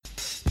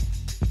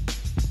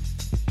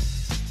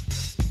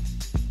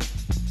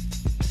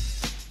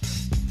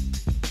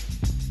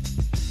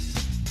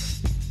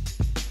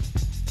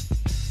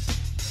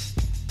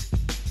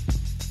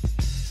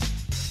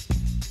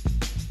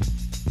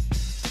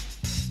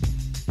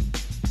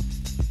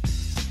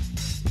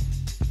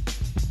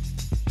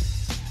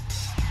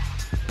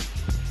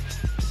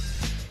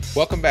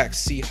Welcome back,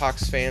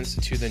 Seahawks fans,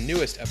 to the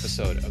newest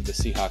episode of the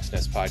Seahawks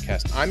Nest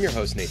podcast. I'm your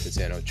host, Nathan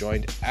Sano,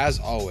 joined, as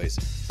always,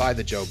 by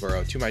the Joe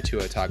Burrow, to my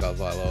Tua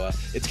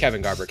Tagovailoa. It's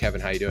Kevin Garber. Kevin,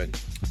 how you doing?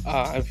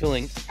 I'm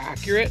feeling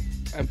accurate.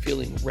 I'm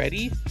feeling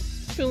ready.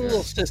 Feeling a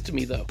little sis to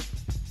me, though.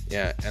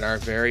 Yeah, and our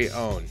very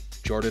own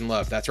Jordan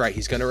Love. That's right.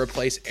 He's going to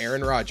replace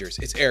Aaron Rodgers.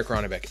 It's Eric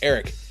Ronnebeck.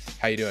 Eric,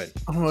 how you doing?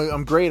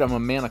 I'm great. I'm a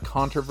man of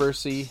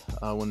controversy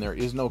when there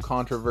is no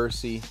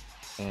controversy,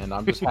 and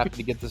I'm just happy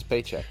to get this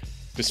paycheck.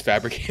 Just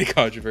fabricated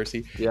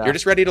controversy. Yeah. You're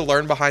just ready to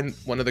learn behind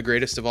one of the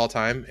greatest of all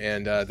time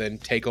and then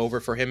take over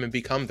for him and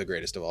become the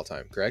greatest of all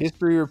time, correct?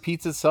 History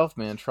repeats itself,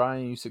 man. Try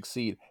and you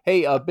succeed.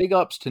 Hey, big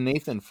ups to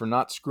Nathan for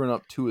not screwing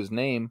up Tua's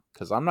name,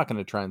 because I'm not going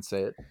to try and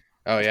say it.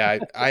 Oh, yeah.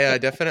 I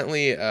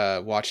definitely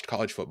watched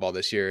college football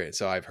this year,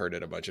 so I've heard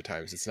it a bunch of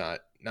times. It's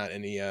not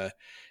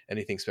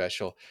anything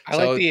special. I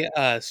like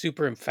the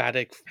super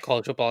emphatic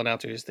college football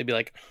announcers. They'd be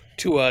like,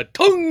 Tua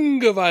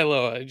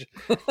Tagovailoa,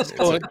 just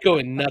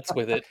going nuts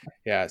with it.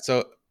 Yeah,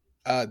 so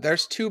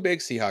there's two big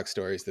Seahawks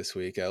stories this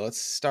week.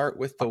 Let's start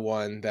with the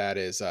one that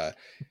is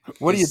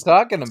What are you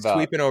talking about?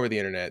 Sweeping over the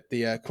internet.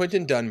 The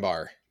Quinton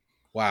Dunbar.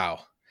 Wow.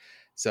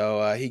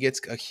 So he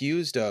gets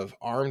accused of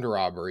armed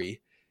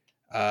robbery.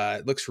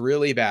 It looks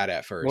really bad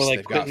at first. Well, like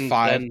They've got Quentin's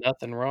done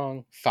nothing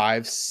wrong.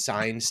 5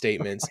 signed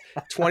statements.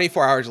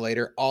 24 hours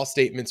later, all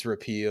statements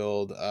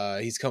repealed.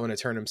 He's going to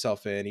turn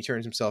himself in. He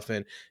turns himself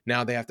in.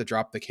 Now they have to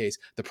drop the case.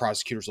 The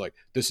prosecutor's like,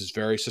 this is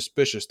very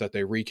suspicious that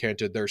they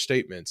recanted their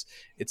statements.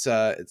 It's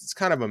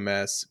kind of a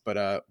mess,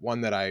 but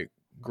one that I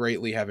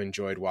greatly have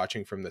enjoyed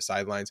watching from the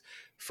sidelines,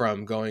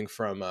 from going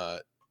from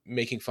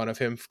making fun of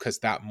him because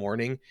that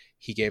morning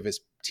he gave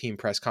his team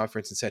press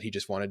conference and said he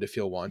just wanted to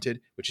feel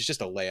wanted, which is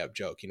just a layup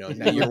joke, you know.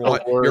 Now you're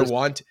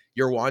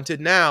wanted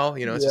now,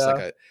 you know. It's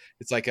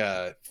just like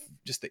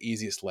just the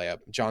easiest layup.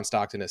 John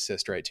Stockton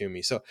assist right to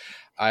me, so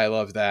I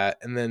love that.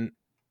 And then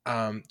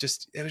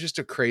it was just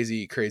a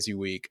crazy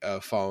week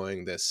of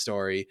following this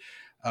story.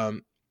 Let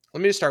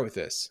me just start with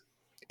this.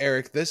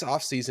 Eric, this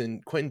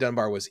offseason, Quinton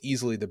Dunbar was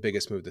easily the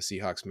biggest move the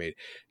Seahawks made.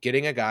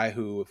 Getting a guy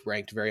who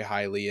ranked very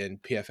highly in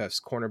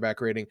PFF's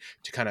cornerback rating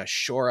to kind of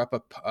shore up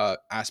a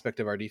aspect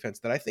of our defense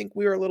that I think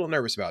we were a little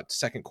nervous about.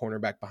 Second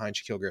cornerback behind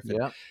Shaquille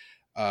Griffin.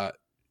 Yeah.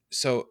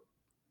 So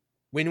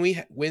when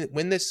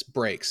this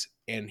breaks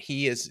and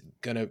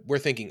we're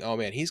thinking, oh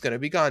man, he's gonna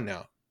be gone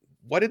now.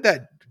 What did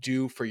that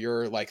do for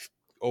your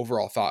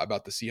overall thought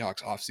about the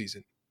Seahawks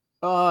offseason?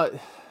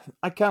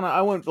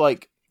 I went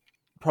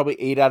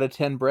probably 8 out of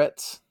 10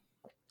 Bretts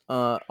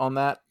on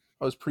that.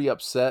 I was pretty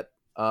upset.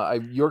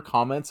 Your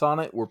comments on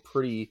it were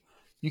pretty.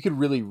 You could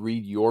really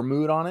read your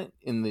mood on it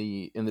in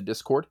the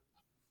Discord.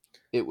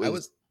 It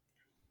was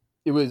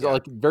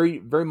very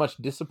very much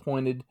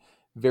disappointed,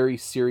 very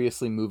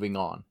seriously moving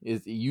on.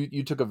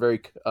 You took a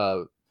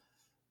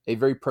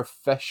very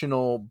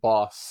professional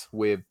boss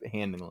way of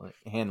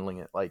handling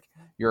it. Like,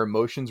 your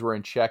emotions were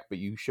in check, but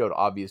you showed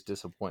obvious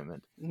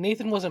disappointment.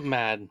 Nathan wasn't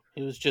mad.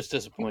 He was just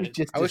disappointed.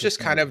 I was just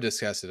kind of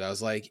disgusted. I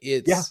was like,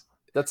 it's just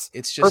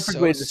perfect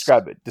way to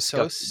describe it.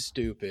 So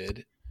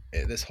stupid,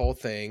 this whole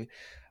thing.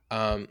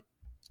 And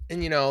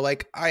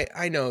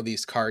I know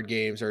these card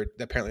games are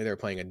apparently they're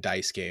playing a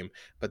dice game,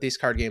 but these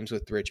card games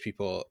with rich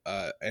people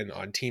and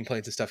on team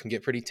planes and stuff can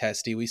get pretty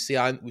testy. We've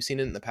seen it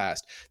in the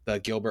past, the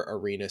Gilbert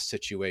Arenas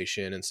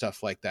situation and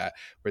stuff like that,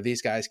 where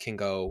these guys can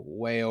go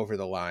way over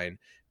the line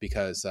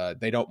because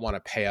they don't want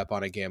to pay up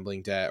on a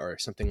gambling debt or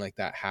something like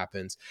that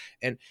happens.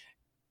 And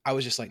I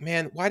was just like,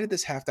 man, why did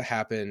this have to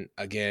happen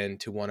again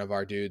to one of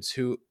our dudes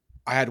who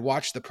I had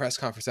watched the press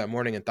conference that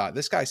morning and thought,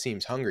 this guy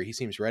seems hungry. He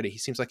seems ready. He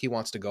seems like he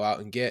wants to go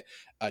out and get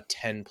a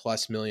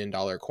 $10+ million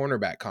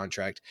cornerback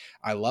contract.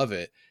 I love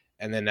it.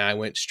 And then I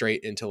went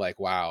straight into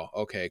wow,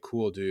 okay,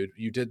 cool, dude.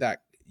 You did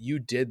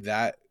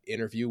that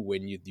interview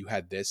when you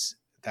had this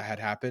that had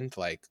happened.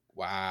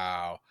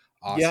 Wow.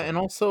 Awesome. Yeah. And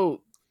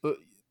also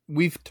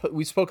we've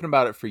spoken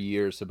about it for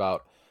years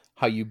about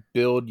how you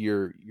build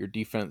your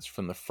defense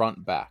from the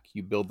front back.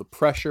 You build the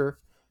pressure,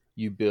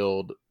 you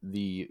build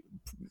the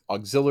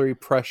auxiliary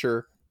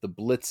pressure, the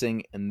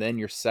blitzing, and then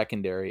your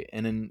secondary.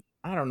 And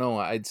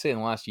I'd say in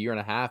the last year and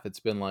a half, it's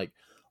been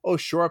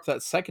shore up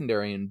that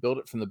secondary and build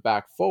it from the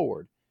back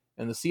forward.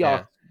 And the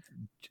Seahawks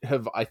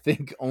have, I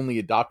think, only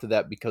adopted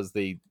that because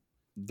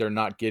they're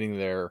not getting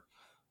their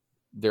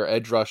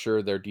edge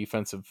rusher, their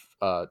defensive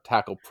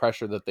tackle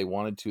pressure that they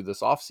wanted to this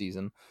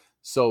offseason.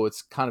 So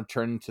it's kind of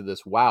turned into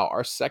this, wow,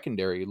 our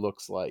secondary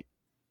looks like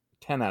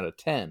 10 out of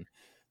 10.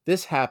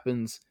 This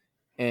happens,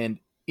 and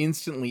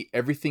instantly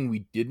everything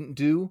we didn't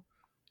do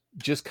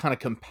just kind of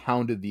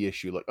compounded the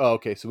issue.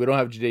 Okay, so we don't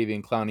have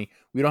Jadeveon Clowney.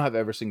 We don't have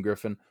Everson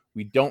Griffin.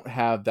 We don't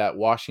have that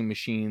washing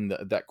machine,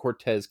 that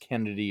Cortez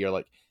Kennedy,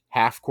 or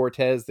half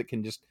Cortez that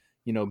can just,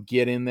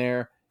 get in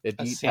there at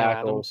deep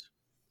tackles.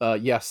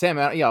 Sam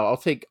Adams. Yeah,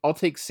 I'll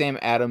take Sam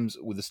Adams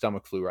with the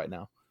stomach flu right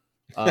now.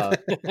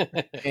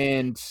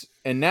 And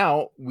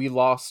now we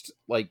lost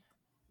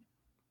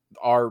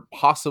our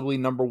possibly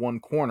number one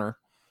corner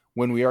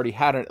when we already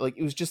had it.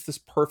 It was just this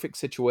perfect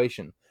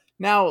situation.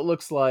 Now it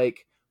looks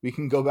like We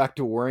can go back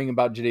to worrying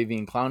about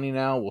Jadeveon Clowney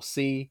now. We'll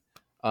see.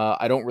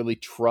 I don't really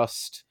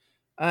trust.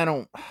 I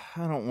don't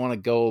want to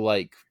go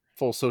like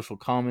full social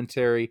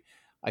commentary.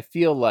 I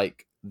feel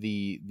like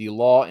the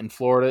law in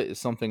Florida is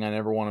something I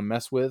never want to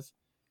mess with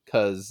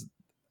because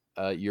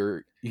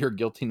you're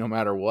guilty no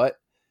matter what.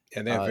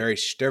 And they're very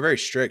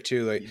strict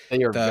too. Like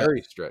they are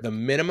very strict. The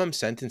minimum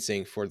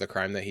sentencing for the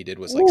crime that he did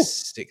was like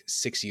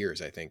 6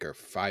 years, I think, or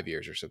 5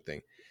 years or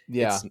something.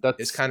 Yeah,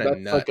 it's kind of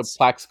nuts. Like a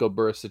Plaxico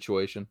Burress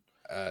situation.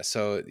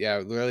 So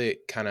yeah, really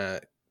kind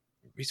of.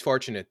 He's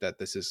fortunate that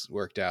this has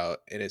worked out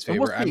in his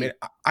favor. I mean,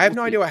 I have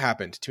no idea what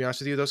happened. To be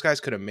honest with you, those guys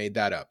could have made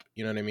that up.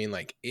 You know what I mean?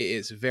 Like, it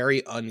is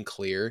very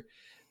unclear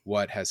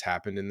what has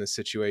happened in this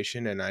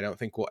situation, and I don't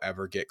think we'll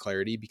ever get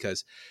clarity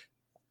because,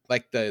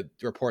 like the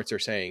reports are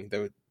saying,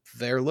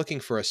 they're looking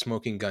for a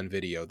smoking gun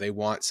video. They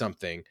want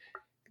something.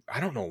 I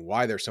don't know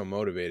why they're so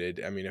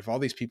motivated. I mean, if all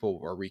these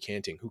people are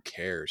recanting, who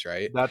cares,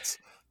 right? That's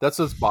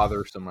what's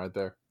bothersome right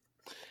there.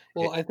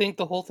 Well, I think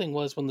the whole thing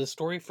was when the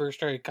story first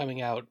started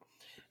coming out,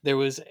 there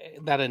was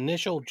that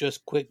initial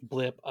just quick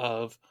blip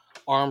of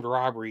armed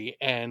robbery.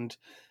 And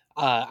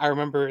I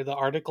remember the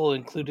article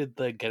included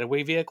the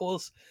getaway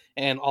vehicles,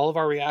 and all of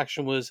our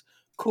reaction was,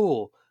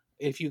 cool.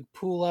 If you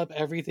pool up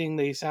everything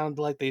they sound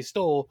like they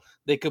stole,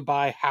 they could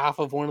buy half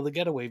of one of the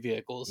getaway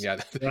vehicles. Yeah,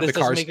 this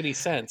doesn't make any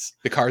sense.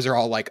 The cars are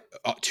all like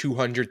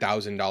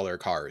 $200,000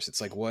 cars.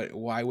 It's like, what?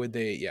 Why would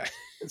they? Yeah.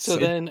 So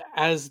then,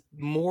 as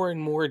more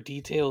and more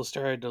details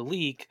started to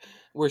leak,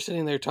 we're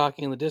sitting there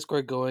talking in the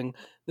Discord going,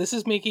 this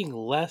is making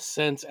less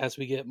sense as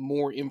we get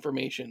more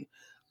information.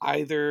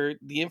 Either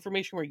the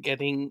information we're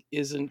getting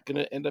isn't going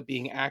to end up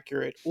being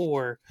accurate,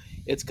 or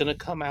it's going to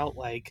come out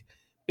like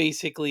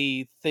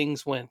basically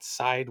things went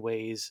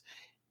sideways.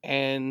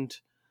 And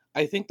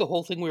I think the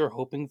whole thing we were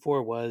hoping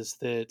for was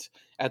that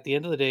at the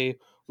end of the day,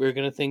 we were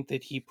going to think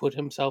that he put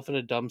himself in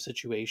a dumb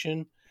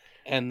situation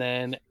and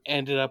then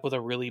ended up with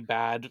a really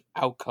bad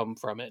outcome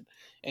from it.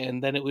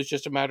 And then it was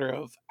just a matter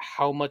of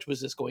how much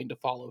was this going to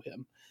follow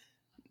him.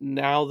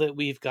 Now that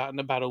we've gotten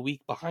about a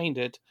week behind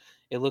it,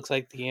 it looks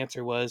like the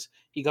answer was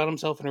he got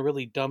himself in a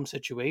really dumb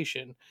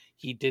situation.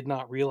 He did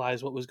not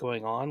realize what was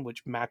going on,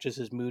 which matches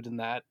his mood in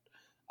that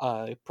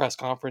press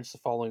conference the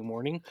following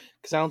morning.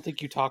 Because I don't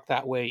think you talk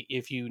that way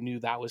if you knew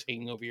that was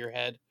hanging over your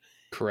head.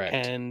 Correct.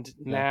 And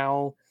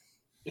now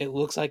it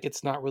looks like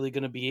it's not really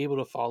going to be able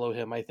to follow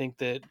him. I think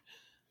that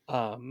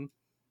I'll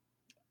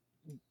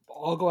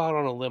go out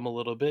on a limb a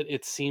little bit.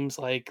 It seems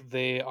like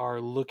they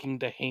are looking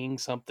to hang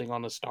something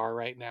on a star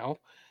right now.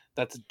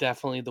 That's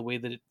definitely the way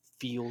that it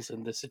feels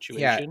in this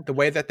situation. Yeah, the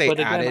way that they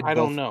added, I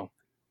don't know.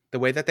 The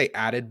way that they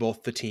added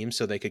both the teams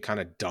so they could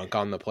kind of dunk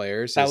on the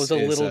players. That was a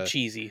little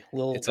cheesy, a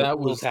little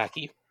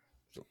tacky.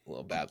 A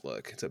little bad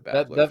look. It's a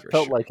bad look. That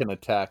felt like an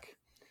attack.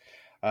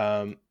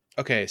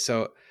 Okay,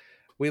 so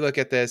we look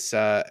at this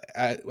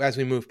as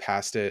we move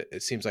past it.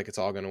 It seems like it's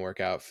all going to work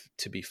out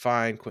to be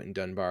fine. Quentin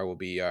Dunbar will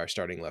be our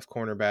starting left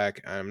cornerback.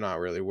 I'm not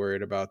really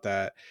worried about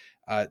that.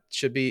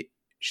 Should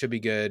be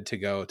good to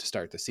go to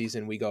start the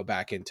season. We go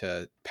back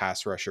into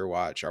pass rusher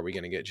watch. Are we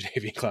going to get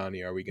Jadeveon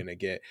Clowney? Are we going to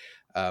get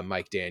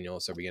Mike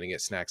Daniels? Are we going to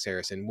get Snacks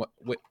Harrison?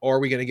 Or are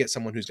we going to get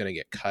someone who's going to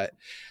get cut?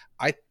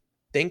 I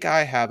think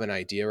I have an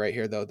idea right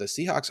here, though. The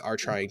Seahawks are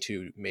trying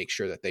to make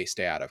sure that they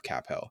stay out of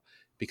cap hell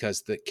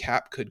because the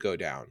cap could go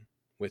down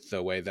with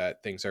the way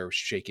that things are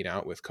shaking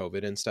out with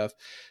COVID and stuff.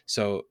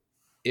 So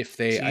if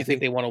they, I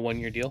think they want a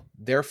 1-year deal.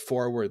 They're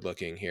forward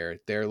looking here.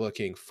 They're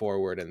looking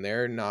forward, and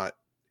they're not.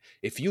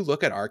 If you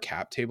look at our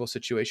cap table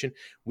situation,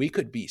 we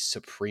could be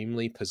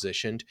supremely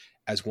positioned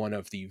as one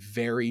of the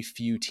very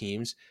few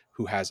teams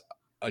who has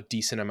a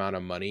decent amount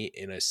of money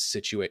in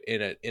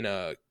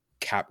a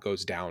cap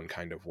goes down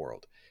kind of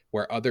world,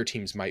 where other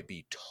teams might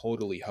be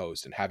totally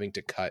hosed and having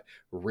to cut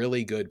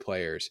really good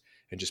players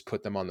and just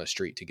put them on the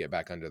street to get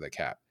back under the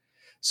cap.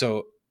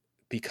 So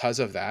because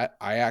of that,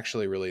 I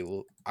actually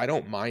I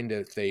don't mind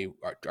if they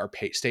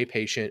stay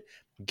patient,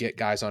 get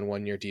guys on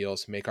 1-year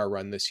deals, make our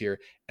run this year,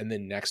 and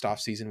then next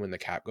offseason when the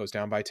cap goes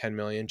down by 10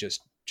 million,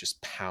 just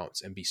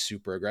pounce and be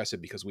super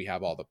aggressive because we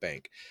have all the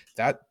bank.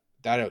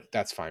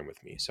 That's fine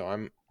with me. So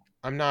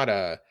I'm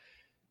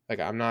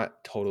not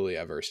totally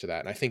averse to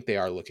that. And I think they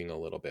are looking a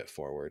little bit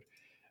forward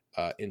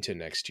into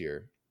next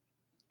year.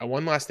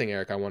 One last thing,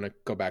 Eric, I want to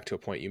go back to a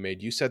point you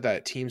made. You said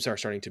that teams are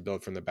starting to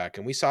build from the back,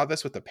 and we saw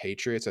this with the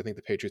Patriots. I think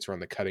the Patriots were on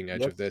the cutting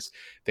edge of this.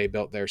 They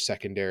built their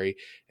secondary.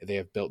 They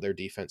have built their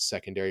defense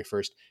secondary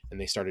first,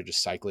 and they started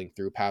just cycling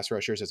through pass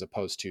rushers as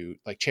opposed to,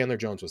 like, Chandler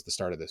Jones was the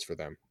start of this for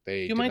them.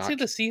 You might say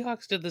the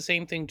Seahawks did the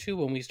same thing, too,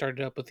 when we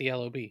started up with the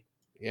LOB.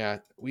 Yeah,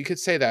 we could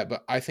say that,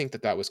 but I think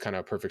that was kind of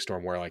a perfect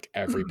storm where, like,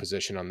 every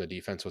position on the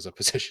defense was a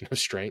position of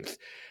strength.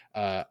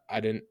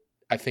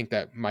 I think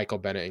that Michael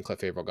Bennett and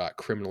Cliff Averill got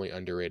criminally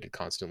underrated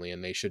constantly,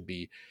 and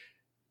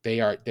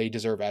they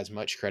deserve as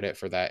much credit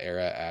for that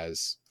era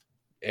as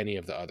any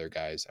of the other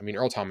guys. I mean,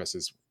 Earl Thomas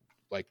is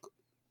like,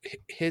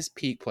 his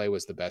peak play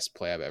was the best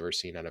play I've ever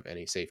seen out of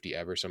any safety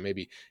ever. So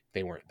maybe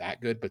they weren't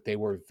that good, but they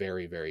were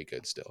very, very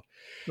good still.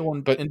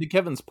 And to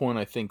Kevin's point,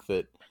 I think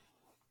that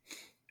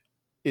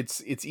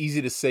it's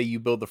easy to say you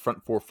build the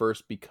front four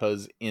first,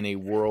 because in a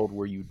world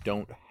where you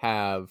don't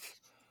have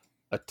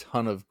a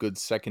ton of good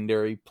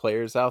secondary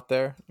players out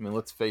there, I mean,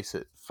 let's face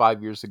it,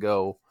 5 years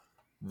ago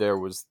there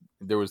was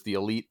the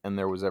elite and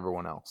there was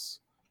everyone else.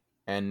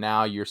 And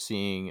now you're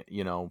seeing,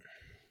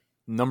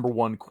 number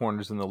one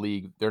corners in the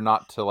league. They're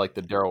not to like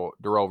the Darrell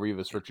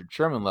Rivas, Richard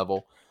Sherman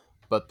level,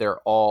 but they're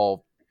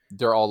all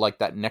like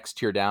that next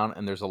tier down,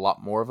 and there's a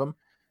lot more of them.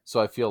 So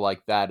I feel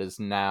like that is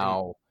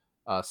now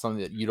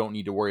something that you don't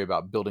need to worry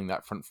about building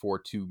that front four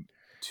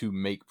to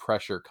make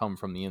pressure come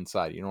from the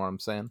inside. You know what I'm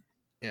saying?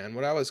 Yeah, and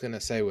what I was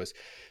gonna say was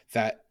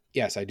that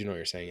yes, I do know what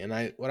you're saying,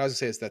 and what I was gonna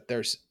say is that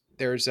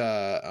there's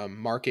a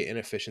market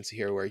inefficiency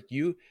here where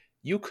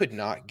you could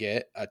not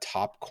get a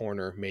top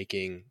corner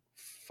making.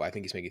 I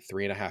think he's making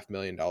 $3.5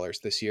 million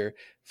this year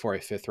for a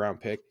 5th-round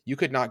pick. You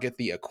could not get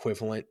the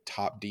equivalent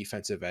top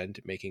defensive end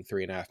making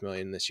 $3.5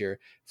 million this year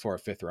for a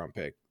 5th-round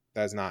pick.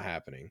 That's not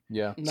happening.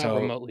 Yeah. Not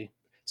remotely.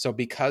 So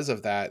because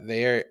of that,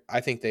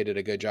 I think they did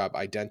a good job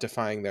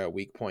identifying their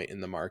weak point in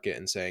the market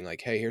and saying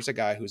like, hey, here's a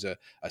guy who's a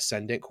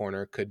ascendant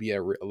corner, could be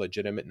a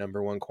legitimate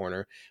number one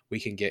corner. We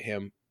can get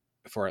him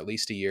for at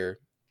least a year,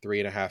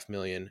 $3.5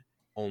 million,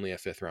 only a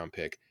 5th-round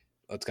pick.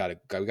 We gotta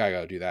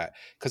go do that.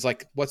 Because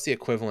like, what's the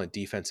equivalent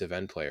defensive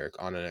end player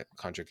on a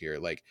contract year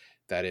like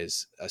that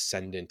is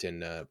ascendant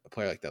in a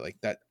player like that? Like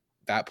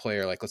that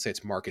player, like let's say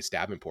it's Marcus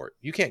Davenport.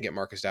 You can't get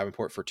Marcus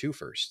Davenport for 2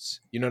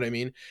 firsts. You know what I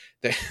mean?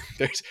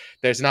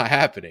 There's not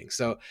happening.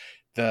 So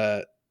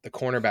the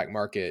cornerback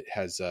market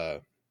has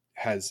a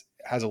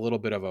little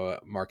bit of a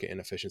market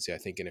inefficiency, I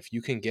think. And if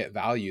you can get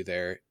value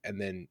there and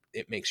then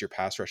it makes your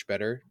pass rush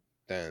better,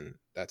 then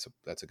that's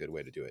a good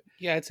way to do it.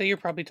 Yeah, I'd say you're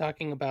probably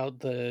talking about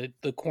the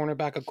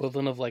cornerback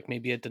equivalent of like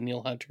maybe a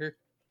Daniil Hunter,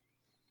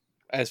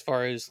 as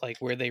far as like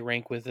where they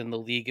rank within the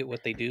league at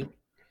what they do.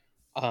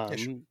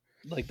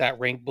 Like that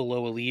rank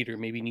below elite, or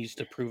maybe needs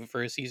to prove it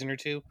for a season or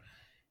two.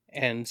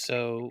 And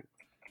so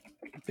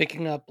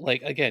picking up,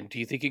 like, again, do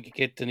you think you could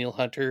get Daniil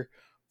Hunter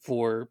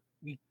for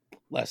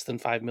less than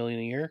 $5 million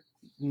a year?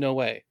 No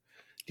way.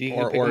 Do you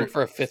pick him up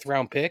for a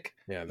 5th-round pick?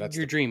 Yeah,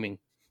 you're dreaming.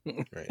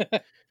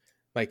 Right.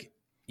 Like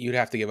you'd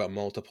have to give up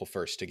multiple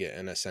firsts to get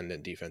an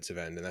ascendant defensive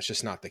end, and that's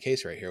just not the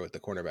case right here with the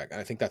cornerback. And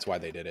I think that's why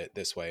they did it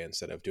this way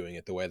instead of doing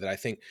it the way that I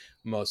think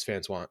most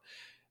fans want.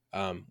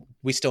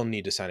 We still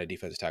need to sign a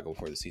defensive tackle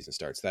before the season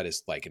starts. That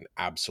is like an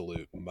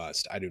absolute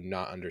must. I do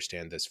not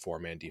understand this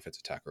 4-man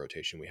defensive tackle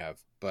rotation we have,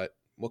 but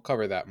we'll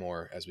cover that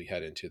more as we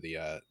head into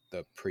the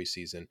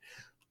preseason.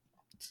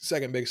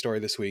 Second big story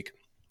this week: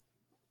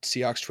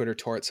 Seahawks Twitter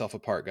tore itself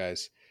apart,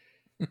 guys.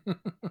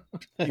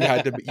 You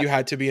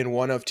had to be in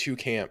one of 2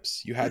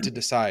 camps. You had to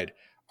decide: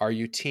 are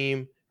you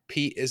team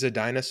Pete is a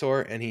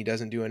dinosaur and he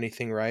doesn't do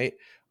anything right,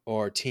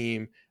 or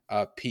team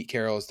Pete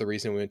Carroll is the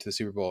reason we went to the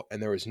Super Bowl?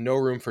 And there was no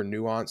room for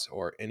nuance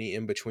or any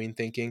in between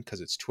thinking,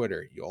 because it's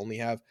Twitter. You only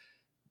have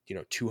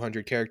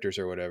 200 characters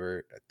or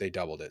whatever. They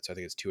doubled it, so I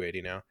think it's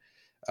 280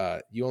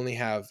 now. You only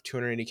have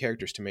 280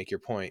 characters to make your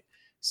point,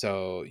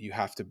 so you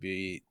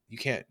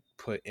can't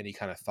put any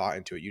kind of thought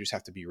into it. You just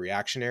have to be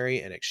reactionary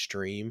and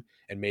extreme,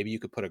 and maybe you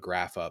could put a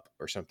graph up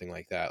or something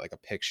like that, like a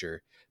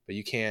picture, but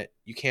you can't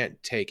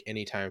take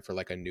any time for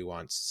like a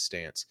nuanced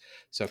stance.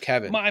 So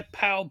Kevin, my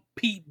pal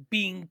Pete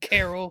Bean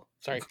Carroll,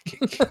 sorry.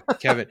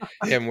 Kevin,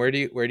 where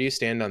do you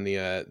stand on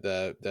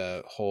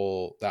the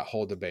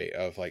whole debate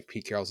of like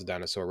Pete Carroll's a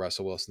dinosaur,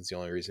 Russell Wilson's the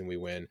only reason we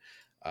win?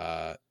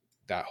 That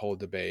whole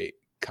debate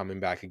coming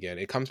back again.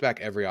 It comes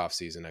back every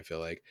offseason, I feel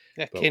like.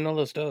 Yeah, que no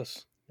los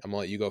dos. I'm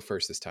gonna let you go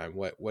first this time.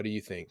 What do you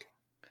think?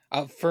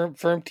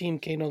 Firm team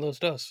que no los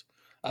dos.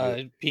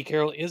 Pete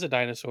Carroll is a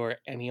dinosaur,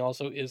 and he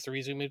also is the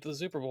reason we made to the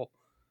Super Bowl.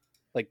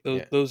 Like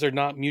those are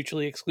not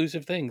mutually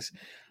exclusive things.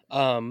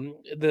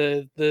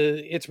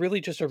 It's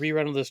really just a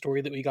rerun of the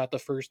story that we got the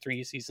first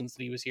 3 seasons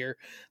that he was here.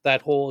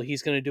 That whole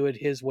he's going to do it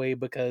his way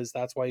because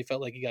that's why he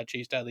felt like he got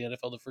chased out of the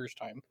NFL the first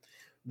time.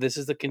 This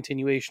is the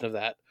continuation of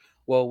that.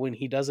 Well, when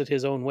he does it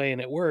his own way and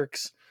it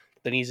works,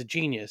 then he's a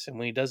genius. And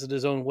when he does it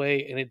his own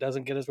way and it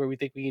doesn't get us where we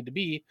think we need to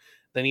be,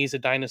 then he's a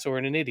dinosaur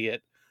and an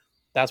idiot.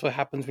 That's what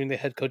happens when you're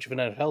the head coach of an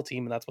NFL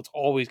team, and that's what's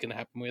always going to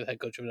happen when you're the head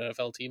coach of an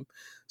NFL team.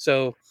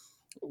 So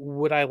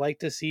would I like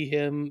to see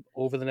him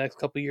over the next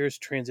couple of years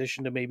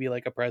transition to maybe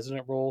like a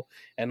president role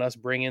and us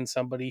bring in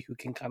somebody who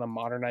can kind of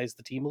modernize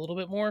the team a little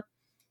bit more?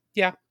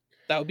 Yeah,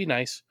 that would be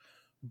nice.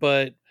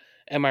 But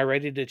am I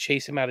ready to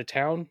chase him out of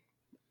town?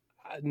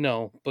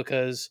 No,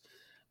 because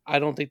I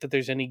don't think that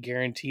there's any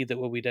guarantee that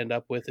what we'd end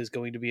up with is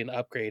going to be an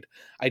upgrade.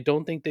 I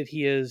don't think that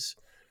he is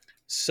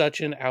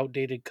such an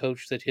outdated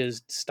coach that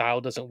his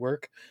style doesn't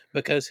work,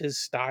 because his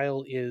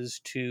style is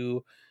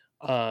to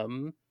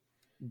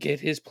get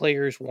his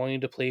players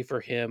wanting to play for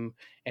him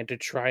and to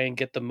try and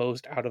get the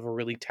most out of a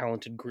really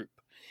talented group.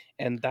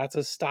 And that's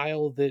a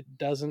style that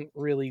doesn't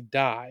really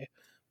die.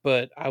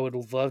 But I would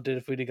have loved it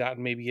if we'd have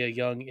gotten maybe a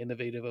young,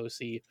 innovative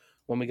OC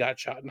when we got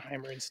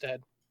Schottenheimer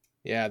instead.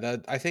 Yeah,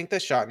 I think the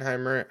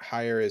Schottenheimer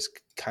hire is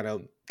kind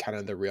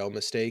of the real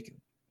mistake.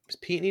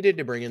 Pete needed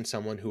to bring in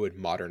someone who would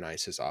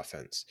modernize his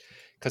offense.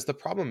 Because the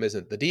problem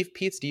isn't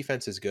Pete's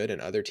defense is good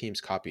and other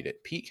teams copied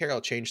it. Pete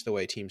Carroll changed the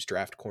way teams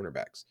draft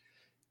cornerbacks.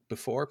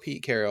 Before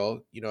Pete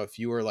Carroll, if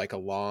you were like a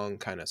long,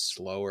 kind of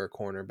slower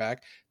cornerback,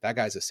 that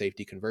guy's a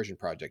safety conversion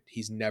project.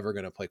 He's never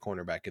going to play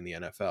cornerback in the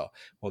NFL.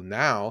 Well,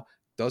 now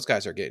those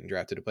guys are getting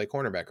drafted to play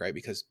cornerback, right?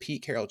 Because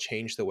Pete Carroll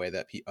changed the way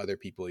that other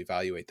people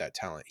evaluate that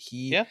talent.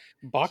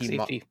 Box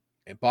safety.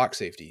 And box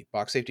safety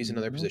is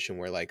another position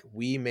where like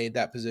we made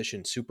that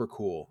position super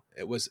cool.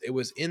 It was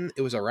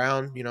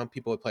around,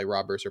 people would play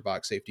robbers or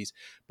box safeties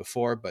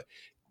before, but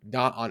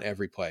not on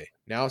every play.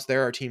 Now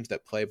there are teams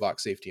that play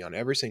box safety on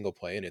every single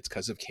play, and it's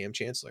because of Cam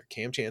Chancellor.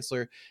 Cam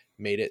Chancellor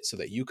made it so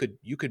that you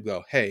could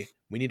go, hey,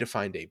 we need to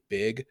find a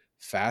big,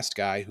 fast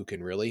guy who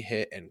can really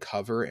hit and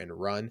cover and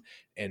run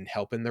and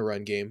help in the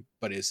run game,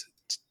 but is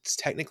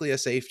technically a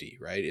safety,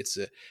 right?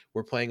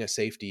 We're playing a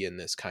safety in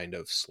this kind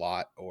of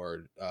slot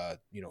or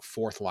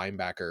fourth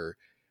linebacker.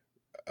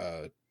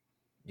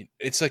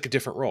 It's like a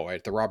different role,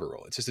 right? The robber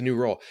role. It's just a new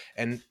role,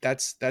 and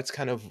that's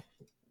kind of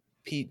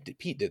Pete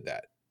did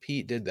that.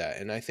 Pete did that,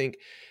 and I think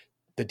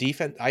the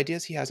defense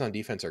ideas he has on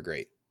defense are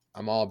great.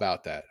 I'm all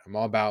about that. I'm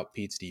all about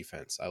Pete's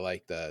defense. I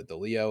like the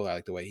Leo. I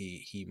like the way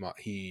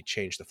he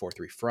changed the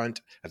 4-3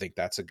 front. I think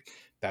that's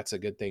a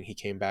good thing. He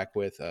came back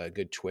with a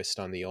good twist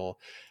on the old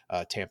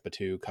Tampa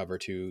 2 cover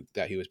 2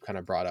 that he was kind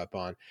of brought up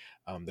on.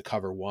 The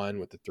cover 1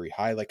 with the 3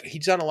 high. Like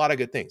he's done a lot of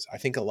good things. I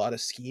think a lot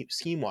of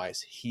scheme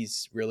wise,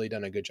 he's really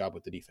done a good job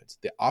with the defense.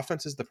 The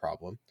offense is the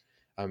problem.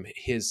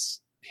 His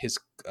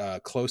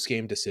close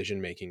game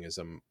decision making is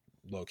a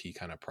low key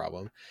kind of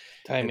problem.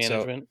 Time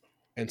management.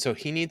 And so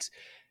he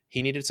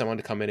needed someone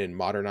to come in and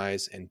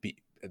modernize and be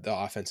the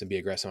offense and be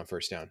aggressive on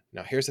first down.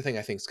 Now, here's the thing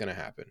I think is going to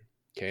happen.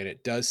 Okay. And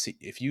it does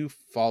if you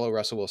follow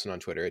Russell Wilson on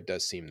Twitter, it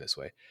does seem this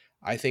way.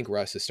 I think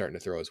Russ is starting to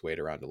throw his weight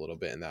around a little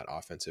bit in that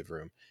offensive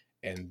room.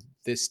 And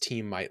this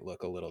team might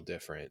look a little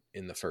different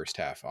in the first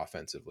half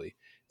offensively.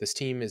 This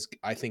team is,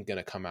 I think, going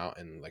to come out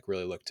and like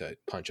really look to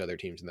punch other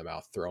teams in the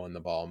mouth, throwing the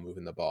ball,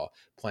 moving the ball,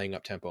 playing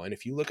up tempo. And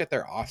if you look at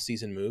their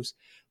offseason moves,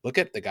 look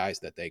at the guys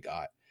that they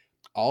got.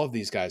 All of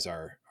these guys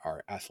are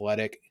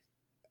athletic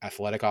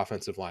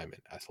offensive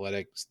linemen,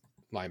 athletic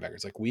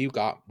linebackers. Like we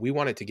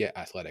wanted to get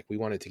athletic. We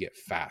wanted to get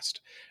fast.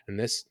 And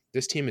this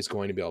team is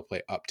going to be able to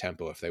play up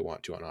tempo if they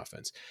want to on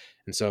offense.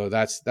 And so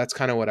that's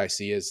kind of what I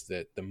see is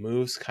that the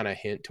moves kind of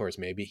hint towards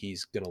maybe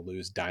he's going to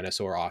lose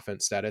dinosaur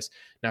offense status.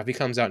 Now, if he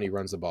comes out and he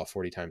runs the ball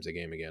 40 times a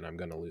game again, I'm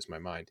going to lose my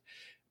mind,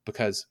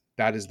 because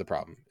that is the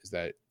problem, is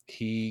that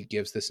he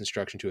gives this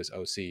instruction to his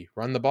OC,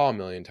 run the ball a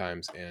million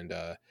times. And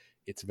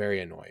it's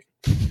very annoying.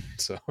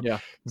 So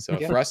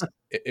for us,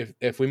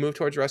 if we move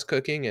towards Russ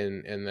cooking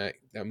and that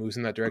moves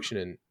in that direction,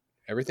 and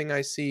everything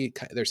I see,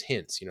 there's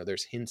hints,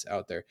 there's hints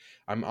out there.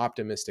 I'm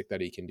optimistic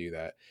that he can do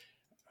that.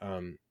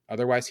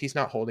 Otherwise, he's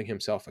not holding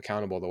himself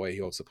accountable the way he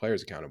holds the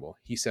players accountable.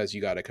 He says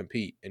you got to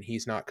compete, and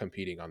he's not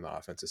competing on the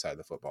offensive side of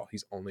the football.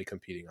 He's only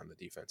competing on the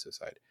defensive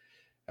side.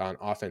 On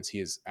offense, he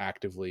is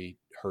actively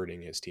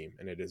hurting his team,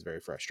 and it is very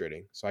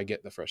frustrating. So I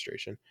get the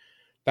frustration.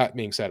 That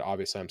being said,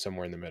 obviously I'm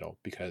somewhere in the middle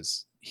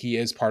because he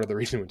is part of the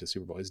reason we went to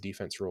Super Bowl. His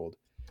defense ruled.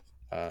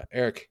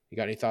 Eric, you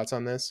got any thoughts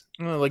on this?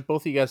 Like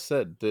both of you guys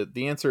said,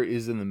 the answer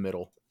is in the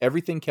middle.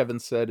 Everything Kevin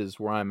said is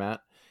where I'm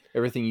at.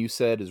 Everything you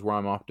said is where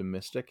I'm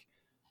optimistic.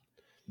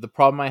 The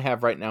problem I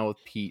have right now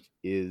with Pete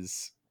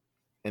is,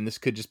 and this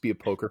could just be a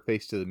poker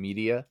face to the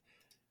media,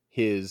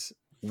 his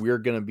 "we're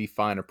going to be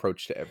fine"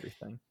 approach to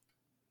everything.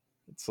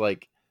 It's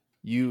like,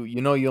 you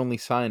only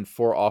signed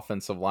 4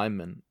 offensive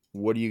linemen.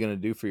 What are you going to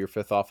do for your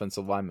 5th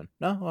offensive lineman?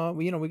 No,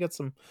 we got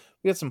some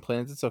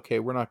plans. It's okay.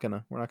 We're not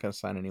gonna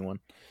sign anyone.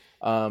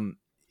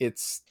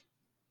 It's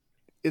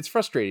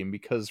frustrating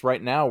because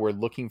right now we're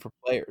looking for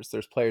players.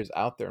 There's players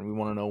out there, and we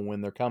want to know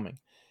when they're coming.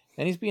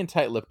 And he's being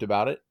tight-lipped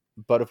about it.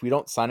 But if we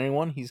don't sign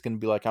anyone, he's going to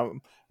be like,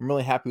 I'm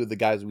really happy with the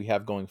guys we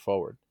have going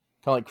forward.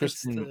 Kind of like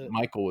Christian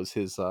Michael was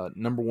his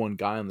number 1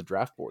 guy on the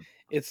draft board.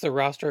 It's the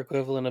roster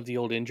equivalent of the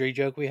old injury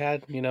joke we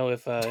had.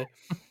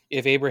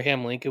 If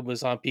Abraham Lincoln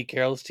was on Pete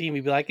Carroll's team,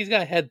 he'd be like, he's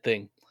got a head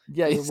thing.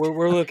 Yeah,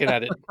 we're looking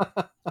at it.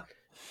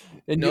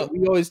 And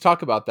we always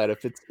talk about that.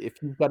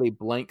 If you've got a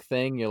blank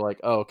thing, you're like,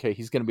 oh, okay,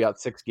 he's going to be out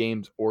 6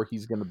 games, or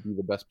he's going to be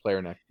the best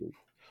player next week,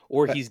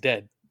 or he's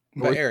dead.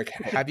 But Eric,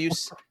 have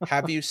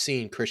you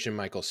seen Christian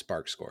Michael's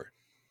Spark score?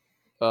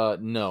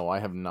 No, I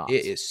have not.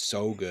 It is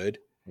so good.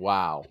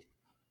 Wow,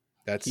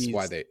 that's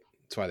why they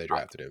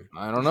drafted him.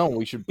 I don't know.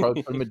 We should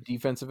probably put him at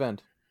defensive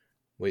end.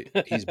 Wait,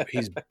 he's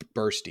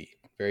bursty,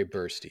 very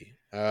bursty.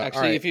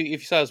 Actually, right. if you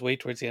saw his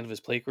weight towards the end of his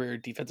play career,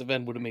 defensive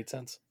end would have made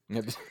sense.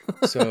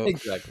 So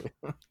exactly.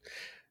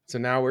 So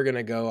now we're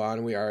gonna go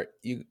on.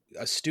 You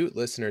astute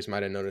listeners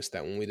might have noticed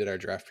that when we did our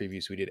draft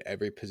previews, we did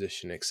every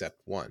position except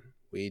one.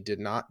 We did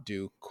not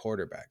do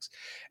quarterbacks,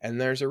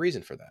 and there's a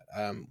reason for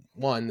that.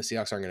 One, the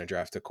Seahawks aren't going to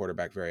draft a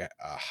quarterback very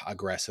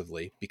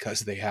aggressively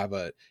because they have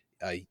a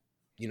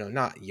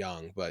not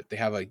young, but they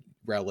have a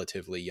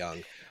relatively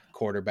young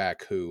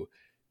quarterback who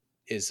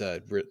is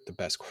the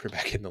best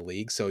quarterback in the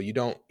league. So you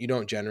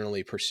don't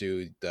generally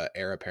pursue the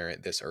heir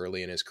apparent this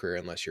early in his career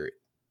unless you're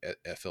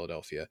at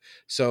Philadelphia.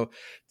 So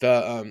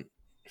the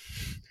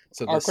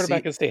so Our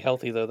quarterback can stay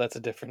healthy though. That's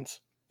a difference.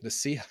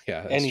 Yeah,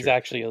 that's And he's true.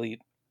 actually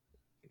elite.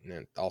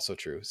 And also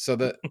true. So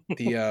the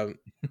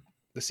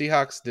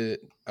Seahawks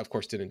of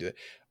course didn't do it.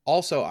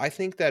 Also, I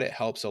think that it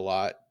helps a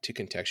lot to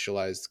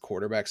contextualize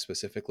quarterbacks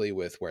specifically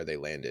with where they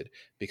landed,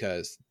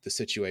 because the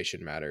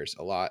situation matters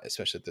a lot,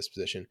 especially at this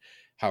position.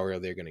 How are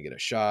they going to get a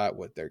shot?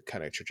 What their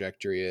kind of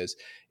trajectory is?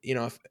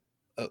 If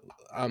uh,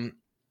 um,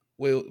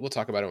 we'll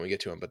talk about it when we get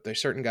to them. But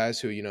there's certain guys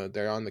who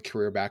they're on the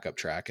career backup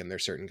track, and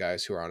there's certain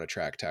guys who are on a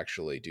track to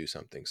actually do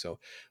something. So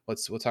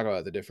we'll talk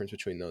about the difference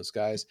between those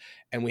guys.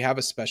 And we have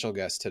a special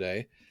guest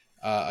today,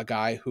 a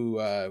guy who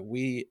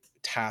we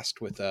tasked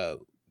with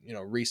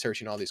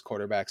researching all these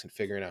quarterbacks and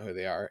figuring out who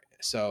they are.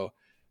 So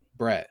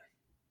Brett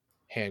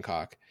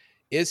Hancock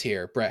is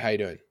here. Brett, how you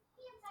doing?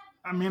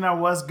 I mean, I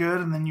was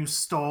good, and then you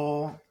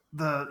stole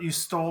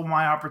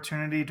my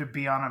opportunity to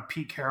be on a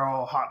Pete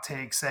Carroll hot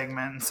take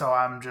segment, and so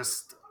I'm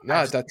just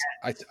I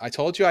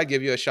told you I'd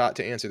give you a shot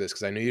to answer this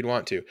because I knew you'd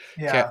want to.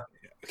 Yeah.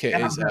 Okay.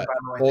 And Is good, by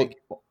the way,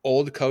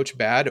 old coach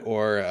bad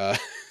or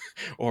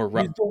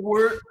He's the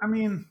word? I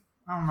mean,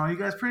 I don't know. You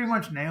guys pretty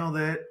much nailed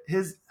it.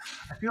 I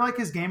feel like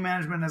his game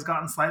management has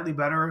gotten slightly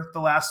better the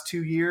last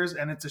 2 years,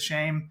 and it's a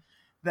shame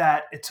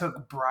that it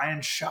took Brian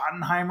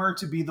Schottenheimer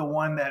to be the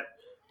one that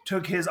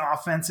took his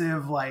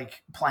offensive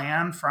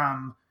plan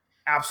from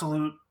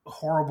absolute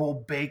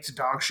horrible baked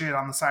dog shit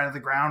on the side of the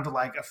ground to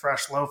a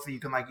fresh loaf that you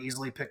can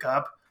easily pick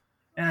up.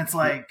 And it's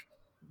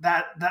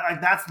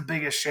that's the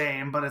biggest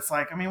shame, but it's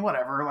I mean,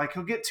 whatever.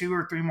 He'll get 2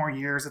 or 3 more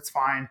years. It's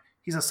fine.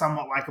 He's a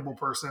somewhat likable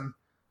person.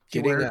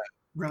 Getting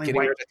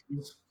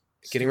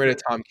rid of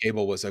Tom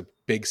Cable was a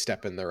big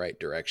step in the right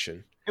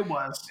direction. It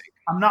was.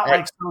 I'm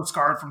not so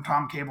scarred from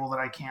Tom Cable that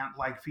I can't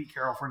like Pete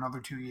Carroll for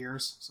another 2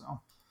 years. So.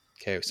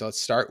 Okay, so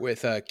let's start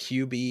with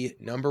QB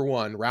number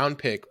 1,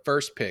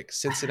 first pick,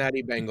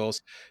 Cincinnati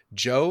Bengals,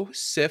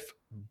 Joseph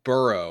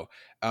Burrow.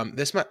 I'm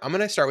going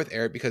to start with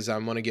Eric because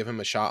I'm going to give him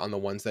a shot on the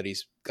ones that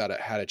he's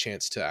had a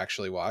chance to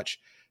actually watch.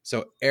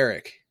 So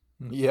Eric,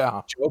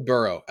 Joe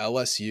Burrow,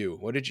 LSU.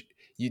 What did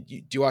you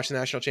do? You watch the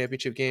national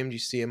championship game? Do you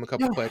see him a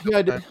couple plays? Yeah,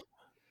 I did.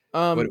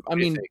 I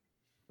mean,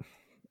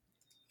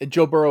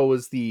 Joe Burrow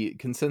was the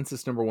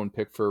consensus number 1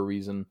 pick for a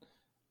reason.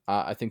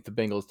 I think the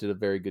Bengals did a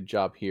very good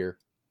job here.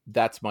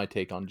 That's my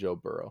take on Joe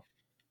Burrow.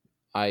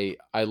 I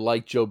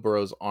like Joe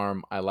Burrow's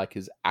arm. I like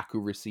his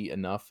accuracy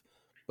enough.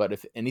 But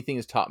if anything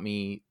has taught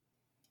me,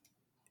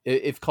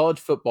 if college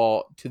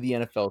football to the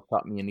NFL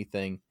taught me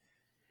anything,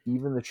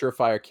 even the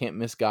surefire can't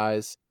miss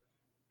guys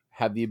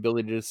have the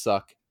ability to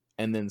suck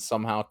and then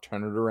somehow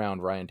turn it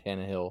around. Ryan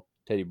Tannehill,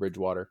 Teddy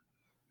Bridgewater.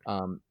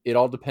 It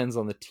all depends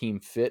on the team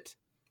fit.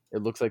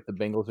 It looks like the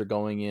Bengals are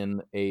going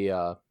in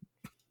a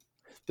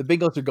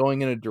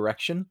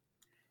direction.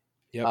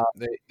 Yep,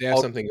 they have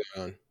something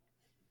going on.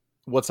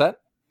 What's that?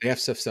 They have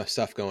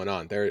stuff going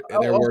on. They're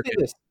working.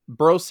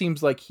 Burrow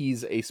seems like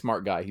he's a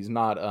smart guy. He's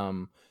not.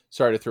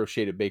 Sorry to throw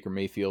shade at Baker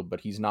Mayfield,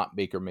 but he's not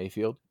Baker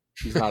Mayfield.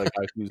 He's not a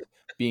guy who's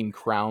being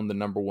crowned the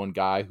number 1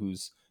 guy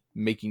who's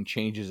making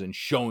changes and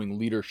showing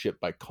leadership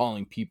by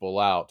calling people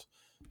out.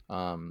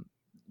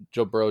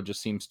 Joe Burrow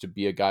just seems to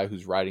be a guy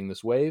who's riding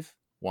this wave,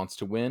 wants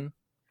to win,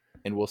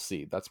 and we'll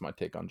see. That's my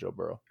take on Joe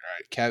Burrow.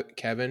 All right,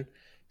 Kevin.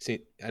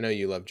 See, I know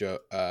you love Joe,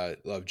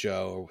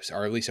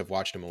 or at least have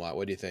watched him a lot.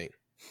 What do you think?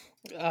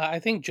 I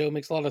think Joe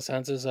makes a lot of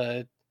sense as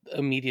a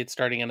immediate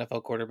starting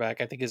NFL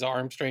quarterback. I think his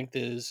arm strength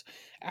is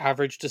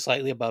average to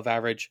slightly above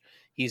average.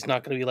 He's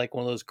not going to be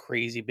one of those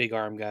crazy big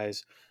arm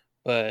guys,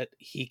 but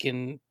he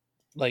can,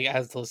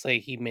 as they'll say,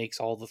 he makes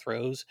all the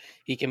throws.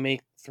 He can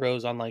make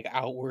throws on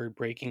outward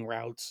breaking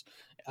routes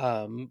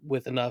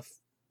with enough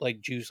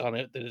juice on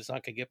it that it's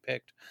not going to get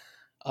picked.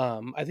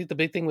 I think the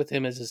big thing with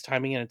him is his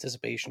timing and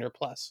anticipation are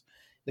plus.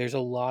 There's a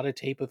lot of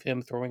tape of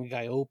him throwing a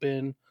guy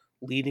open,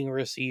 leading a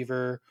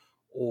receiver,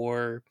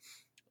 or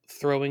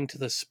throwing to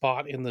the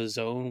spot in the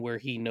zone where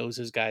he knows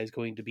his guy is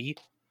going to be.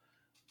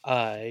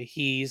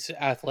 He's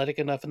athletic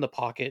enough in the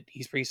pocket.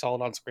 He's pretty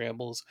solid on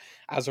scrambles.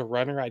 As a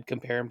runner, I'd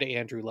compare him to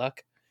Andrew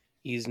Luck.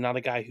 He's not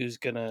a guy who's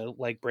going to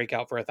break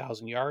out for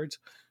 1,000 yards,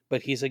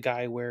 but he's a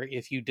guy where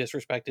if you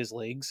disrespect his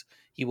legs,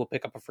 he will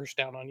pick up a first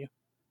down on you.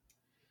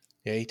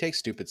 Yeah, he takes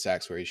stupid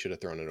sacks where he should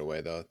have thrown it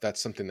away, though. That's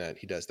something that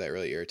he does that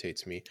really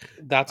irritates me.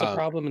 That's a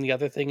problem. And the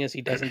other thing is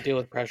he doesn't deal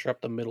with pressure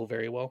up the middle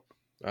very well.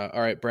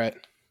 All right,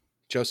 Brett.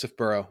 Joseph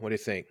Burrow, what do you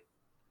think?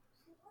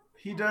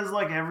 He does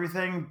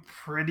everything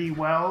pretty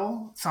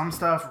well. Some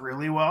stuff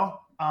really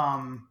well.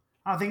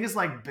 I think his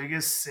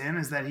biggest sin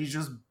is that he's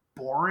just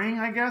boring,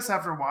 I guess,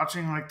 after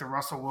watching the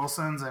Russell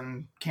Wilsons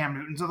and Cam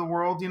Newtons of the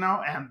world,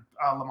 and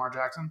Lamar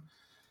Jackson.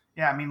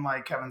 Yeah, I mean,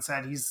 like Kevin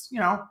said, he's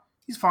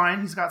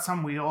fine. He's got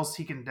some wheels.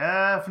 He can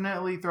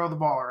definitely throw the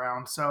ball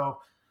around. So,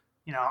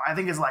 I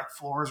think his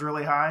floor is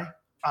really high,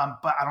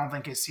 but I don't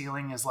think his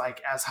ceiling is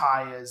as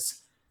high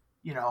as,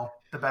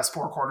 the best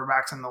 4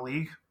 quarterbacks in the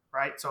league,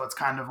 right? So it's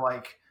kind of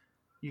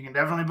you can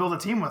definitely build a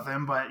team with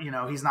him, but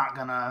he's not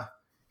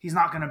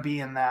gonna be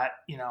in that.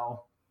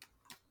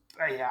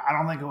 Yeah, I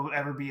don't think he'll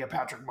ever be a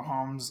Patrick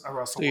Mahomes, a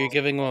Russell. So you're Wilson.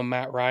 giving him a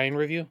Matt Ryan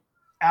review?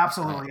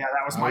 Absolutely, yeah.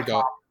 That was my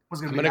top. Was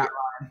going to be Matt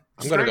Ryan.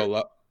 I'm going to go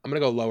low. I'm going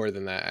to go lower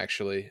than that.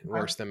 Actually,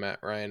 worse than Matt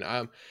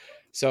Ryan.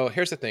 So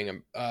here's the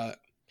thing.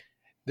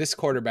 This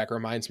quarterback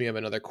reminds me of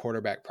another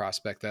quarterback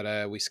prospect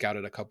that we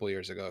scouted a couple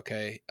years ago.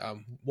 Okay,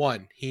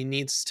 one, he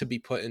needs to be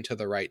put into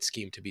the right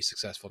scheme to be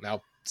successful.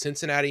 Now,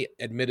 Cincinnati,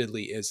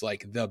 admittedly, is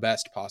like the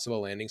best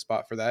possible landing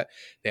spot for that.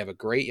 They have a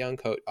great young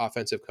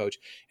offensive coach,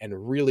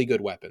 and really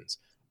good weapons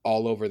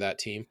all over that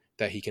team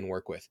that he can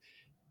work with.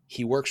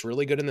 He works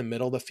really good in the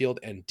middle of the field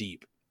and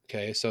deep.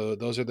 Okay, so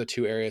those are the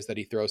two areas that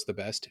he throws the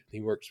best.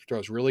 He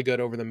throws really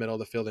good over the middle of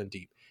the field and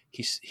deep.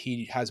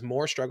 He has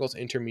more struggles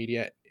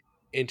intermediate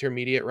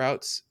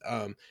routes,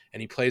 and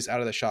he plays out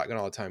of the shotgun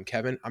all the time.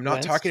 Kevin, I'm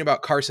not talking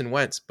about Carson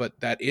Wentz, but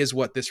that is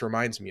what this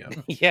reminds me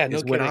of. Yeah,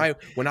 no kidding.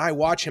 When I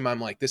watch him, I'm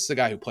like, this is a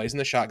guy who plays in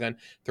the shotgun,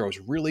 throws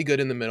really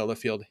good in the middle of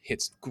the field,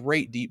 hits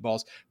great deep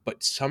balls,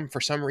 but for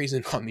some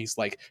reason on these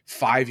like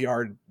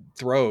 5-yard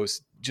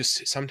throws,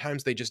 just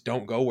sometimes they just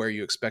don't go where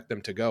you expect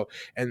them to go.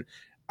 And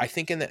I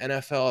think in the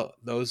NFL,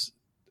 those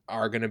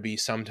are going to be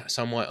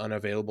somewhat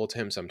unavailable to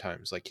him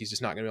sometimes. Like he's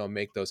just not going to be able to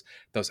make those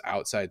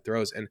outside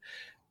throws. And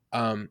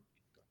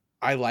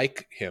I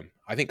like him.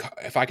 I think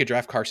if I could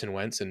draft Carson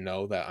Wentz and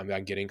know that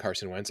I'm getting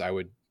Carson Wentz, I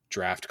would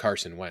draft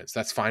Carson Wentz.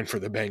 That's fine for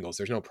the Bengals.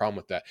 There's no problem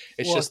with that.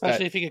 It's just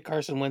especially if you get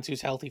Carson Wentz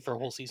who's healthy for a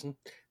whole season.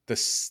 The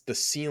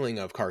ceiling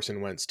of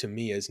Carson Wentz to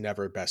me is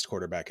never best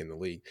quarterback in the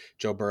league.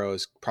 Joe Burrow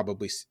is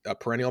probably a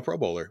perennial Pro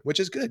Bowler, which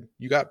is good.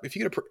 If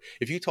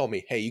you told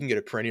me, hey, you can get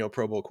a perennial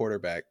Pro Bowl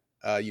quarterback,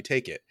 you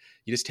take it.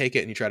 You just take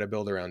it and you try to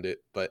build around it.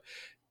 But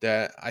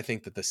I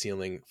think that the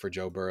ceiling for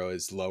Joe Burrow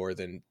is lower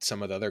than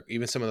some of the other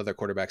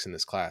quarterbacks in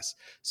this class.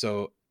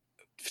 So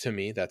to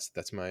me, that's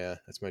my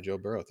Joe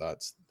Burrow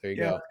thoughts. There you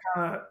go.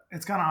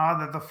 It's kind of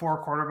odd that the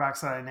 4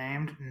 quarterbacks that I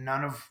named,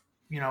 none of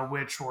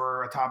which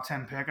were a top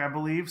 10 pick, I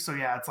believe. So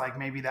yeah, it's like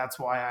maybe that's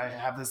why I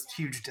have this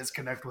huge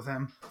disconnect with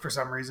him for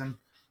some reason.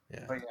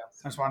 Yeah. But yeah,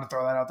 I just wanted to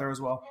throw that out there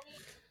as well.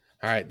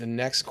 All right, the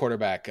next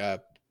quarterback.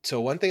 So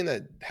one thing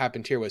that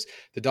happened here was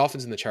the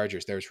Dolphins and the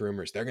Chargers, there's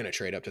rumors they're going to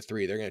trade up to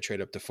 3. They're going to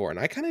trade up to 4. And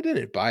I kind of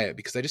didn't buy it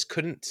because I just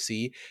couldn't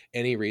see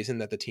any reason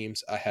that the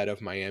teams ahead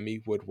of Miami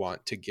would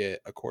want to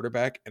get a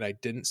quarterback. And I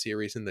didn't see a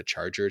reason the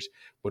Chargers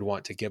would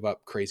want to give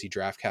up crazy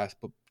draft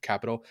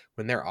capital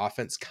when their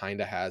offense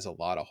kind of has a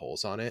lot of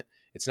holes on it.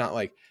 It's not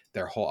like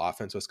their whole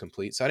offense was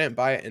complete. So I didn't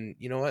buy it. And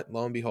you know what?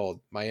 Lo and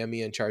behold,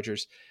 Miami and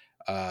Chargers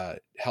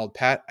held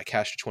pat. I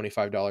cashed a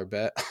 $25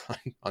 bet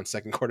on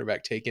second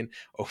quarterback taken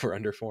over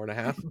under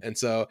 4.5. And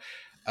so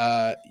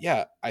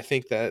yeah, I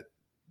think it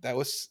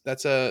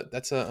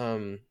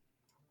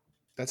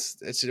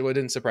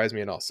didn't surprise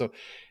me at all. So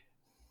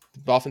the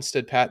Dolphins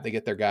stood pat. They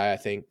get their guy. I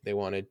think they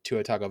wanted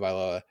Tua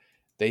Tagovailoa.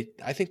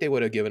 I think they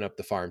would have given up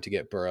the farm to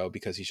get Burrow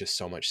because he's just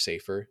so much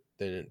safer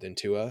than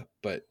Tua.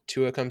 But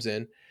Tua comes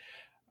in.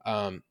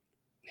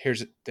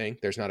 Here's the thing.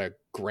 There's not a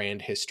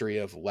grand history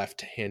of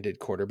left-handed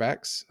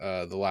quarterbacks.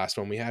 The last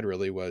one we had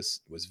really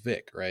was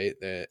Vic, right?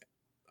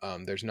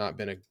 There's not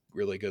been a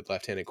really good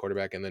left-handed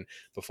quarterback. And then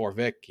before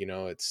Vic,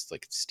 it's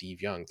like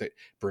Steve Young.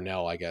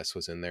 Brunell, I guess,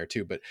 was in there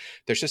too. But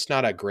there's just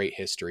not a great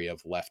history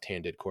of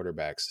left-handed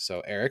quarterbacks.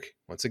 So Eric,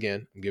 once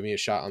again, I'm giving you a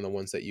shot on the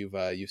ones that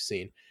you've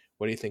seen.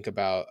 What do you think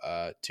about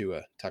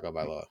Tua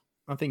Tagovailoa?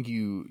 I think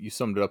you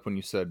summed it up when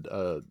you said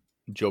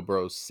Joe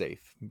Burrow's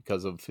safe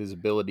because of his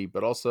ability,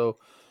 but also,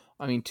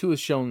 I mean, Tua's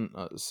shown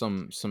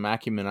some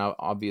acumen out,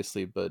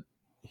 obviously, but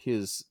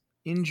his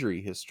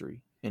injury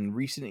history and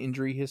recent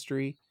injury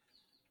history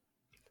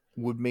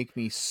would make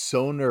me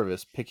so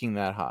nervous picking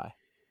that high.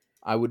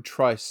 I would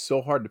try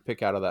so hard to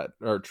pick out of that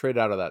or trade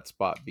out of that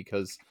spot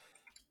because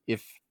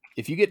if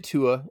you get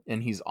Tua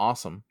and he's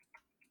awesome,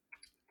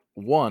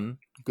 1,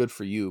 good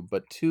for you,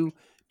 but 2,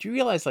 do you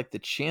realize like the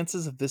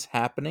chances of this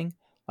happening,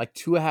 like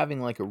Tua having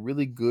like a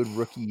really good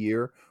rookie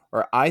year,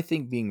 or I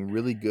think being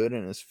really good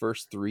in his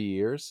first 3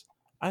 years,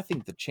 I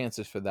think the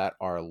chances for that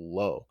are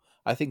low.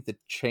 I think the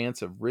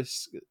chance of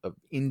risk of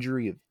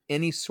injury of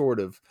any sort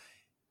of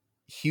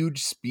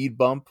huge speed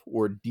bump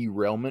or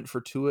derailment for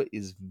Tua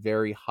is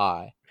very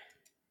high.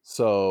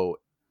 So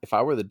if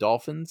I were the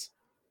Dolphins,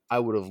 I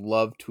would have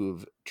loved to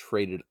have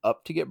traded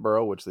up to get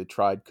Burrow, which they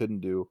tried,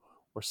 couldn't do,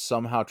 or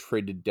somehow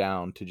traded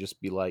down to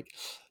just be like,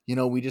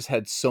 we just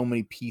had so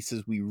many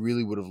pieces. We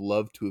really would have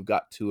loved to have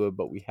got Tua,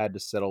 but we had to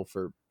settle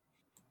for,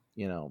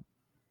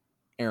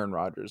 Aaron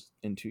Rodgers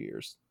in 2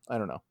 years. I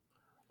don't know.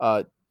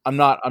 I'm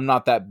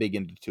not that big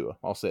into Tua.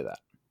 I'll say that.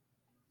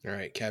 All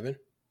right, Kevin.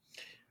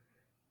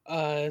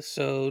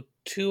 So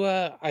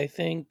Tua, I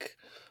think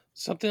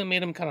something that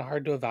made him kind of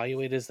hard to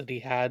evaluate is that he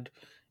had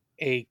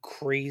a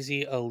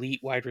crazy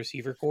elite wide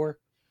receiver core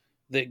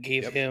that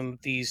gave him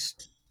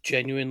these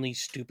genuinely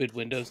stupid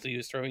windows that he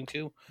was throwing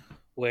to,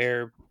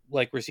 where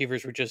like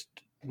receivers were just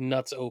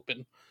nuts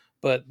open.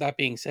 But that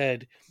being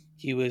said,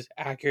 He was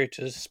accurate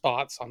to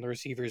spots on the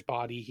receiver's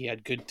body. He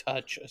had good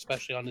touch,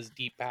 especially on his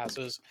deep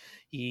passes.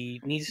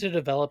 He needs to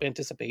develop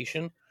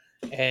anticipation,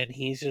 and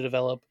he needs to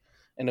develop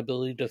an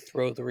ability to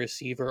throw the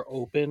receiver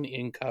open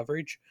in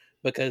coverage,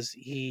 because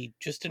he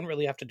just didn't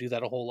really have to do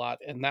that a whole lot,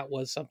 and that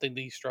was something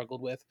that he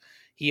struggled with.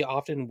 He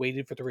often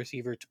waited for the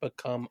receiver to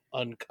become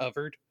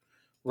uncovered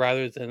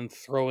rather than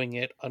throwing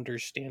it,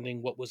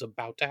 understanding what was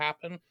about to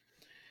happen.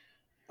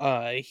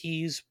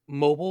 He's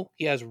mobile.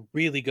 He has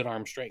really good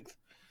arm strength.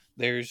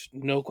 There's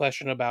no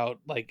question about,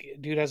 like,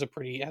 dude has a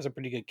pretty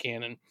good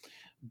cannon.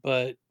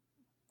 But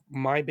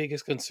my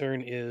biggest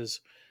concern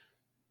is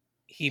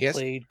he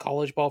played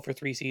college ball for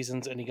 3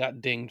 seasons and he got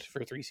dinged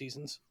for 3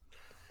 seasons.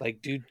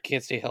 Like, dude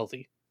can't stay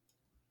healthy.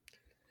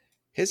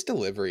 His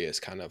delivery is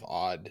kind of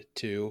odd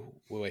too,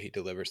 the way he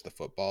delivers the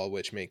football,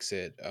 which makes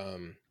it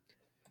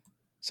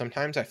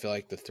sometimes I feel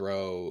like the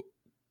throw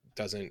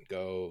doesn't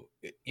go,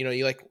 you know,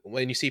 you like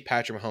when you see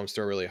Patrick Mahomes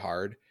throw really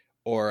hard,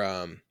 or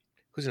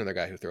who's another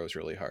guy who throws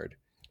really hard?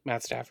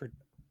 Matt Stafford.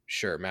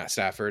 Sure, Matt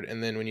Stafford.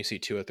 And then when you see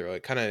Tua throw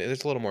it, kind of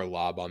there's a little more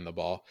lob on the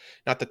ball.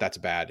 Not that that's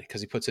bad,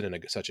 because he puts it in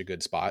such a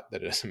good spot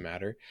that it doesn't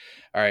matter.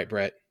 All right,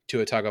 Brett,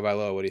 Tua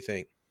Tagovailoa, what do you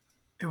think?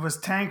 It was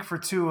tank for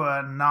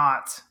Tua,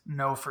 not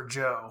no for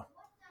Joe.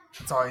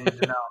 That's all you need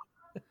to know.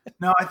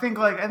 No, I think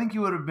he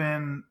would have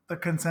been the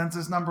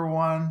consensus number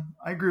one.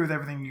 I agree with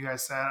everything you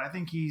guys said. I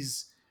think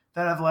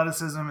that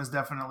athleticism is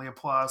definitely a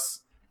plus.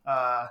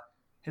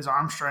 His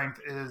arm strength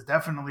is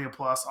definitely a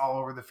plus all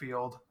over the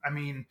field. I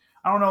mean,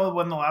 I don't know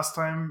when the last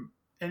time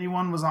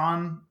anyone was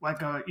on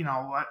like a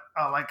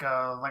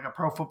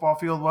pro football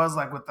field was,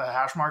 like with the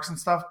hash marks and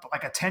stuff, but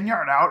like a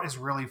 10-yard out is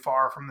really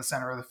far from the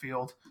center of the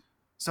field.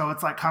 So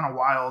it's like kind of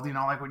wild, you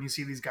know, like when you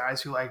see these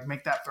guys who like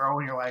make that throw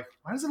and you're like,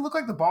 why does it look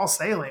like the ball's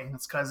sailing?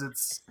 It's because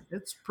it's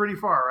pretty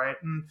far, right?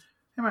 And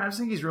hey man, I just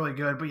think he's really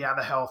good. But yeah,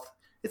 the health,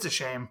 it's a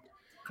shame,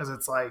 because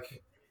it's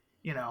like,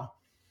 you know,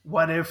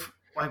 what if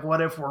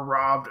we're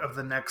robbed of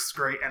the next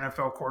great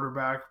NFL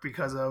quarterback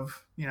because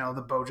of, you know,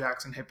 the Bo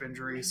Jackson hip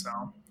injury? So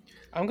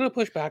I'm going to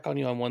push back on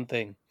you on one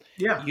thing.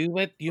 Yeah.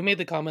 You made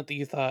the comment that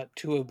you thought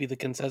Tua would be the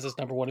consensus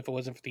number one if it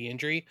wasn't for the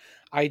injury.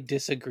 I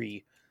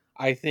disagree.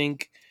 I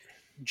think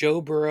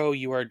Joe Burrow,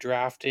 you are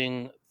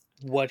drafting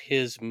what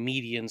his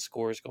median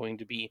score is going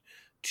to be.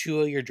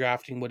 Tua, you're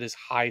drafting what his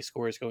high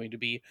score is going to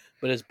be,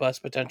 but his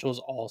bust potential is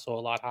also a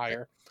lot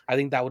higher. I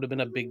think that would have been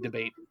a big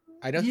debate.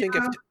 I do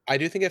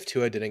think if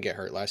Tua didn't get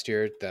hurt last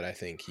year, that I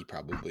think he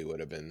probably would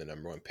have been the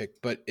number one pick.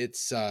 But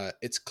it's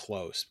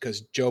close,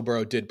 because Joe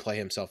Burrow did play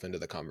himself into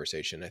the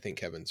conversation. I think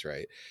Kevin's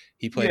right.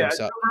 He played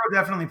himself. Joe Burrow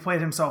definitely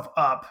played himself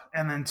up,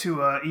 and then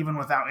Tua, even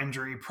without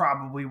injury,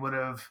 probably would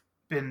have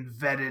been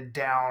vetted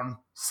down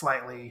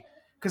slightly.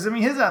 Because I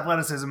mean, his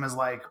athleticism is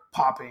like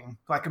popping,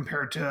 like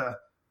compared to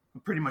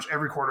pretty much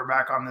every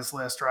quarterback on this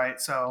list, right?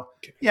 So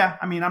yeah,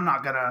 I mean, I'm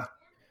not gonna,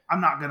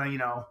 you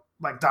know,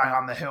 like die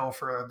on the hill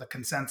for the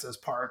consensus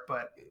part,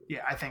 but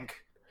yeah, I think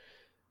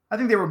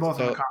they were both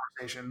in the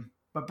conversation,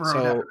 but Burrow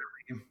definitely.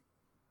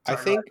 I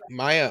think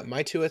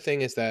my Tua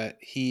thing is that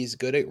he's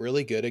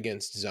really good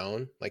against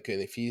zone. Like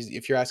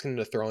if you're asking him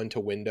to throw into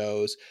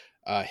windows,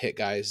 hit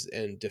guys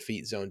and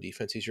defeat zone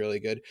defense, he's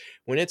really good.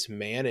 When it's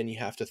man and you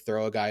have to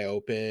throw a guy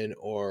open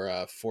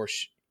or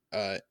force,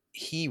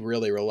 he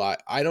really relied.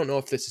 I don't know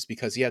if this is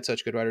because he had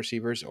such good wide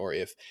receivers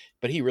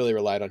but he really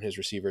relied on his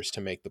receivers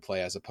to make the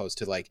play as opposed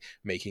to like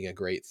making a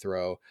great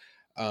throw.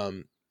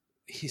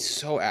 He's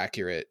so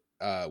accurate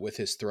with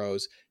his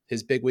throws.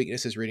 His big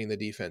weakness is reading the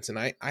defense. And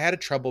I had a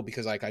trouble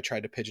because like I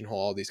tried to pigeonhole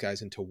all these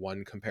guys into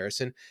one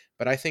comparison,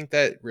 but I think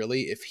that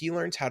really if he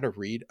learns how to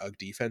read a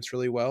defense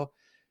really well,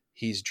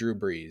 he's Drew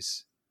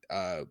Brees.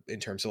 In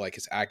terms of like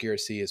his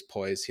accuracy, his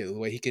poise, the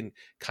way he can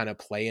kind of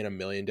play in a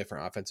million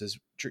different offenses.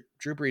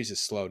 Drew Brees is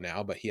slow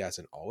now, but he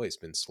hasn't always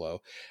been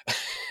slow.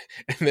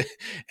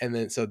 and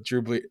then so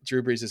Drew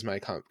Brees is my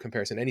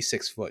comparison, and he's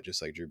 6 foot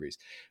just like Drew Brees.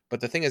 But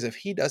the thing is, if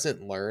he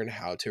doesn't learn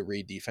how to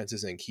read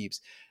defenses and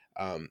keeps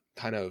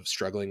kind of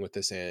struggling with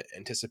this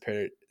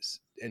anticipatory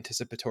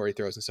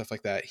throws and stuff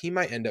like that, he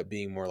might end up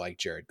being more like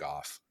Jared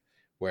Goff,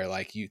 where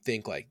like you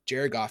think like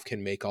Jared Goff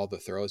can make all the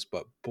throws,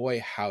 but boy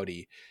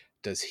howdy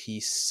does he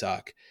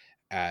suck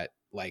at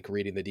like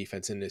reading the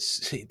defense, and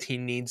he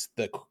needs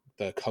the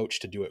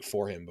coach to do it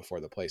for him before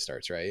the play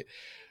starts, right?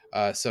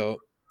 So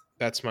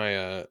that's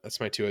my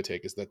Tua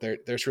take, is that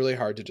there's really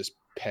hard to just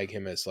peg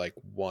him as like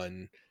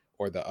one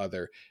or the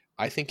other.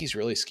 I think he's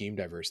really scheme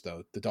diverse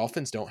though. The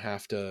Dolphins don't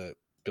have to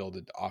build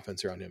an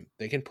offense around him.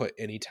 They can put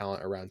any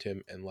talent around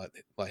him and let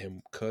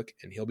him cook,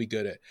 and he'll be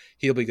good at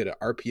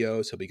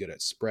RPOs, he'll be good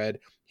at spread,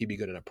 he'd be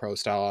good in a pro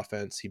style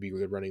offense, he'd be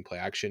good running play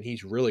action.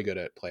 He's really good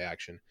at play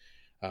action.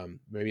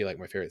 Maybe like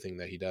my favorite thing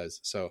that he does.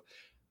 So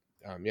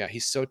yeah,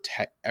 he's so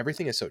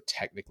everything is so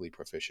technically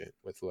proficient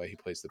with the way he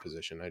plays the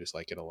position. I just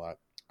like it a lot.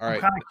 All right.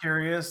 I'm kind of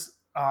curious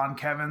on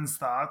Kevin's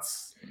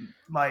thoughts.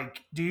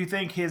 Like, do you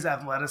think his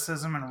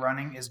athleticism and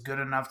running is good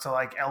enough to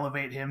like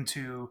elevate him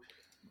to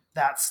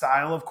that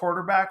style of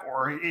quarterback,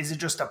 or is it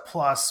just a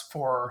plus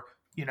for,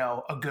 you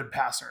know, a good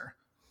passer?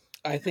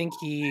 I think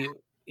he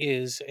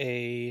is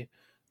a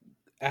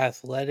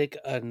athletic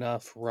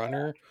enough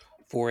runner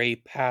for a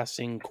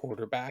passing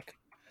quarterback.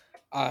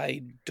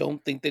 I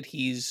don't think that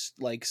he's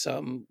like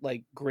some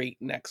like great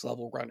next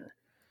level runner.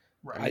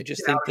 Right. I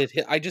just think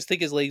that I just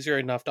think his legs are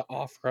enough to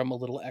offer him a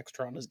little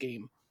extra on his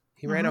game.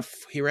 He ran a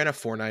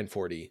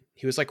 4.940.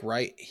 He was like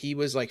he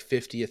was like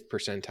 50th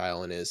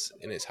percentile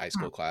in his high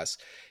school class.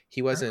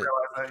 He wasn't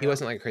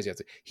like a crazy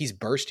athlete. He's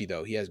bursty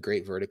though. He has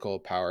great vertical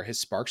power. His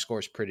spark score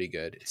is pretty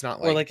good. It's not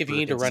like, or like if you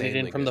need to run it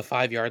in insanely from the good.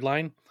 5-yard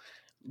line,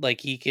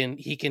 like he can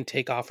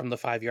take off from the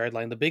 5-yard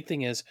line. The big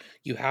thing is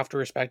you have to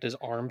respect his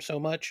arm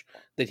so much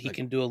that he Like-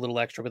 can do a little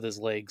extra with his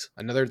legs.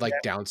 Another like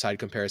downside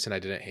comparison I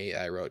didn't hate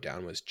I wrote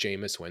down was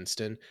Jameis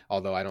Winston.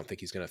 Although I don't think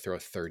he's going to throw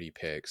 30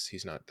 picks.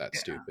 He's not that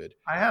stupid.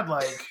 I had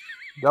like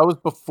That was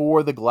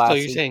before the So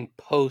glasses. you're saying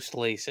post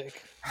LASIK?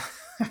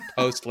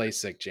 Post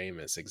LASIK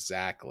Jameis,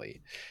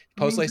 exactly.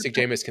 Post LASIK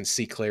Jameis can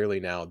see clearly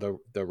now.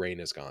 The rain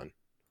is gone.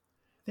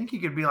 I think he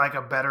could be like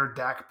a better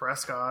Dak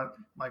Prescott.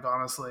 Like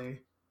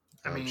honestly,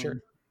 I mean, sure.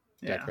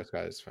 yeah, Dak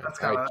Prescott is fine. that's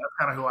kind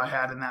of who I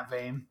had in that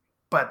vein.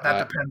 But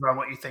that depends on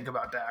what you think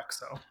about Dak.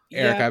 So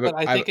Eric, yeah, but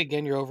I think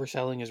again you're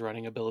overselling his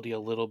running ability a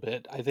little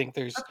bit. I think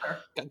there's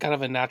kind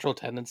of a natural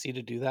tendency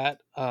to do that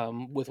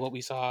with what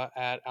we saw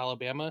at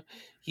Alabama.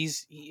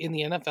 He's in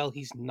the NFL.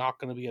 He's not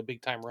going to be a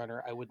big time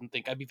runner. I wouldn't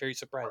think. I'd be very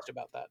surprised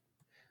about that.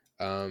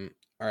 All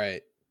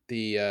right.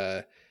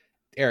 The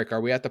Eric,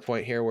 are we at the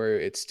point here where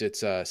it's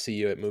see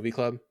you at movie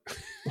club?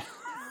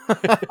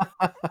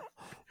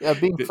 Yeah,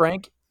 being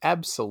frank,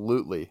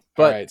 absolutely.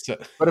 But right,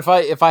 but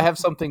if I have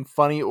something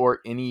funny or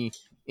any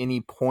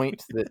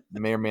point that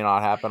may or may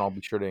not happen, I'll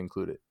be sure to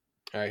include it.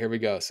 All right, here we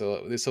go.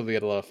 So this will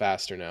get a little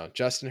faster now.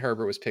 Justin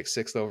Herbert was picked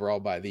 6th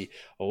overall by the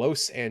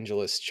Los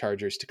Angeles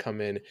Chargers to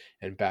come in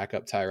and back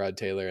up Tyrod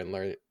Taylor and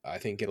learn, I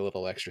think, get a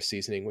little extra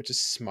seasoning, which is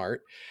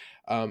smart.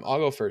 I'll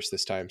go first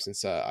this time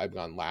since I've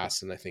gone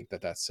last, and I think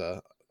that's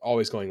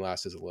always going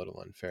last is a little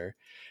unfair.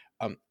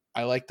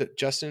 I like that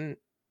Justin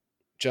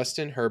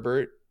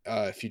Herbert.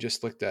 If you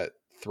just looked at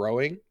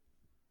throwing,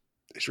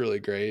 it's really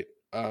great.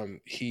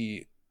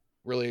 He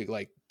really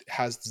like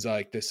has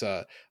like this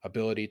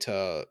ability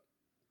to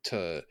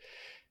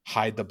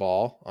hide the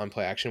ball on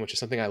play action, which is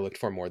something I looked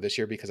for more this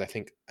year because I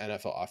think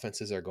NFL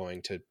offenses are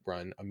going to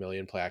run a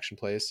million play action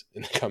plays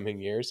in the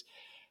coming years.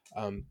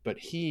 But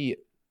he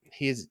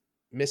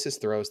misses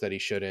throws that he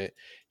shouldn't.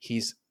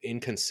 He's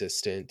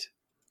inconsistent,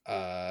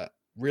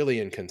 really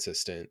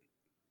inconsistent,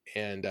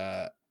 and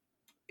a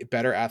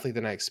better athlete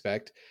than I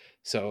expect.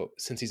 So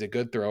since he's a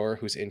good thrower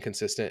who's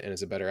inconsistent and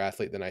is a better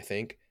athlete than I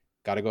think,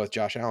 got to go with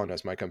Josh Allen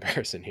as my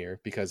comparison here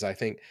because I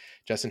think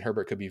Justin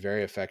Herbert could be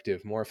very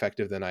effective, more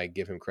effective than I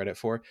give him credit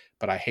for,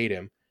 but I hate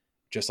him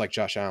just like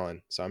Josh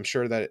Allen. So I'm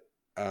sure that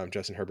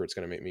Justin Herbert's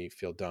going to make me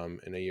feel dumb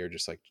in a year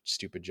just like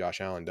stupid Josh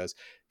Allen does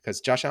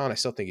because Josh Allen, I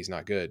still think he's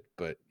not good,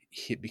 but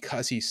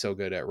because he's so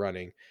good at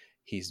running,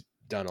 he's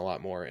done a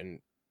lot more.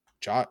 And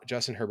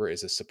Justin Herbert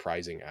is a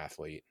surprising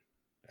athlete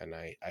and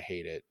I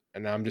hate it.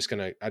 And now I just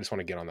want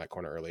to get on that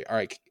corner early. All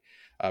right.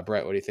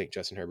 Brett, what do you think,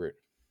 Justin Herbert?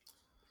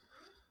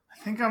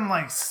 I think I'm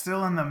like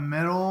still in the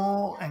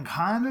middle and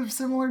kind of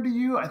similar to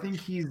you. I think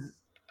he's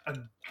a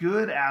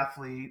good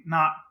athlete,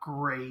 not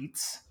great,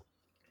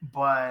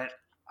 but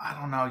I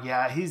don't know.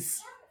 Yeah,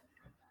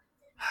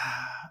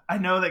 I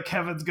know that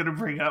Kevin's going to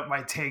bring up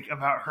my take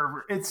about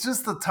Herbert. It's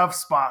just a tough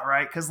spot,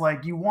 right? Because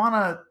like you want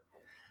to,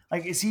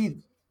 like, is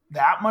he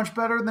that much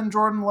better than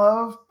Jordan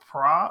Love?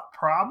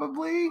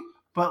 Probably,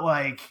 but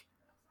like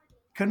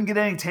couldn't get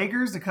any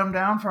takers to come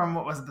down from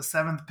what was it, the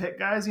 7th pick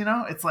guys, you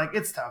know? It's like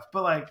it's tough,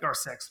 but like or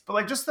 6th. But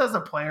like just as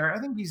a player, I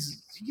think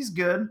he's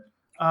good.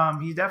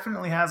 He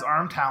definitely has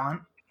arm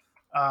talent.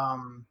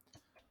 And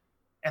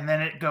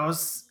then it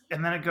goes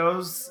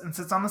and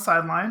sits on the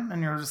sideline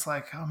and you're just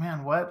like, "Oh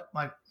man, what?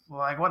 Like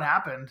what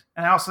happened?"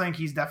 And I also think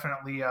he's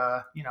definitely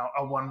a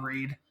one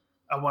read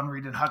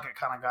and huck it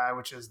kind of guy,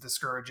 which is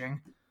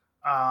discouraging.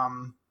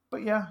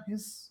 But yeah,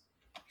 he's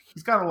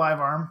got a live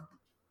arm.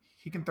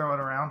 He can throw it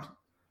around.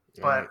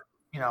 But,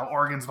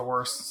 Oregon's the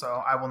worst,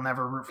 so I will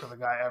never root for the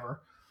guy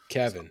ever.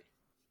 Kevin.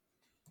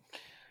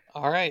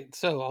 All right,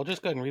 so I'll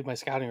just go ahead and read my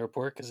scouting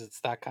report because it's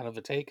that kind of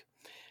a take.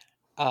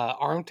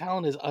 Arm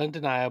talent is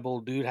undeniable.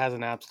 Dude has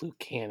an absolute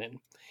cannon.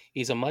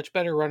 He's a much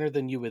better runner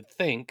than you would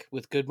think,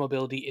 with good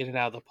mobility in and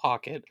out of the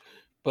pocket,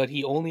 but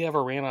he only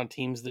ever ran on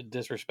teams that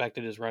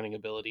disrespected his running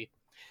ability.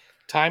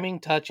 Timing,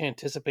 touch,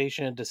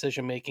 anticipation, and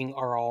decision-making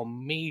are all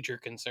major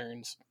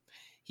concerns.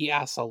 He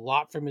asks a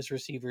lot from his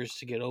receivers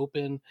to get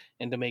open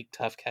and to make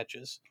tough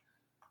catches.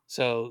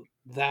 So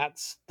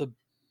that's the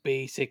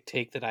basic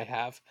take that I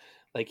have.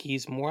 Like,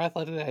 he's more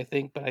athletic than I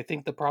think, but I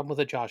think the problem with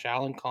the Josh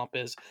Allen comp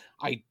is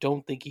I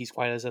don't think he's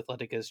quite as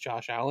athletic as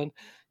Josh Allen.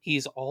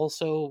 He's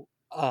also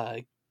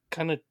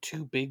kind of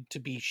too big to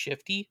be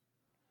shifty.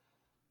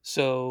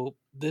 So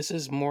this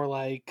is more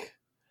like,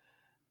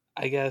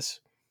 I guess,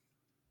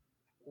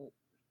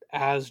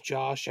 as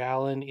Josh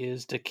Allen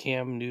is to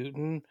Cam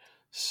Newton,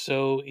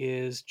 so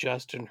is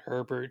Justin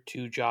Herbert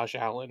to Josh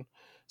Allen.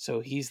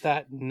 So he's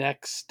that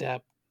next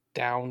step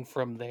down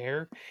from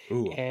there.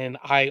 Ooh. And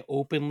I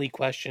openly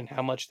question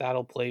how much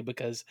that'll play,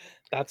 because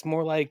that's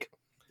more like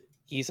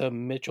he's a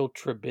Mitchell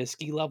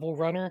Trubisky level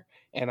runner,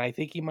 and I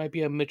think he might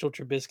be a Mitchell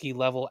Trubisky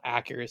level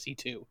accuracy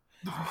too.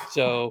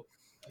 So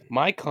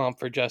my comp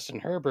for Justin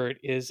Herbert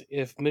is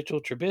if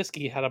Mitchell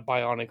Trubisky had a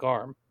bionic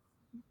arm.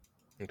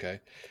 Okay.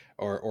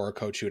 Or a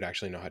coach who would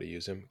actually know how to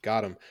use him.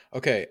 Got him.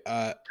 Okay.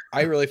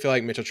 I really feel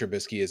like Mitchell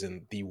Trubisky is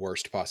in the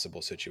worst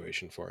possible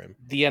situation for him.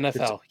 The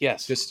NFL,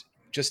 yes.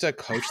 Just a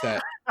coach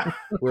that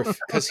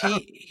because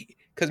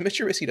Mitch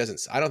Trubisky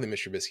doesn't. I don't think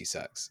Mitch Trubisky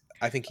sucks.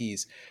 I think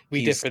he's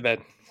differ then.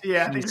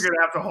 Yeah, I think you're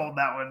gonna have to hold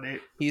that one,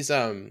 Nate.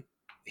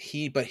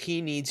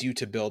 He needs you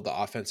to build the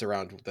offense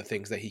around the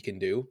things that he can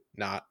do,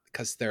 not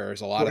because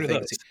there's a lot of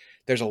things.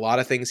 There's a lot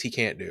of things he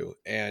can't do,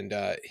 and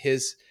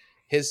his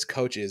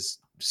coach is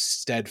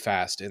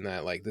steadfast in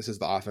that, like, this is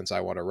the offense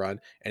I want to run,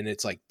 and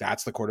it's like,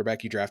 that's the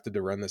quarterback you drafted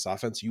to run this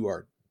offense. You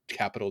are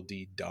capital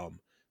D dumb.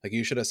 Like,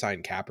 you should have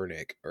signed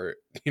Kaepernick, or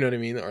you know what I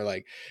mean, or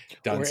like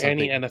done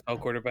something, any NFL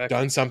quarterback,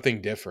 done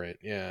something different.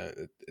 Yeah,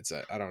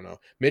 I don't know.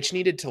 Mitch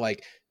needed to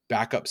like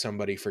back up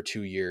somebody for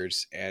 2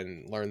 years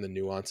and learn the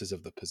nuances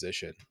of the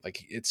position.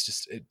 Like, it's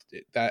just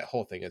that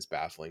whole thing is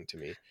baffling to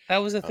me. That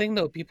was the thing,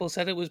 though. People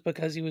said it was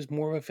because he was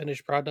more of a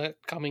finished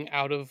product coming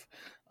out of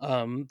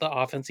the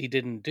offense he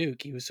did in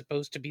Duke. He was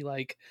supposed to be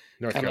like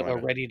North kind Carolina.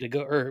 of a ready to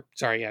go,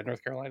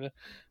 North Carolina.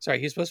 Sorry,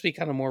 he's supposed to be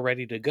kind of more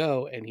ready to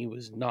go, and he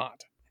was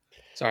not.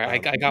 Sorry,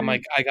 I got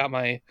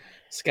my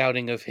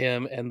scouting of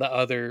him and the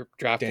other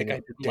draft pick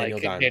I didn't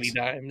like, Danny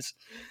Dimes.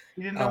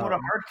 He didn't know what a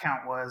hard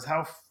count was.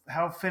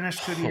 How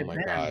finished could he have been?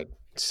 Oh my God.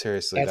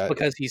 Seriously. That's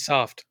because he's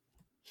soft.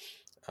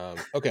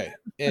 Okay.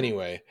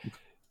 Anyway,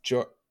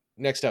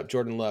 next up,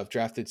 Jordan Love,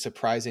 drafted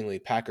surprisingly.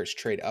 Packers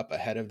trade up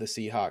ahead of the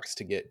Seahawks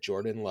to get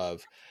Jordan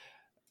Love,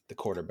 the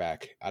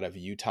quarterback out of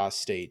Utah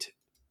State.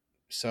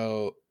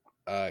 So,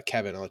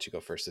 Kevin, I'll let you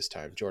go first this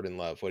time. Jordan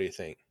Love, what do you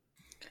think?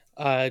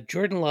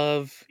 Jordan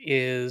Love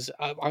is,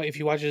 if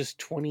you watch his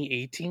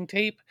 2018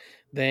 tape,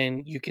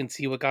 then you can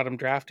see what got him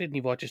drafted. And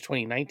you watch his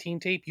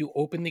 2019 tape, you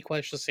openly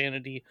question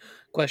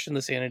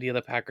the sanity of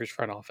the Packers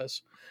front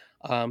office.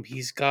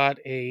 He's got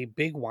a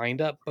big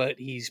windup, but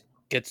he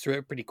gets through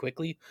it pretty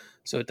quickly,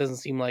 so it doesn't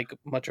seem like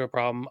much of a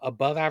problem.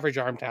 Above average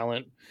arm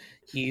talent.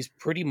 He's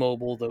pretty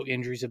mobile, though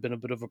injuries have been a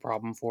bit of a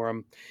problem for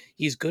him.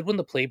 He's good when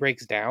the play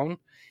breaks down,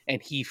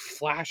 and he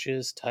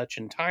flashes touch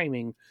and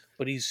timing,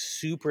 but he's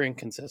super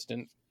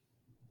inconsistent.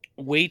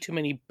 Way too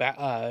many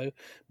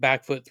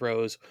back foot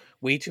throws,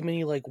 way too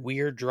many like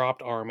weird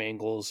dropped arm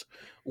angles,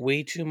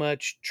 way too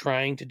much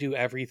trying to do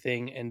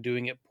everything and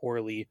doing it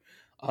poorly.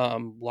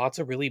 Lots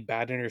of really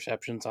bad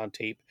interceptions on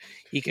tape.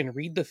 He can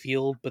read the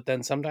field, but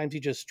then sometimes he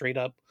just straight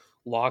up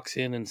locks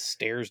in and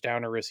stares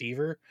down a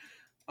receiver.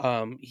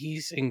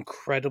 He's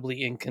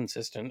incredibly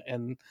inconsistent,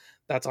 and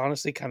that's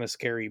honestly kind of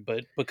scary,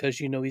 but because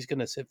he's going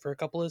to sit for a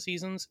couple of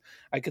seasons,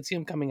 I could see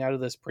him coming out of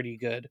this pretty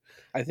good.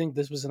 I think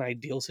this was an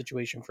ideal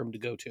situation for him to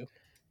go to.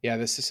 Yeah,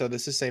 this is the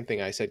same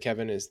thing I said,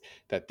 Kevin, is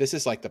that this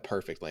is like the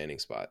perfect landing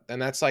spot. And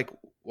that's like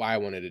why I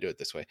wanted to do it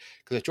this way.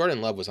 Because if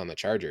Jordan Love was on the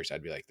Chargers,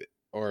 I'd be like,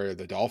 or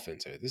the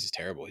Dolphins, this is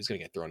terrible. He's going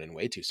to get thrown in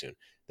way too soon.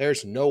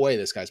 There's no way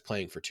this guy's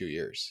playing for 2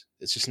 years.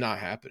 It's just not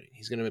happening.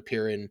 He's going to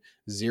appear in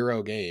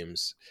 0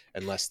 games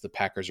unless the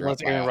Packers are up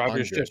by 100. Aaron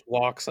Rodgers just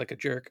walks like a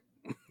jerk.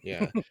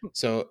 Yeah.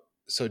 So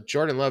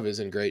Jordan Love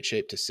is in great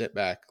shape to sit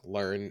back,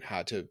 learn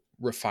how to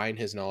refine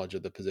his knowledge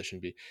of the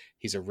position.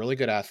 He's a really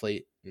good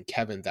athlete. And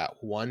Kevin, that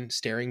one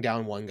staring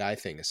down one guy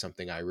thing is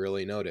something I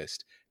really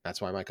noticed.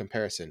 That's why my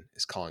comparison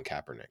is Colin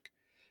Kaepernick.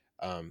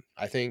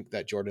 I think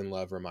that Jordan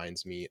Love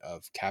reminds me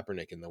of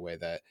Kaepernick in the way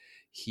that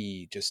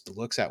he just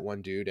looks at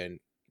one dude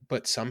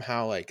but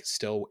somehow like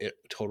still it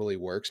totally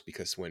works,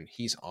 because when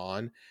he's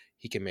on,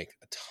 he can make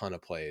a ton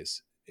of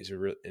plays.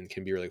 And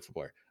can be really good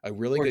footballer. A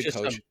really good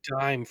coach. A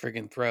dime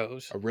friggin'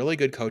 throws. A really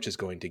good coach is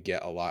going to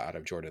get a lot out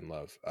of Jordan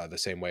Love, the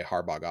same way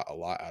Harbaugh got a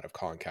lot out of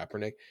Colin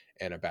Kaepernick.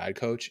 And a bad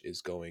coach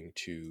is going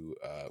to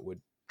would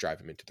drive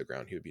him into the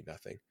ground. He would be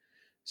nothing.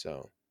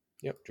 So,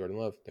 yep, Jordan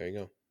Love. There you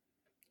go.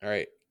 All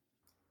right,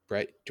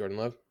 Brett, Jordan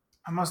Love.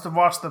 I must have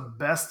watched the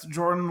best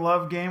Jordan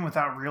Love game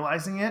without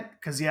realizing it,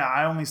 because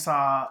I only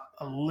saw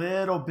a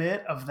little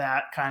bit of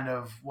that kind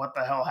of what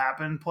the hell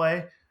happened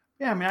play.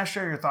 Yeah, I mean, I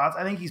share your thoughts.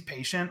 I think he's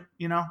patient,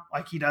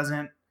 like he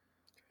doesn't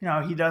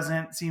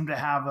seem to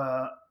have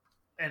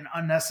an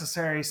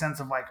unnecessary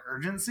sense of like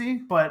urgency,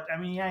 but I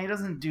mean, he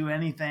doesn't do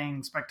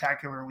anything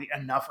spectacularly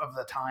enough of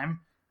the time,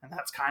 and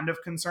that's kind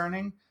of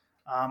concerning.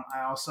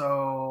 I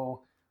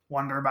also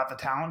wonder about the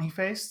talent he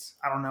faced.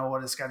 I don't know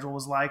what his schedule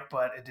was like,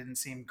 but it didn't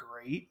seem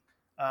great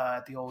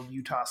at the old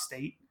Utah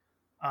State.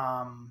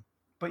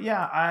 But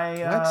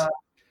yeah,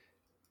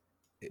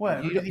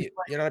 What?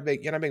 You're not a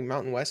big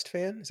Mountain West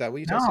fan? Is that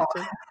what you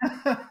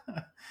said?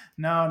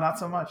 No, not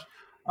so much.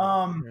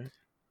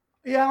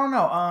 Yeah, I don't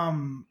know.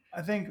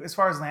 I think as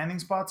far as landing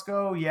spots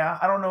go,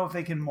 I don't know if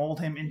they can mold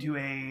him into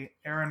a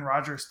Aaron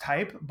Rodgers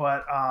type,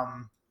 but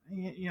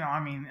I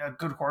mean, a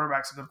good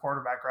quarterback's a good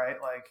quarterback, right?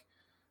 Like,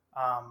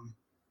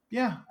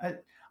 Yeah,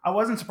 I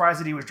wasn't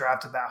surprised that he was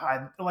drafted that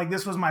high. Like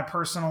this was my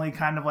personally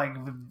kind of like,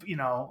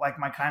 like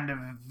my kind of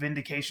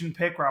vindication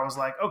pick where I was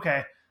like,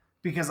 okay,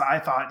 because I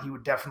thought he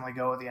would definitely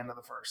go at the end of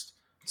the first.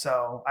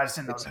 So I just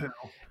didn't know who.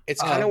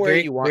 It's kind of where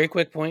you want. Very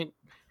quick point.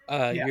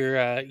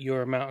 Yeah.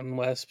 Your Mountain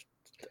West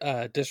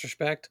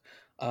disrespect.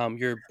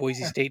 Your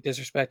Boise State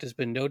disrespect has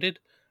been noted.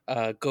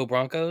 Go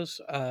Broncos.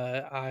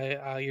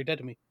 You're dead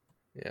to me.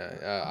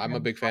 Yeah, I'm a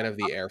big fan of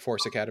the Air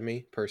Force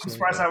Academy personally. I'm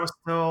surprised I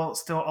was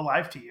still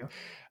alive to you.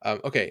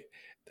 Okay,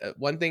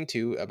 one thing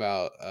too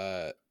about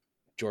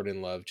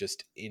Jordan Love,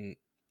 just in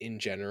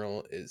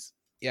general, is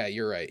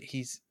you're right.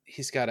 He's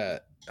got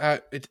a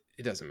it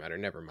doesn't matter.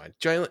 Never mind.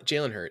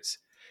 Jalen Hurts.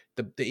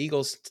 The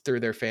Eagles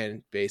threw their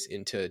fan base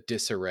into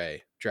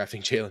disarray,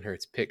 drafting Jalen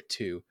Hurts, pick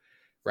 2,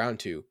 round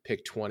 2,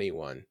 pick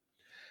 21.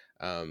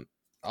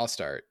 I'll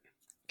start.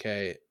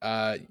 Okay.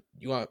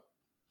 You want?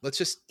 Let's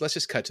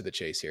just cut to the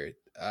chase here.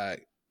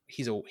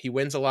 He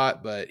wins a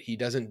lot, but he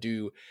doesn't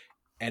do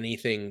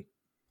anything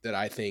that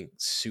I think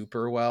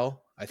super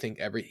well. I think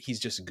he's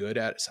just good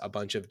at a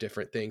bunch of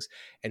different things,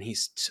 and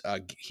he's a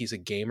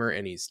gamer,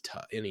 and he's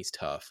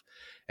tough,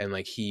 and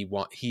like he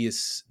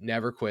is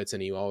never quits,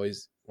 and he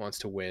always wants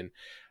to win.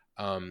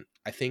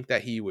 I think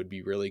that he would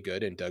be really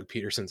good in Doug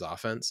Peterson's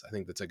offense. I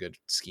think that's a good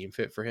scheme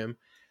fit for him.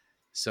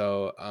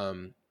 So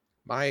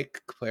my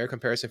player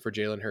comparison for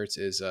Jalen Hurts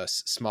is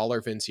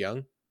smaller Vince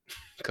Young,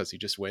 because he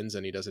just wins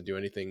and he doesn't do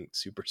anything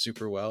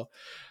super well.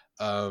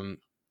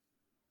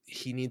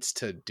 He needs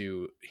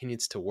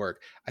to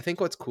work. I think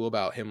what's cool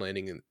about him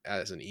landing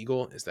as an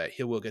Eagle is that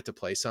he will get to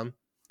play some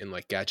in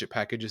like gadget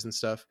packages and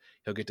stuff.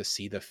 He'll get to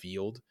see the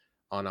field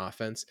on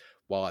offense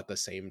while at the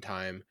same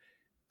time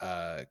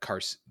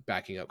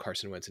backing up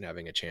Carson Wentz and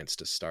having a chance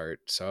to start.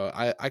 So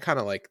I kind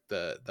of like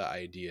the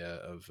idea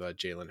of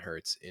Jalen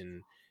Hurts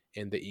in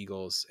the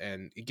Eagles,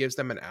 and it gives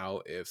them an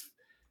out if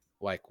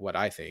like what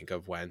I think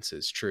of Wentz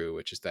is true,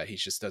 which is that he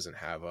just doesn't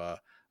have a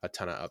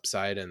ton of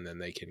upside, and then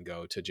they can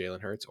go to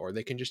Jalen Hurts, or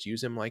they can just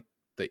use him like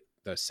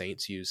the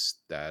Saints use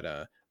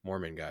that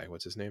Mormon guy.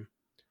 What's his name?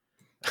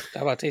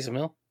 How about Taysom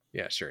Hill?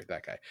 Yeah, sure,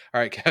 that guy.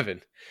 All right,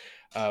 Kevin,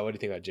 what do you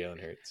think about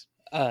Jalen Hurts?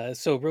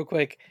 So real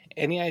quick,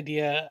 any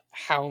idea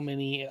how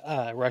many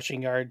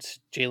rushing yards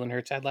Jalen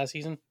Hurts had last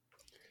season,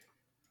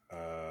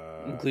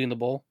 including the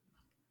bowl?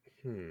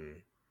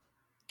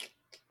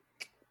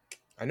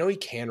 I know he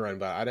can run,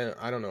 but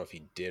I don't know if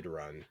he did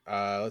run.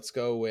 Let's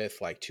go with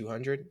like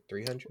 200,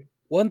 300.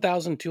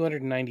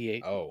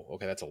 1,298. Oh,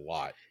 okay, that's a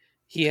lot.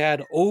 He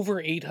had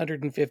over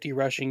 850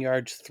 rushing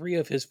yards 3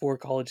 of his 4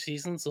 college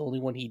seasons. The only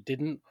one he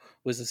didn't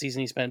was the season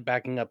he spent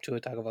backing up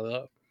Tua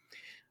Tagovailoa.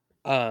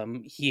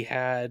 He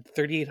had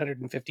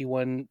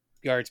 3,851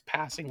 yards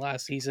passing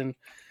last season.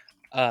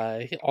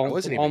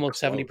 Almost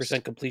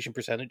 70% completion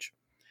percentage.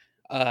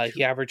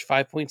 He averaged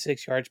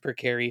 5.6 yards per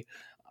carry.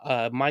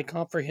 My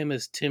comp for him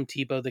is Tim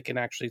Tebow that can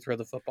actually throw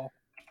the football.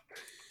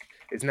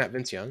 Isn't that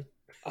Vince Young?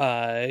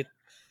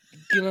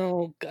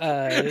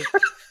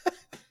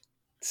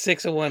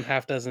 6 of one,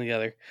 half dozen the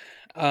other.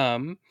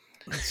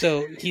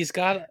 So he's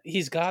got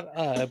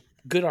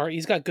good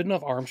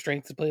enough arm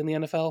strength to play in the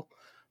NFL,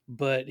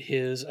 but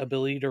his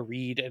ability to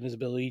read and his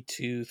ability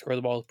to throw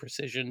the ball with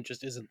precision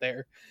just isn't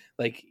there.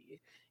 Like,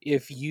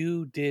 if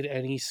you did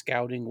any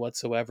scouting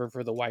whatsoever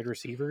for the wide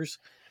receivers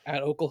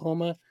at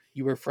Oklahoma,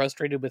 you were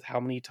frustrated with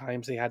how many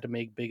times they had to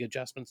make big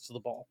adjustments to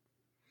the ball.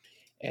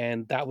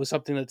 And that was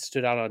something that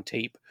stood out on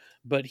tape.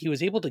 But he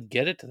was able to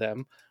get it to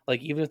them.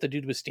 Like, even if the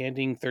dude was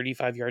standing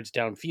 35 yards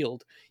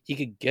downfield, he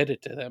could get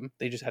it to them.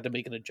 They just had to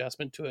make an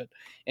adjustment to it.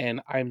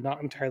 And I'm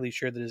not entirely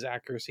sure that his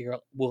accuracy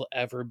will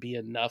ever be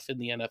enough in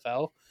the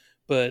NFL.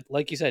 But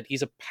like you said,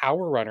 he's a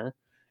power runner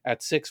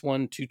at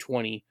 6'1",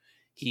 220.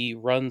 He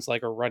runs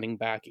like a running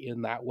back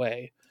in that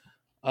way.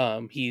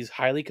 He's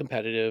highly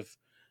competitive.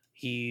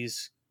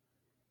 He's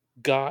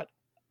got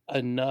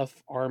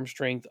enough arm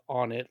strength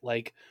on it.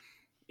 Like,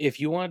 if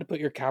you wanted to put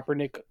your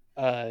Kaepernick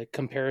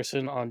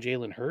comparison on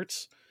Jalen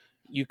Hurts,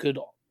 you could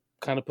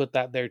kind of put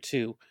that there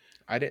too.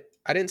 I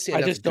didn't see.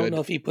 I just don't know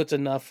if he puts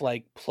enough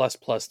like plus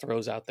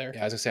throws out there.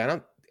 Yeah, I was gonna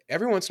say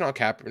every once in a while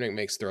Kaepernick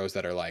makes throws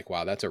that are like,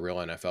 wow, that's a real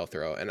NFL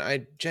throw. And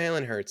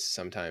Jalen Hurts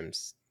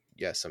sometimes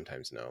yes,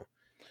 sometimes no.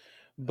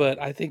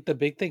 But I think the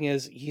big thing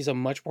is he's a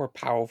much more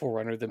powerful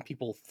runner than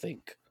people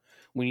think.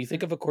 When you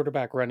think of a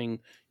quarterback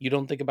running, you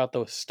don't think about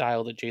the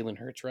style that Jalen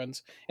Hurts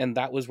runs. And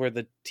that was where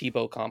the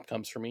Tebow comp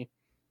comes for me.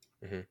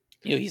 Mm-hmm.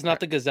 You know, he's not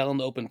the gazelle in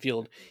the open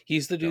field.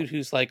 He's the dude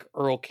who's like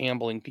Earl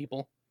Campbelling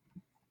people.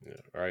 Yeah.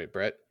 All right,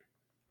 Brett.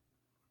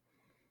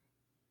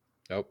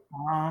 Nope.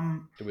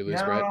 Did we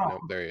lose Brett?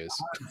 Nope, there he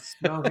is.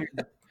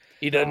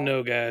 He doesn't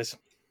know, guys.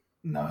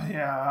 No,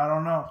 yeah, I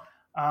don't know.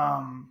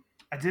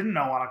 I didn't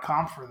know on a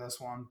comp for this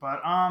one,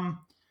 but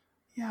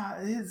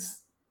yeah,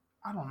 it's,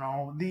 I don't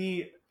know.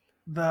 The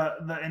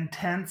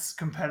intense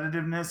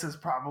competitiveness is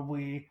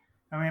probably,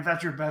 I mean, if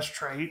that's your best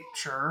trait,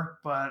 sure,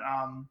 but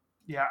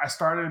yeah, I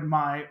started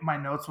my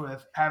notes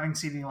with having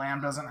CeeDee Lamb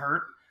doesn't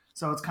hurt,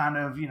 so it's kind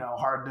of, you know,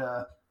 hard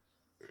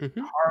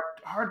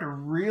to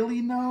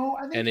really know.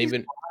 I think and he's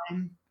even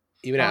fine.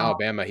 Even at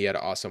Alabama, he had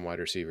awesome wide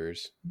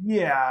receivers.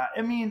 Yeah,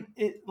 I mean,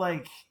 it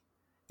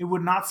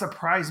would not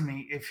surprise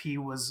me if he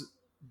was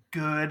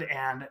good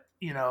and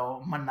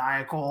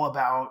maniacal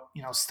about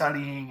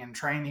studying and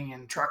training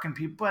and trucking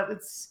people, but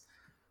it's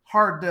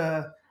hard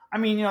to. I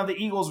mean, the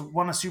Eagles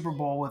won a Super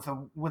Bowl with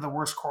a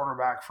worse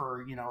quarterback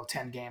for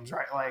 10 games,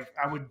 right? Like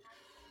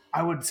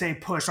I would say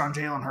push on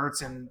Jalen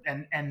Hurts and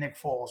Nick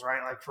Foles,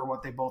 right? Like for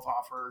what they both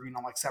offer,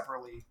 like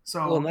separately. So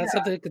Well, and that's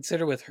something to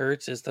consider with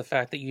Hurts is the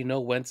fact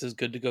that Wentz is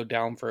good to go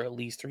down for at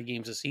least 3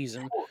 games a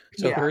season.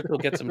 So Hurts will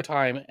get some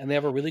time, and they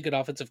have a really good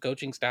offensive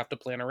coaching staff to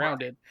plan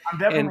around it. I'm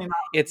definitely not.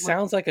 It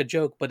sounds like a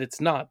joke, but it's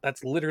not.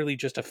 That's literally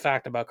just a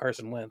fact about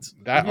Carson Wentz.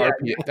 That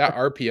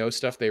RPO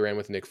stuff they ran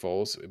with Nick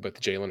Foles, but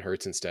Jalen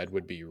Hurts instead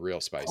would be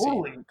real spicy.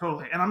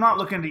 Totally. And I'm not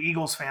looking to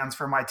Eagles fans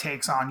for my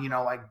takes on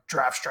like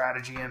draft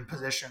strategy and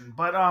position,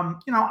 but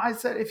I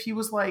said if he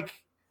was like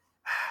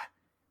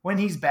when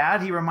he's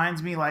bad, he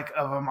reminds me like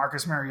of a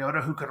Marcus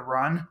Mariota who could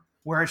run,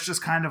 where it's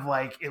just kind of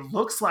like it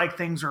looks like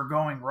things are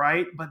going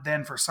right, but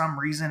then for some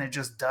reason it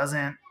just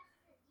doesn't.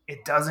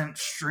 It doesn't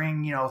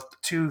string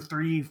 2,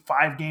 3,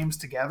 5 games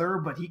together,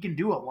 but he can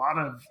do a lot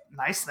of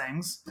nice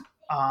things.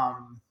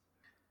 And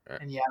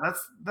yeah,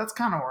 that's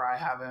kind of where I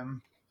have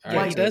him.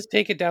 Yeah, he does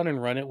take it down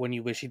and run it when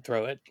you wish he'd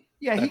throw it.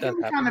 Yeah, he can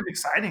be kind of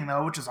exciting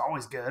though, which is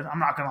always good. I'm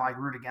not gonna like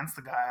root against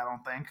the guy, I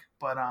don't think,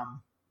 but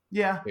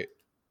yeah.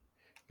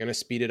 Gonna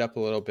speed it up a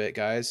little bit,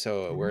 guys.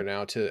 So we're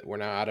now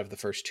out of the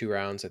first 2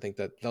 rounds. I think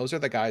that those are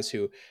the guys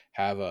who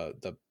have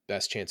the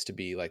best chance to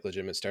be like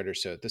legitimate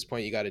starters. So at this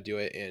point, you got to do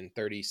it in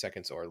 30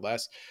 seconds or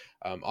less.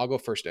 I'll go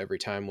first every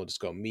time. We'll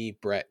just go me,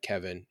 Brett,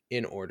 Kevin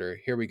in order.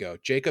 Here we go.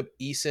 Jacob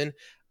Eason.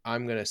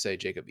 I'm gonna say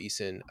Jacob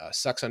Eason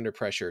sucks under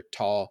pressure,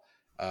 tall.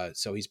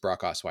 So he's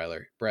Brock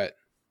Osweiler. Brett.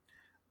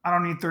 I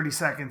don't need 30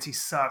 seconds. He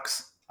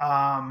sucks.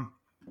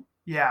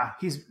 Yeah,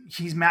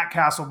 he's Matt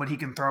Castle, but he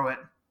can throw it.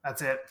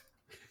 That's it.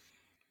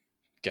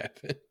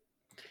 Kevin.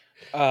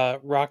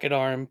 Rocket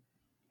arm,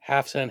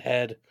 half cent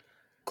head.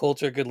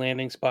 Colts are a good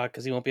landing spot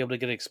because he won't be able to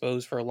get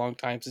exposed for a long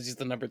time since he's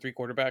the number 3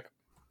 quarterback.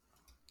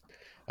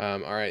 All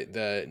right,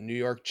 the New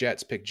York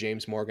Jets picked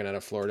James Morgan out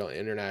of Florida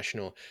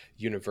International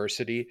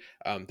University.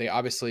 They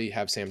obviously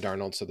have Sam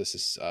Darnold, so this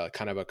is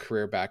kind of a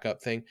career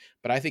backup thing.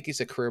 But I think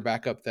he's a career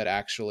backup that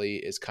actually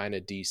is kind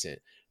of decent.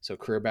 So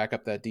career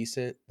backup that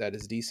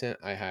is decent.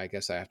 I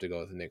guess I have to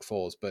go with Nick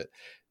Foles, but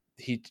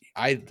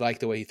I like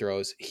the way he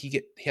throws.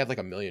 He had like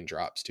 1 million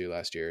drops too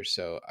last year,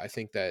 so I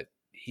think that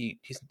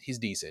he's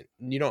decent.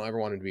 You don't ever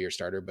want him to be your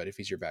starter, but if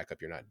he's your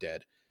backup, you're not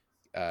dead.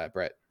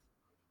 Brett.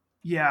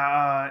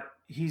 Yeah,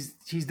 he's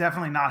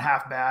definitely not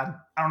half bad.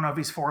 I don't know if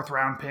he's 4th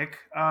round pick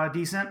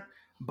decent,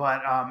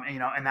 but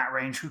in that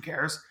range, who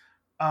cares?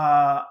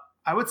 I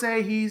would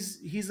say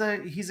he's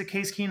a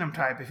Case Keenum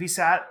type. If he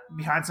sat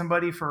behind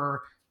somebody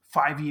for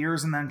 5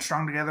 years and then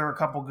strung together a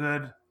couple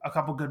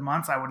good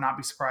months, I would not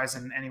be surprised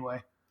in any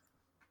way.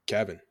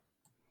 Kevin.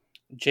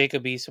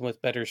 Jacob Eason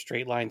with better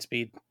straight line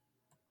speed.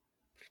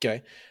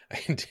 Okay, I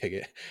can dig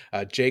it.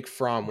 Jake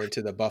Fromm went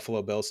to the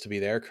Buffalo Bills to be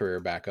their career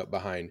backup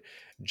behind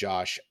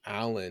Josh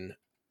Allen.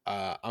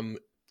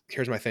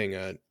 Here's my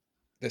thing.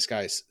 This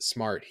guy's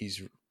smart.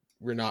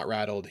 We're not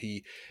rattled.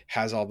 He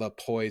has all the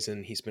poise,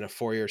 and he's been a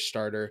 4-year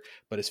starter,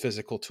 but his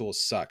physical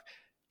tools suck.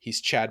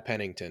 He's Chad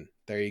Pennington.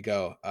 There you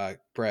go.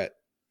 Brett.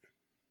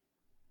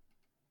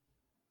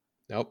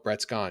 Nope,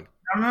 Brett's gone.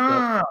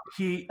 No.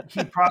 He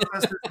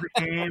processes the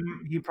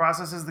game. He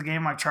processes the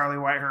game like Charlie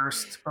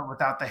Whitehurst, but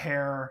without the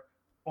hair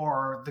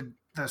or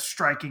the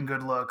striking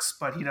good looks.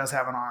 But he does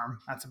have an arm.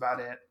 That's about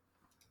it.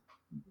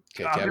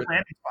 Okay, Kevin. Good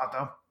landing spot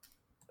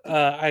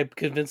though. I'm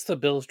convinced the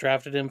Bills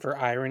drafted him for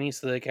irony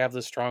so they can have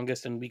the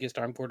strongest and weakest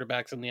arm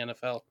quarterbacks in the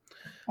NFL.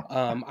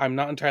 I'm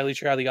not entirely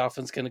sure how the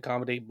offense can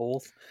accommodate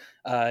both.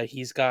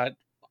 He's got,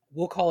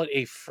 we'll call it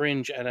a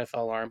fringe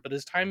NFL arm, but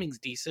his timing's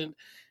decent.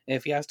 And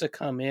if he has to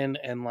come in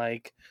and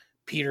like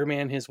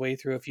Peterman his way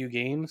through a few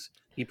games,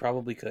 he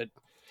probably could.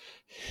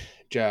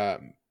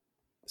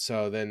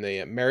 So then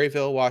the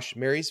Marysville,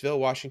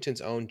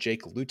 Washington's own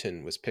Jake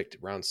Luton was picked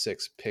round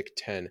 6, pick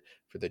 10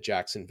 for the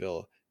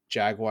Jacksonville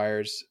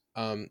Jaguars.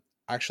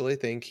 Actually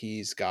think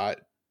he's got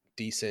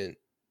decent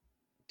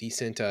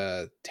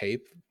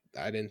tape.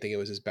 I didn't think it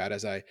was as bad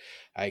as I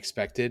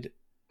expected.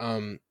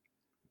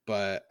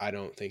 But I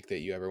don't think that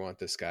you ever want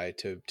this guy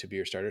to be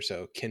your starter.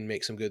 So can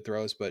make some good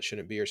throws, but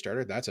shouldn't be your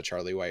starter. That's a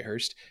Charlie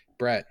Whitehurst.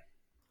 Brett.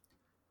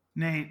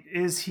 Nate,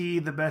 is he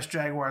the best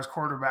Jaguars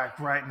quarterback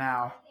right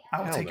now?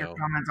 I will take your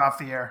comments off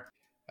the air.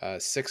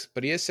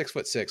 But he is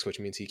 6'6", which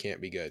means he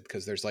can't be good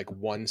because there's like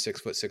one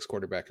 6'6"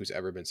 quarterback who's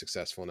ever been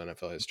successful in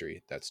NFL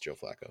history. That's Joe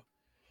Flacco.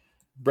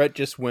 Brett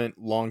just went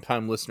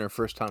long-time listener,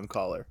 first-time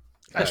caller.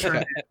 I sure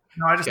did.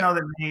 No, I just know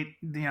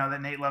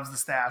that Nate loves the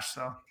stash.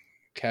 So,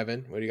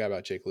 Kevin, what do you got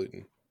about Jake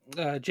Luton?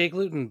 Jake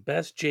Luton,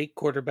 best Jake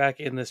quarterback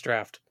in this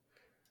draft.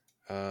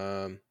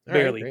 Barely.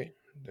 Right,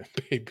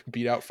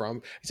 beat out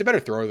Fromm. He's a better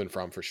thrower than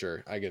Fromm for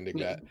sure. I can dig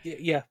that.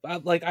 Yeah,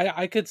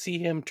 I could see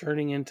him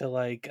turning into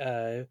like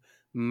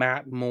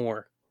Matt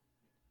Moore.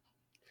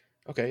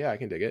 Okay, yeah, I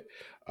can dig it.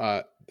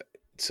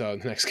 So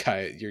the next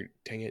guy,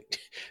 dang it,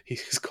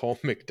 he's Cole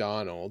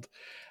McDonald.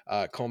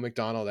 Cole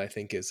McDonald, I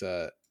think, is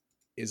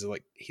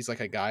like he's like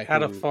a guy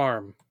Had who a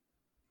farm.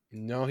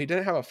 No, he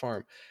didn't have a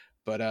farm,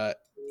 but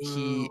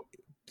he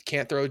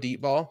can't throw a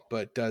deep ball,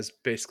 but does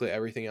basically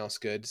everything else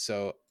good.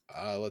 So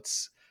I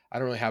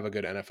don't really have a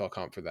good NFL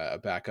comp for that. A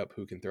backup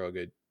who can throw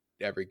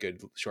every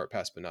good short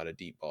pass, but not a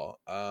deep ball.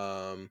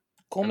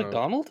 Cole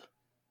McDonald?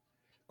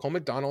 Cole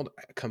McDonald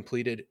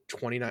completed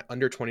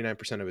under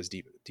 29% of his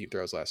deep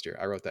throws last year.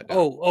 I wrote that down.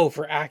 Oh,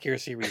 for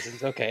accuracy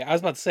reasons. Okay, I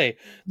was about to say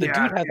the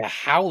dude has a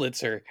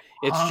howitzer.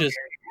 It's just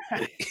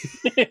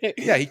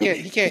yeah,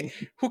 he can't.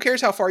 Who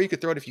cares how far you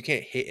could throw it if you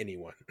can't hit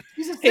anyone?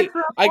 Hey,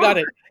 I got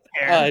it.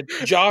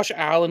 Josh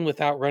Allen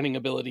without running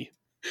ability.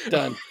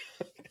 Done.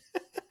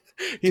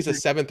 He's a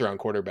 7th round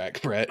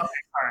quarterback, Brett. Okay,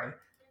 all right.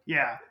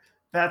 Yeah,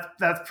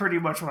 that's pretty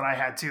much what I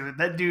had too.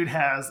 That dude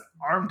has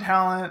arm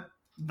talent,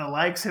 the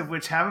likes of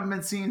which haven't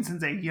been seen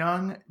since a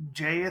young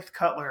Jayeth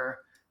Cutler,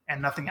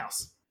 and nothing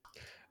else.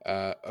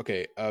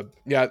 Okay.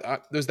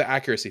 There's the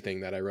accuracy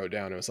thing that I wrote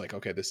down. I was like,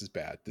 okay, this is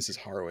bad. This is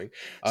harrowing.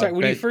 Sorry,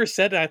 when you first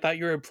said it, I thought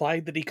you were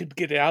implied that he could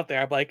get it out there.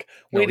 I'm like,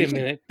 wait a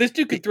minute, this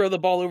dude could throw the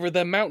ball over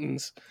the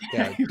mountains.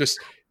 Yeah,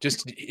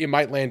 just it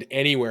might land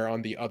anywhere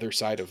on the other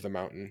side of the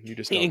mountain. You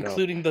just don't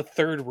including the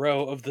third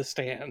row of the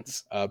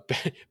stands.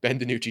 Ben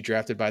DiNucci,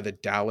 drafted by the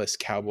Dallas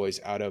Cowboys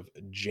out of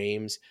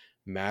James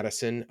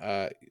Madison.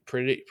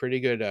 Pretty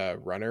good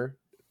runner.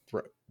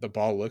 The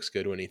ball looks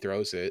good when he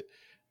throws it.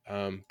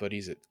 But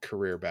he's a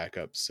career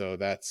backup. So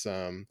that's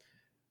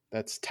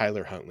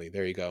Tyler Huntley.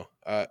 There you go.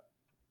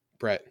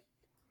 Brett.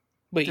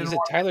 Wait, is it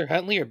Tyler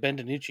Huntley or Ben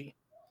DiNucci?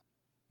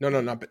 No,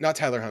 not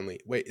Tyler Huntley.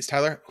 Wait, is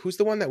Tyler, who's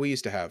the one that we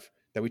used to have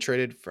that we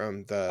traded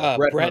from the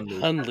Brett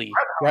Hundley.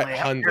 Brett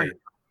Hundley.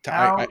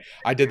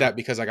 I did that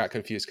because I got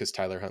confused because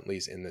Tyler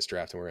Huntley's in this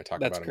draft and we're going to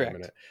talk about him in a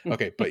minute.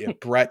 Okay, but yeah,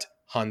 Brett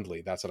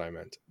Hundley. That's what I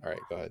meant. All right,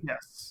 go ahead.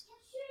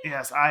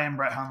 Yes, I am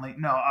Brett Hundley.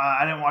 No,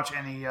 I didn't watch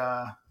any.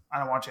 I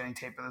don't watch any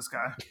tape of this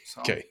guy.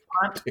 So. Okay,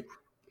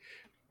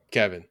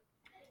 Kevin.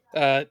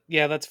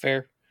 Yeah, that's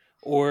fair.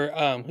 Or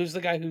who's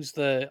the guy who's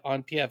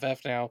on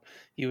PFF now?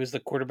 He was the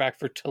quarterback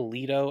for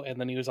Toledo,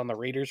 and then he was on the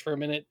Raiders for a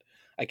minute.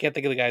 I can't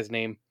think of the guy's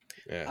name.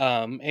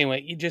 Yeah.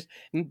 Anyway, you just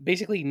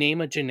basically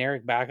name a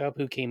generic backup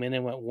who came in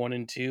and went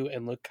 1-2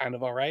 and looked kind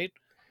of all right.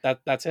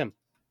 That's him.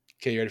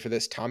 Okay, you ready for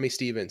this? Tommy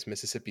Stevens,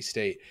 Mississippi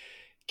State,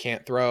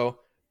 can't throw.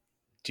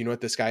 Do you know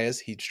what this guy is?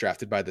 He's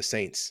drafted by the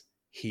Saints.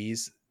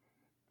 He's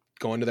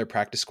going to their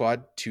practice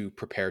squad to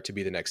prepare to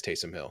be the next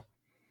Taysom Hill.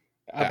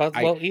 I was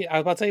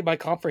about to say my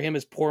comp for him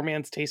is poor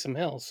man's Taysom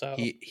Hill. So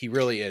he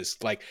really is.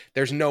 Like,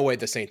 there's no way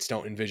the Saints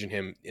don't envision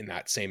him in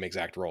that same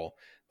exact role.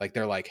 Like,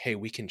 they're like, hey,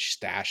 we can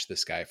stash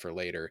this guy for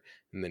later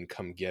and then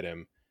come get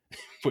him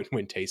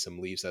when Taysom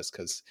leaves us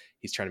because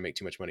he's trying to make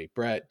too much money.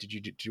 Brett, did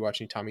you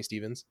watch any Tommy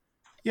Stevens?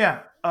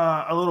 Yeah,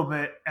 a little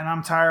bit. And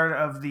I'm tired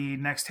of the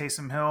next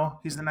Taysom Hill.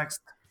 He's the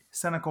next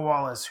Seneca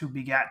Wallace who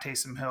begat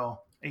Taysom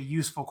Hill, a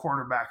useful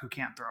quarterback who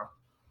can't throw.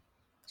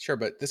 Sure,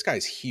 but this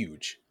guy's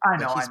huge. I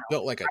know. He's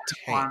built like a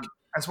tank.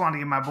 I just wanted to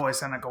give my boy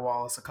Seneca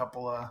Wallace a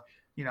couple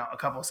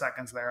of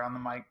seconds there on the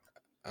mic.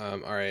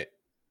 All right,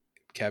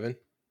 Kevin,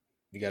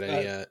 you got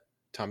any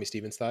Tommy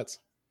Stevens thoughts?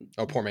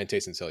 Oh, poor man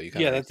Taysom Hill. You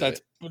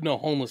that's no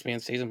homeless man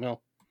Taysom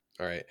Hill.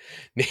 All right,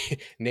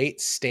 Nate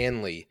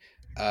Stanley.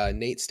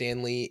 Nate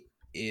Stanley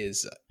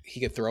he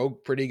could throw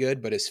pretty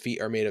good, but his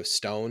feet are made of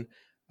stone.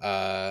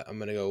 I'm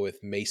going to go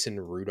with Mason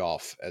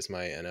Rudolph as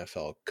my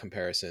NFL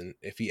comparison.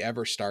 If he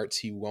ever starts,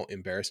 he won't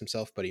embarrass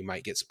himself, but he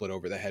might get split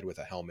over the head with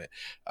a helmet.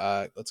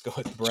 Let's go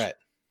with Brett.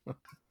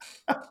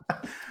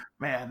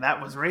 Man, that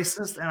was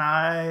racist, and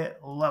I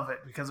love it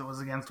because it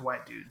was against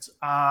white dudes.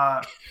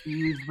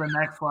 He's the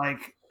next,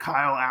 like,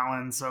 Kyle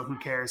Allen, so who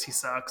cares? He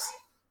sucks.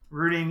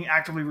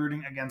 Actively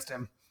rooting against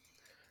him.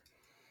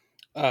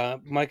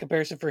 My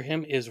comparison for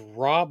him is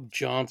Rob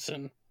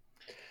Johnson,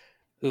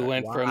 who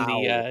went from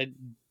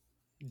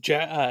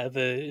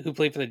who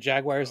played for the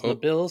Jaguars and the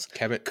Bills.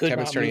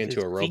 Kevin's turning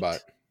into a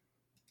robot.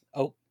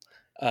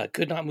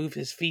 Could not move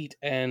his feet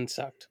and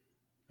sucked.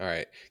 All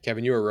right,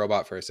 Kevin, you were a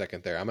robot for a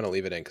second there. I'm going to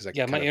leave it in because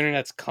my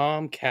internet's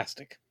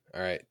Comcastic.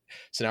 All right,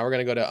 so now we're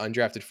going to go to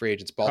undrafted free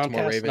agents.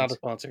 Baltimore Ravens, not a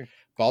sponsor.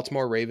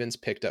 Baltimore Ravens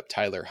picked up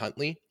Tyler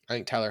Huntley. I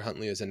think Tyler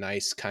Huntley is a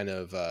nice kind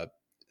of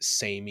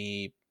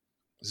samey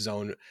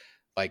zone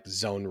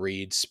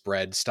read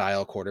spread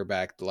style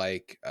quarterback,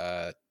 like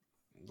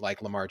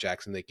Lamar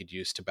Jackson they could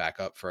use to back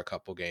up for a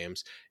couple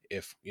games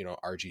if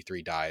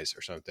RG3 dies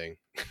or something.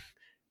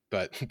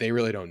 But they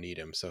really don't need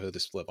him, so he'll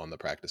just live on the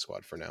practice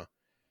squad for now.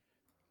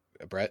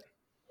 Brett?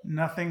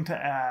 Nothing to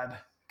add,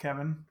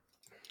 Kevin.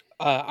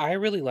 I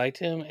really liked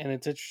him, and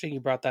it's interesting you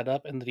brought that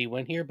up and that he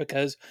went here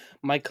because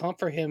my comp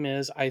for him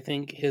is I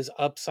think his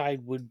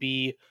upside would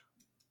be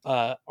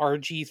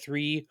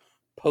RG3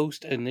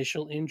 post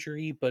initial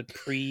injury, but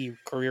pre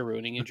career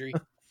ruining injury.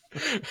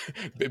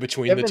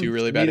 Between the two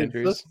really bad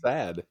injuries. So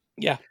sad.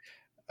 Yeah.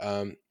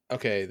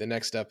 Okay. The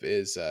next up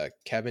is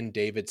Kevin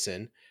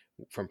Davidson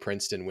from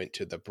Princeton went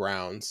to the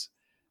Browns.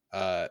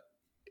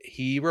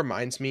 He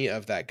reminds me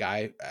of that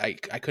guy. I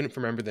couldn't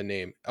remember the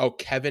name. Oh,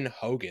 Kevin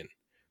Hogan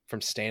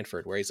from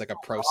Stanford, where he's like a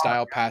pro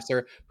style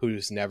passer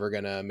who's never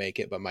gonna make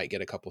it but might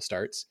get a couple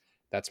starts.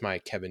 That's my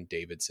Kevin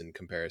Davidson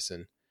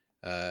comparison.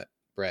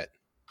 Brett.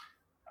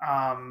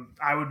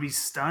 I would be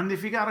stunned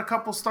if he got a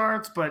couple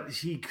starts, but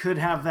he could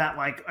have that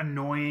like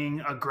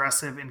annoying,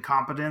 aggressive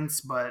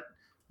incompetence, but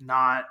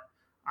not.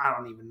 I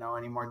don't even know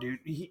anymore, dude.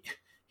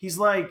 He's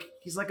like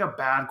a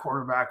bad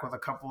quarterback with a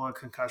couple of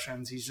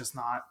concussions. He's just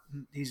not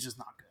good.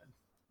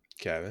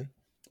 Kevin.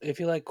 If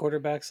you like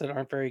quarterbacks that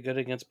aren't very good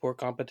against poor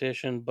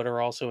competition but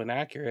are also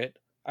inaccurate,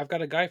 I've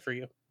got a guy for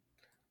you.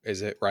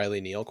 Is it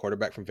Riley Neal,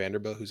 quarterback from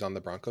Vanderbilt, who's on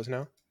the Broncos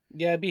now?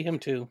 Yeah, it'd be him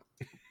too.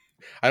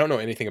 I don't know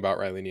anything about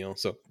Riley Neal,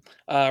 so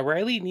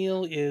Riley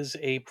Neal is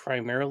a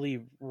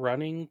primarily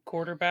running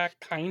quarterback,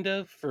 kind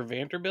of, for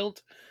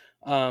Vanderbilt.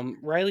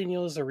 Riley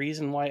Neal is the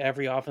reason why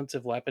every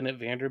offensive weapon at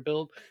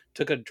Vanderbilt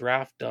took a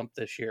draft dump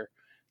this year,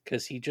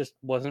 because he just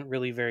wasn't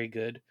really very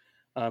good.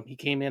 He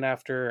came in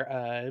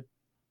after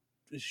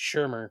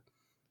Shermer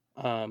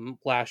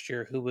last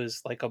year, who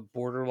was like a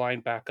borderline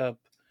backup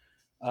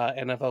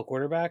NFL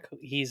quarterback.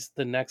 He's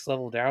the next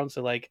level down,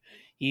 so like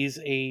he's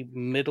a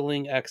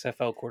middling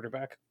XFL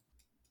quarterback.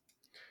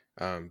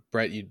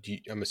 Brett,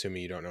 I'm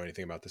assuming you don't know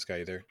anything about this guy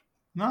either.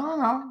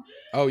 No.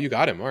 Oh, you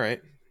got him. All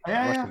right.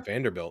 Yeah. From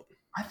Vanderbilt.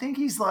 I think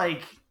he's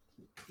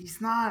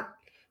not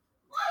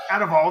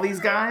out of all these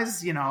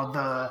guys, you know,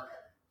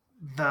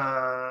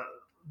 the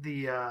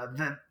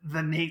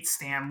Nate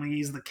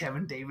Stanleys, the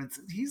Kevin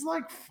Davidson. He's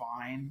like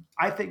fine.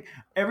 I think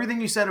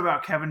everything you said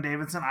about Kevin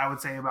Davidson, I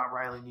would say about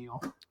Riley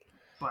Neal,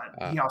 but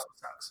he also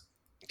sucks.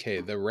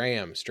 Okay, the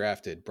Rams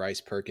drafted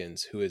Bryce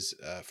Perkins, who is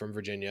from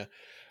Virginia.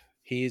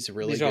 He's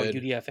really These good. Are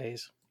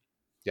UDFAs.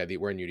 Yeah,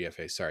 we're in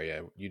UDFAs. Sorry,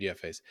 yeah,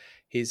 UDFAs.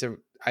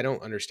 I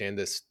don't understand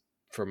this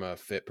from a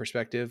fit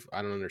perspective.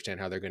 I don't understand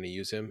how they're going to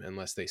use him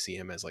unless they see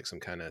him as like some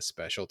kind of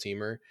special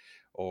teamer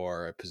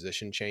or a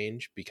position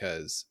change,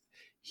 because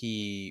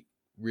he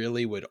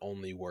really would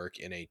only work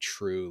in a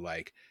true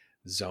like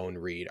zone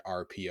read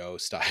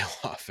RPO style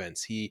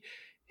offense.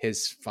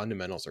 His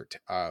fundamentals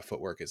are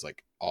footwork is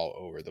like all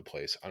over the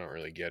place. I don't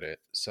really get it.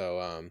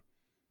 So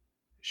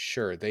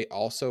sure, they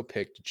also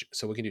picked.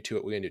 So we can do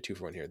two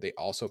for one here. They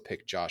also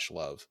picked Josh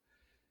Love,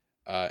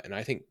 and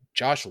I think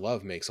Josh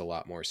Love makes a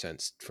lot more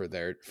sense for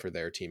their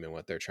team and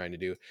what they're trying to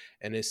do.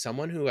 And is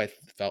someone who I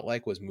felt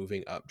like was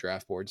moving up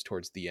draft boards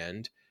towards the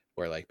end,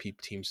 where like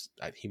teams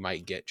he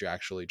might get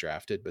actually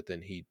drafted, but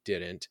then he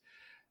didn't.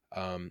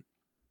 The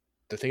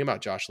thing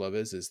about Josh Love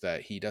is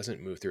that he doesn't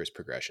move through his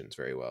progressions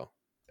very well,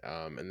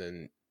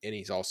 and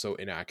he's also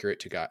inaccurate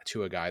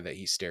to a guy that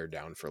he stared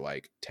down for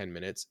like 10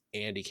 minutes,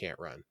 and he can't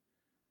run.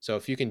 So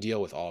if you can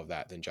deal with all of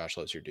that, then Josh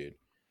Love's your dude.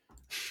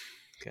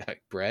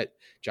 Brett,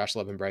 Josh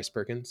Love and Bryce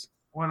Perkins.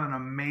 What an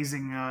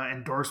amazing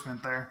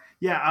endorsement there.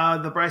 Yeah,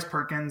 the Bryce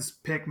Perkins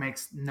pick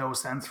makes no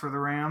sense for the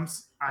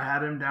Rams. I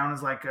had him down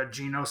as like a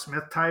Geno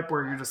Smith type,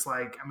 where you're just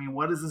like, I mean,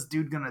 what is this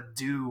dude going to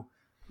do,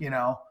 you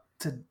know,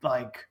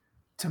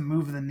 to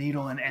move the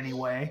needle in any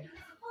way?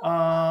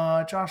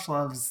 Josh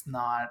Love's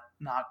not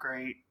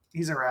great.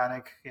 He's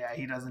erratic. Yeah,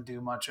 he doesn't do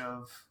much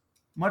of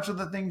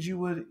the things you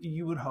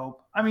would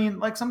hope. I mean,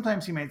 like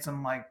sometimes he made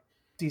some like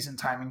decent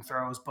timing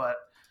throws, but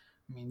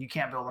I mean, you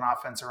can't build an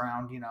offense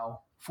around, you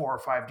know, 4 or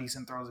 5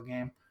 decent throws a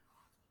game,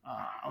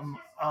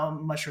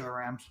 unless you're the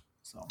Rams.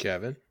 So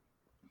Kevin,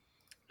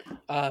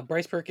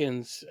 Bryce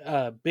Perkins,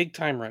 big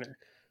time runner,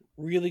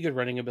 really good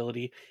running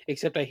ability.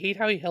 Except I hate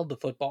how he held the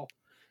football.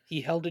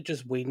 He held it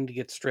just waiting to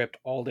get stripped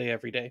all day,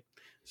 every day.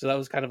 So that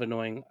was kind of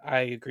annoying. I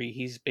agree.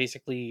 He's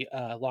basically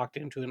locked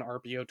into an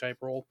RPO type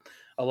role.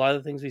 A lot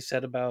of the things we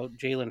said about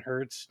Jalen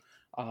Hurts,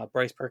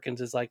 Bryce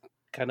Perkins is like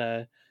kind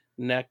of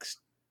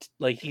next.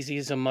 Like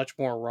he's a much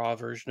more raw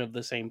version of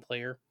the same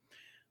player.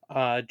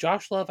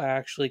 Josh Love, I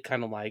actually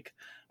kind of like.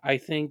 I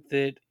think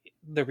that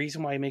the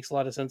reason why he makes a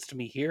lot of sense to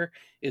me here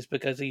is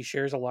because he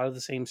shares a lot of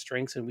the same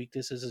strengths and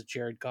weaknesses as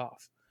Jared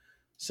Goff.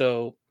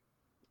 So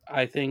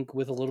I think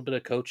with a little bit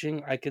of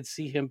coaching, I could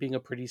see him being a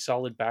pretty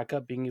solid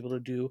backup, being able to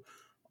do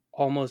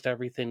almost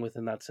everything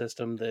within that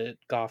system that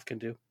Goff can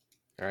do.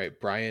 All right,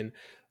 Brian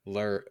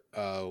Lewerke.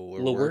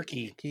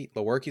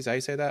 Lewerke, is how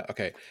you say that?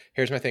 Okay,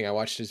 here's my thing. I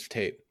watched his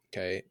tape.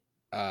 Okay,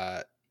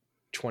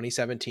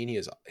 2017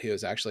 he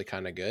was actually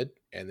kind of good,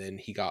 and then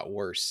he got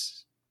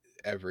worse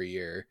every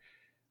year.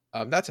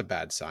 That's a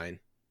bad sign.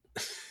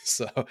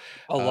 So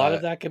a lot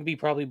of that can be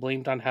probably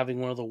blamed on having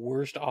one of the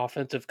worst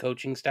offensive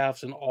coaching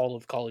staffs in all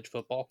of college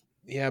football.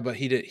 Yeah, but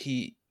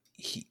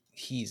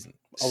he's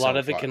a lot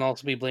of it can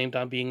also be blamed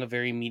on being a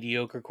very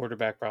mediocre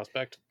quarterback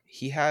prospect.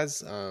 He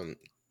has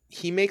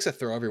he makes a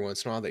throw every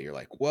once in a while that you're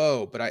like,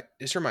 whoa, but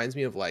this reminds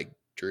me of like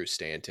Drew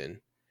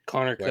Stanton,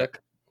 Connor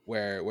Cook,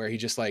 where he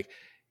just like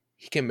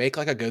he can make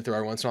like a good throw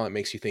every once in a while that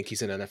makes you think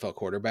he's an NFL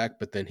quarterback,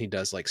 but then he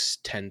does like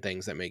 10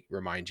 things that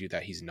remind you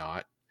that he's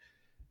not.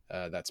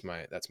 That's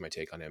my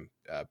take on him.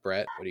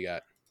 Brett, what do you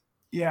got?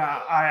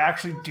 Yeah, I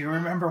actually do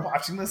remember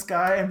watching this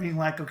guy and being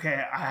like,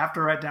 okay, I have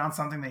to write down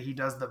something that he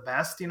does the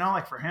best,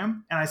 like for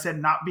him. And I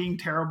said not being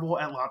terrible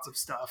at lots of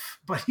stuff,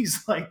 but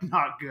he's like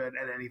not good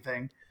at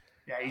anything.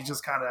 Yeah, he's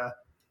just kind of.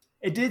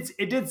 It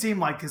did seem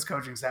like his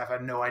coaching staff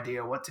had no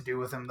idea what to do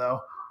with him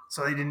though,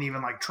 so they didn't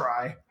even like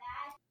try.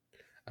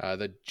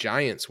 The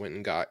Giants went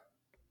and got.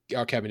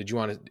 Oh, Kevin, did you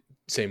want to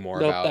say more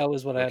Nope, about? that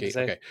was what I had to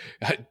say. Okay.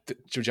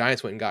 The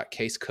Giants went and got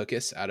Case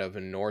Cookus out of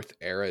Northern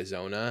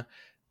Arizona.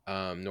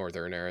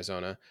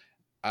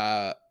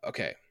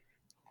 Okay.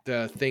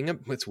 The thing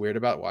that's weird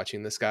about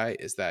watching this guy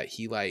is that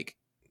he like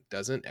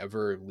doesn't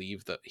ever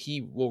leave he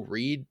will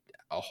read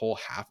a whole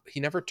half. He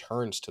never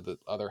turns to the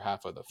other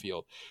half of the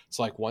field. It's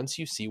like once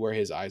you see where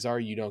his eyes are,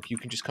 you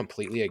can just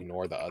completely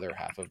ignore the other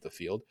half of the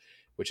field,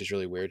 which is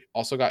really weird.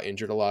 Also got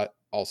injured a lot.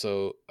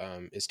 Also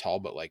is tall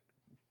but like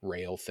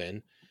rail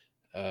thin.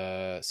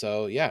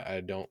 So yeah,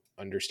 I don't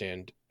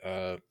understand.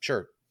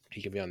 Sure,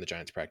 he can be on the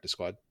Giants practice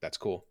squad. That's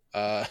cool.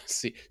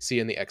 See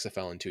in the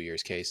XFL in 2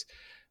 years, Case.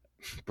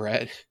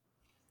 Brett.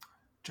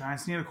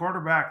 Giants need a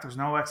quarterback. There's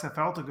no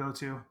XFL to go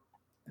to.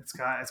 It's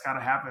got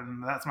to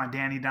happen. That's my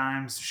Danny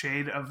Dimes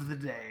shade of the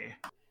day.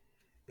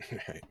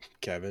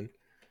 Kevin.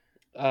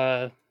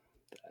 I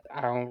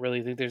don't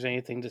really think there's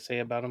anything to say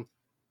about him.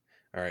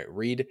 All right,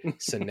 Reed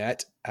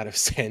Sinnett out of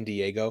San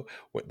Diego.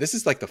 This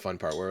is like the fun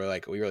part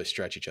where we really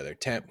stretch each other.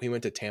 We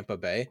went to Tampa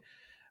Bay.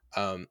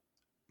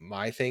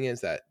 My thing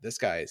is that this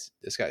guy's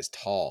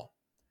tall.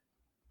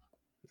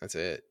 That's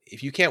it.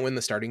 If you can't win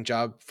the starting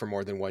job for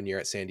more than 1 year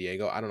at San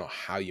Diego, I don't know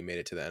how you made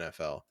it to the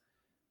NFL.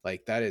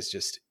 Like that is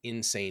just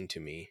insane to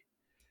me.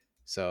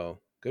 So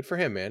good for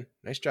him, man.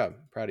 Nice job.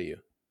 Proud of you.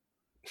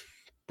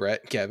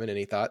 Brett, Kevin,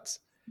 any thoughts?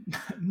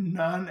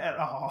 None at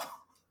all.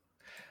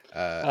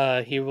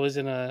 He was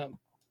in a.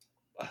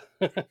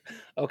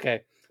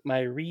 Okay,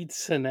 my Reed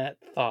Sinnett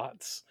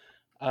thoughts.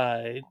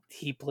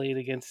 He played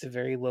against a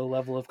very low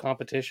level of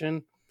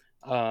competition.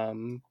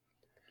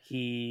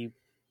 He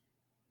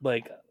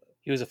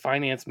was a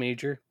finance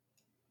major.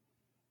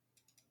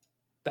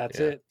 That's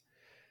it.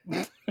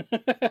 All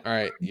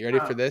right, you ready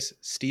for this?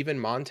 Steven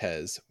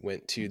Montez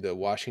went to the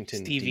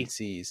Washington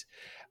DCs.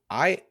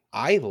 I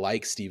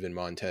like Steven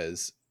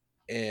Montez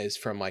is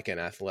from like an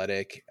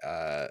athletic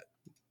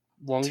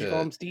long as you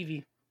call him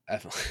Stevie.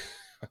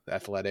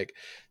 Athletic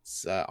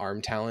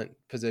arm talent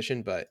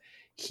position, but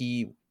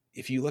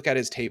if you look at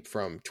his tape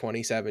from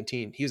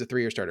 2017, he was a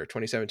 3-year starter,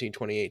 2017,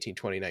 2018,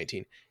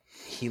 2019.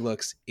 He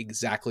looks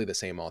exactly the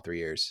same all 3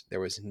 years. There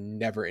was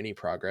never any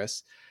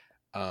progress.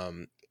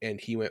 And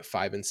he went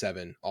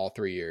 5-7 all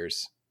 3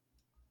 years.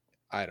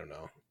 I don't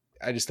know.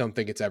 I just don't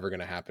think it's ever going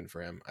to happen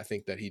for him. I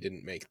think that he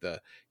didn't make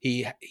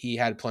he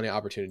had plenty of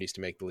opportunities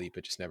to make the leap.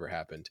 It just never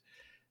happened.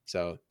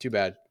 So too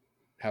bad.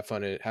 Have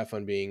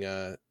fun being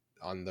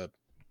on the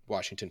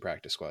Washington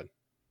practice squad.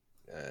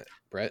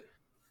 Brett?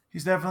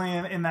 He's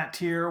definitely in that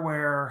tier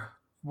where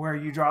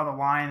you draw the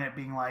line at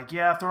being like,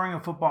 yeah, throwing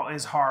a football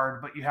is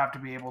hard, but you have to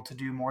be able to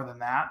do more than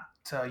that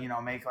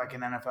to, make like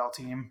an NFL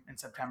team in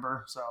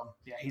September. So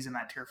yeah, he's in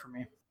that tier for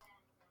me.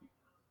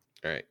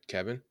 All right,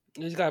 Kevin?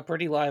 He's got a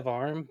pretty live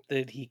arm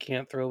that he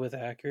can't throw with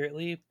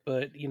accurately,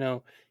 but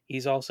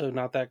he's also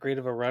not that great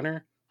of a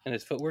runner and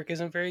his footwork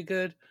isn't very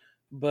good.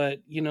 But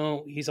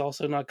he's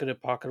also not good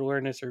at pocket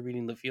awareness or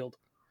reading the field.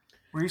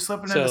 Were you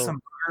slipping into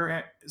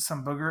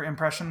some booger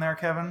impression there,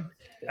 Kevin?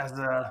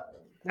 Let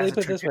me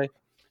put it this way.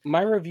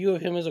 My review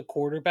of him as a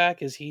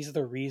quarterback is he's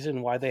the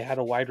reason why they had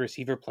a wide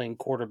receiver playing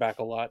quarterback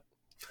a lot.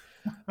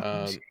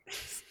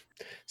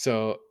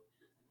 So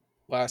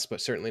last but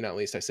certainly not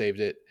least, I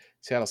saved it.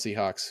 Seattle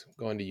Seahawks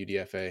going to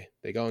UDFA.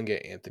 They go and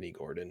get Anthony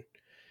Gordon.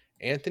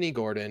 Anthony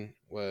Gordon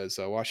was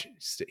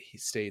Washington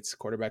State's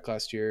quarterback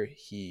last year.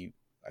 He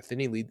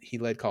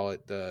led call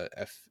it the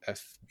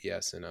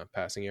FBS in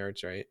passing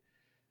yards, right?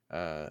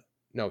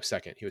 No,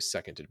 second. He was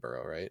second to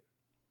Burrow, right?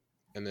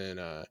 And then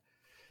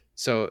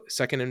so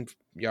second in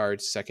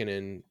yards, second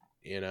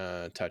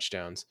in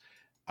touchdowns.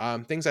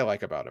 Things I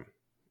like about him.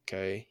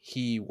 Okay,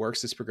 he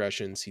works his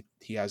progressions.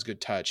 He has good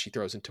touch. He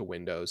throws into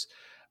windows.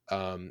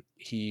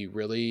 He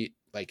really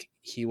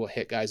he will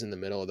hit guys in the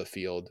middle of the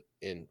field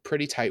in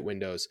pretty tight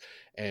windows,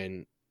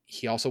 and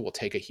he also will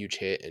take a huge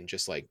hit and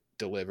just like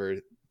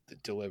deliver.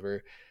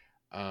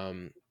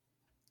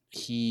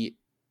 He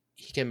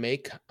can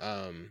make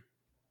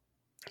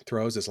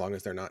throws as long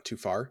as they're not too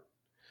far.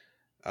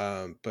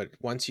 But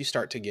once you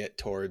start to get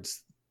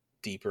towards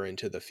deeper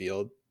into the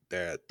field,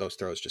 those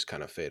throws just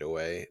kind of fade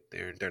away.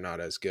 They're not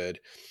as good.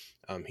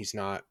 He's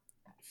not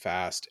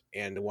fast,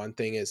 and one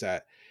thing is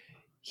that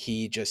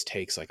he just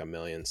takes like a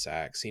million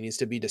sacks. He needs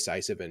to be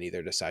decisive and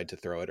either decide to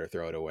throw it or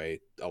throw it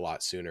away a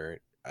lot sooner.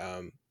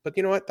 But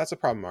you know what? That's a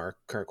problem our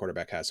current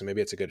quarterback has. So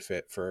maybe it's a good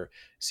fit for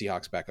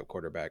Seahawks backup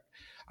quarterback.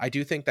 I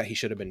do think that he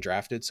should have been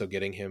drafted. So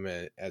getting him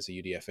as a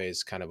UDFA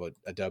is kind of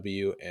a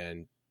W,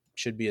 and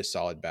should be a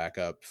solid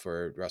backup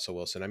for Russell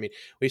Wilson. I mean,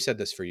 we've said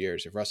this for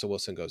years. If Russell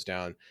Wilson goes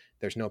down,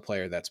 there's no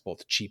player that's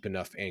both cheap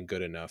enough and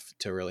good enough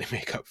to really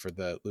make up for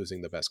the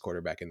losing the best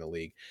quarterback in the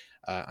league.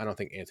 I don't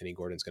think Anthony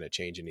Gordon's going to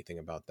change anything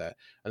about that.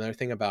 Another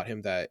thing about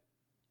him that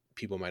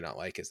people might not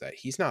like is that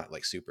he's not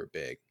like super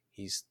big.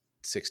 He's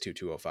 6'2",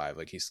 205.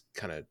 Like he's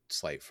kind of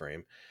slight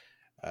frame.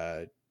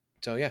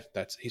 So yeah,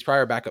 he's probably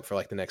our backup for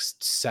like the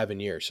next 7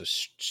 years. So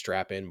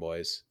strap in,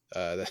 boys.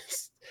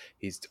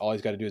 He's all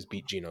he's got to do is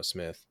beat Geno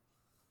Smith.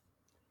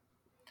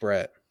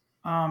 Brett.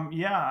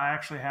 Yeah, I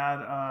actually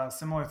had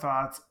similar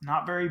thoughts.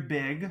 Not very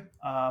big,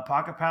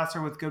 pocket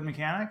passer with good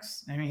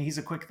mechanics. I mean, he's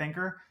a quick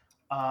thinker.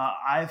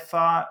 I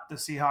thought the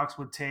Seahawks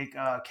would take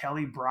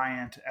Kelly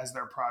Bryant as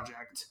their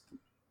project,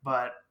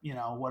 but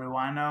what do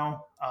I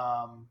know?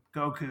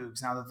 Go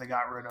Cougs! Now that they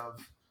got rid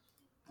of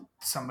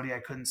somebody I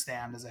couldn't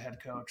stand as a head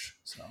coach,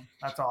 so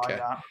that's all I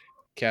got.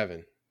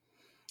 Kevin.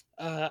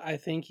 I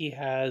think he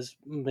has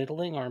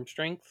middling arm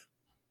strength,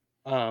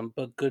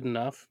 but good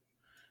enough.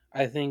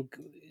 I think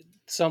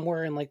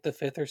somewhere in like the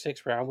 5th or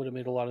 6th round would have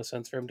made a lot of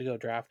sense for him to go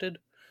drafted.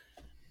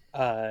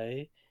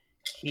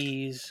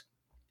 He's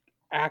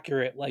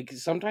accurate. Like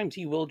sometimes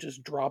he will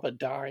just drop a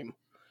dime,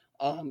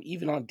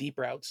 even on deep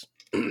routes.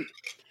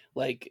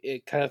 Like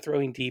it kind of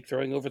throwing deep,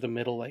 throwing over the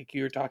middle, like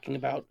you were talking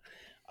about.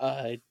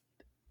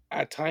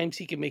 At times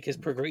he can make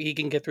he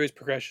can get through his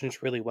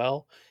progressions really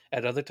well.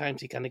 At other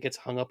times he kind of gets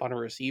hung up on a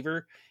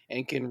receiver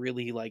and can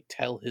really like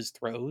tell his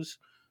throws,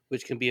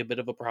 which can be a bit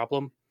of a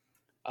problem.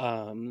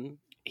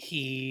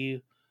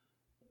 He,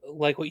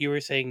 like what you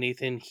were saying,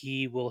 Nathan,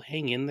 he will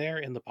hang in there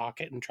in the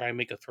pocket and try and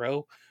make a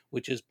throw,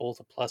 which is both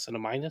a plus and a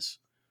minus,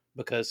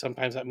 because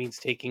sometimes that means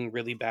taking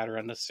really bad or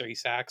unnecessary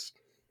sacks.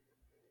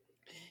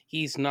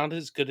 He's not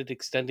as good at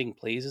extending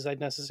plays as I'd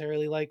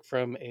necessarily like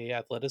from a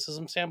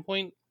athleticism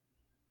standpoint.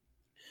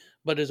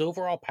 But his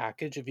overall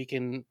package, if he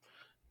can,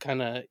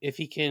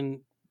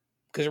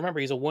 because remember,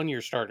 he's a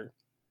 1-year starter.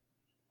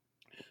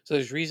 So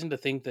there's reason to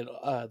think that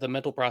the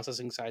mental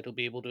processing side will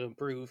be able to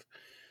improve.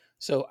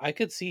 So I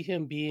could see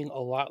him being a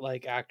lot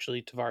like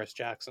actually Tavares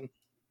Jackson.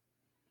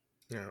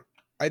 Yeah.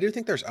 I do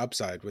think there's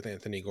upside with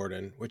Anthony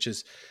Gordon, which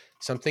is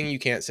something you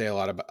can't say a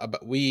lot about.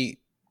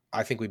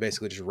 I think we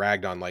basically just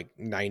ragged on like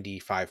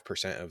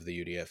 95% of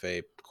the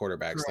UDFA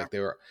quarterbacks. Correct. Like they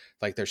were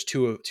like, there's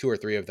two or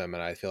three of them.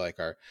 And I feel like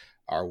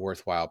are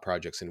worthwhile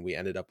projects, and we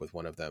ended up with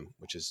one of them,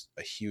 which is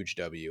a huge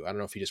W. I don't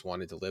know if he just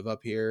wanted to live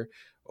up here,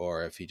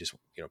 or if he just,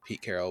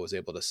 Pete Carroll was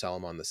able to sell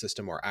him on the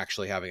system, or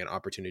actually having an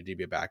opportunity to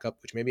be a backup,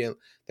 which maybe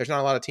there's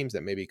not a lot of teams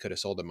that maybe could have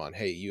sold him on,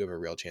 hey, you have a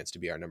real chance to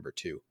be our number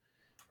 2,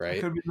 right?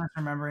 I could be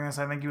misremembering this.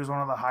 I think he was one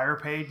of the higher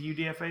paid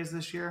UDFAs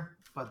this year,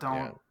 but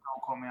don't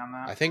quote me on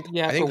that. I think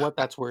for what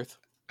that's worth.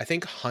 I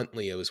think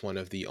Huntley was one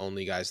of the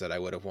only guys that I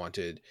would have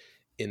wanted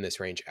in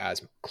this range,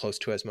 as close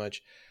to as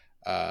much.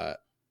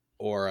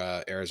 Or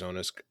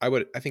Arizona's.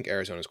 I think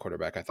Arizona's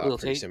quarterback I thought Khalil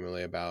pretty Tate.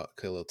 Similarly about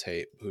Khalil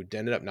Tate, who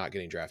ended up not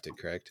getting drafted,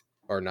 correct?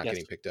 Or not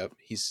getting picked up.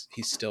 He's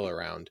still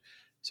around,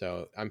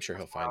 so I'm sure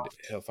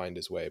he'll find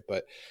his way.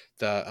 But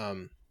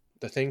the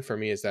thing for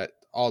me is that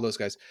all those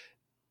guys,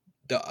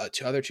 the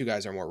other 2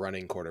 guys are more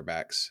running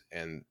quarterbacks,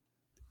 and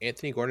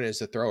Anthony Gordon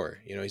is a thrower.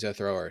 He's a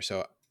thrower.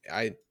 So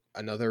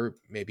another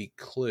maybe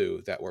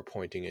clue that we're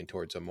pointing in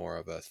towards a more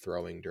of a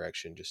throwing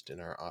direction just in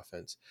our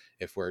offense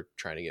if we're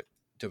trying to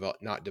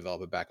not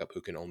develop a backup who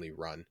can only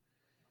run.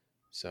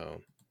 So,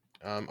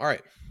 all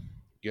right,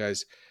 you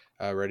guys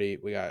ready?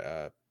 We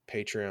got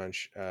Patreon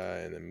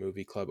and the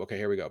movie club. Okay,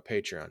 here we go.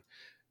 Patreon.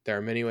 There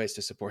are many ways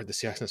to support the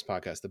Seahawks Nest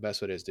podcast. The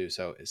best way is to do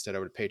so is head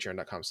over to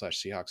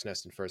patreon.com/Seahawks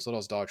Nest, and for as little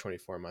as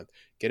 $1.24 a month,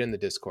 get in the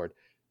Discord.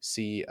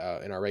 See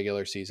in our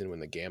regular season when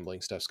the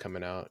gambling stuff's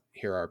coming out,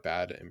 hear our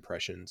bad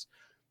impressions,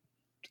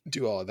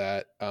 do all of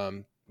that.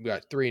 We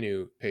got 3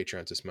 new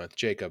Patreons this month: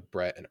 Jacob,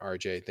 Brett, and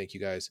RJ. Thank you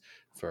guys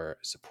for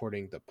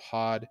supporting the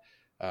pod.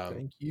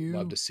 Thank you.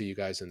 Love to see you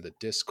guys in the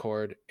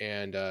Discord.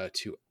 And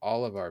to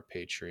all of our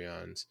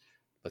Patreons,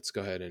 let's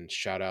go ahead and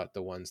shout out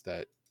the ones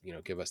that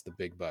give us the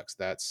big bucks.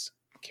 That's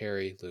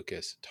Carrie,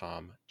 Lucas,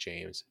 Tom,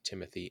 James,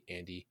 Timothy,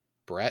 Andy,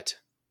 Brett.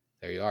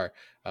 There you are.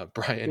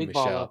 Brian, big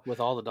Michelle, with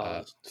all the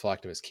dollars.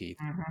 Flocktimus, Keith,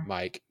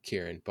 Mike,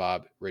 Kieran,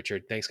 Bob,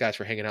 Richard. Thanks guys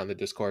for hanging out in the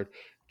Discord,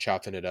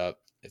 chopping it up.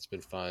 It's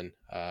been fun.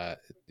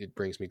 It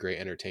brings me great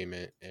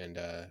entertainment, and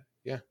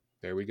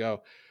there we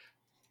go.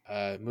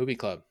 Movie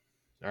club.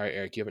 All right,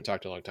 Eric, you haven't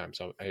talked in a long time,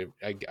 so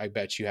I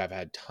bet you have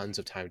had tons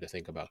of time to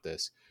think about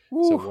this.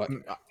 Ooh, so what?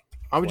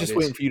 I was just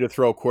waiting for you to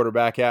throw a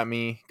quarterback at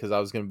me, because I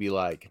was going to be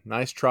like,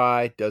 "Nice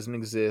try, doesn't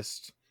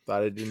exist."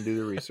 Thought I didn't do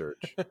the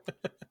research.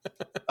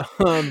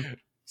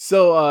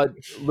 So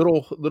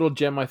little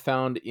gem I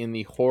found in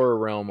the horror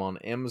realm on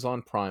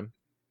Amazon Prime.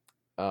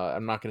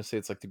 I'm not going to say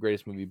it's like the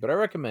greatest movie, but I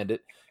recommend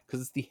it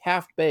because it's the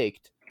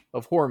half-baked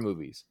of horror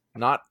movies.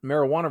 Not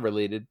marijuana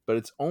related, but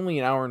it's only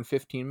an hour and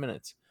 15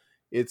 minutes.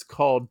 It's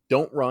called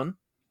Don't Run.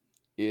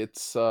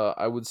 It's,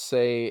 I would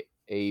say,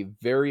 a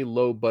very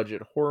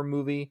low-budget horror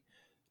movie.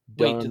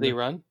 Wait, do they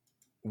run?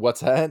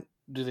 What's that?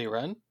 Do they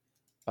run?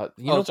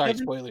 Sorry,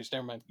 spoilers.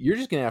 Never mind. You're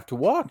just going to have to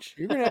watch.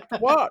 You're going to have to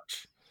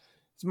watch.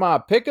 It's my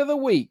pick of the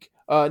week.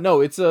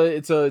 No, it's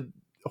a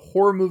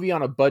horror movie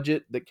on a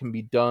budget that can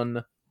be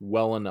done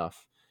well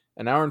enough.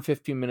 An hour and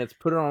 15 minutes.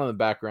 Put it on in the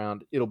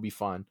background. It'll be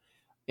fine.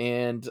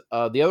 And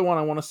the other one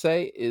I want to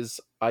say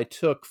is I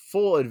took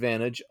full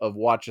advantage of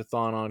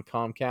Watchathon on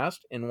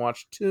Comcast and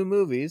watched 2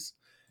 movies.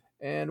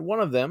 And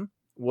one of them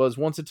was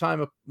Once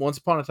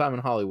Upon a Time in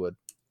Hollywood.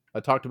 I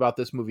talked about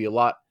this movie a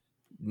lot.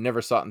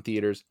 Never saw it in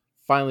theaters.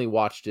 Finally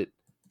watched it.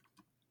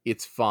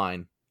 It's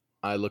fine.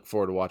 I look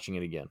forward to watching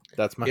it again.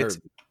 That's my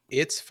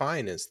It's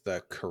fine is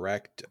the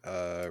correct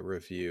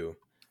review.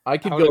 I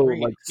could go agree.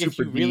 like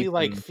super if you really deep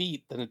like and...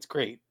 feet, then it's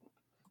great.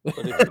 But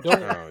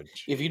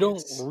if you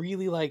don't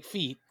really like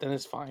feet, then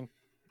it's fine.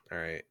 All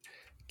right,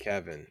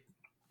 Kevin.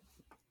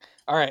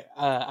 All right,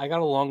 I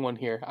got a long one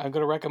here. I'm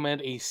going to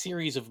recommend a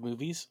series of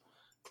movies.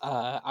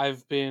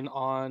 I've been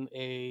on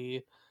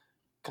a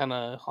kind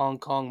of Hong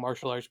Kong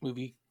martial arts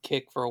movie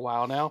kick for a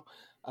while now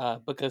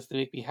because they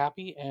make me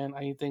happy, and I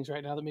need things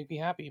right now that make me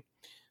happy.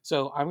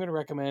 So I'm going to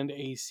recommend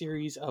a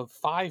series of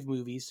 5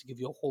 movies to give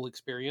you a whole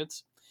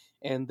experience,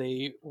 and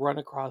they run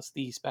across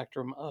the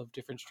spectrum of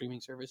different streaming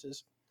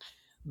services.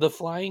 The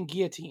Flying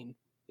Guillotine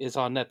is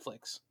on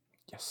Netflix.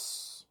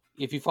 Yes.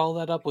 If you follow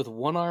that up with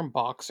One Arm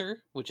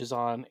Boxer, which is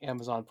on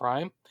Amazon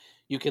Prime,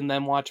 you can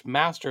then watch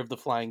Master of the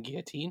Flying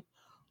Guillotine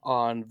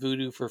on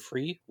Vudu for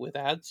free with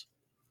ads.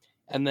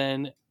 And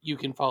then you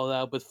can follow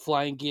that up with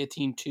Flying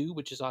Guillotine 2,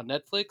 which is on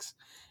Netflix.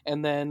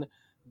 And then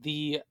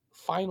the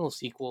final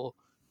sequel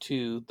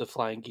to The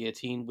Flying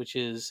Guillotine, which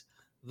is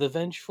The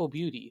Vengeful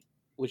Beauty,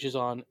 which is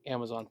on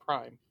Amazon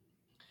Prime.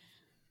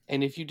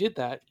 And if you did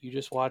that, you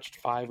just watched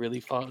 5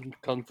 really fun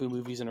kung fu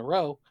movies in a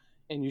row,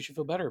 and you should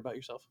feel better about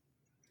yourself.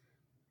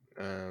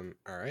 All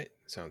right.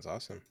 Sounds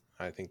awesome.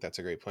 I think that's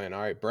a great plan.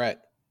 All right,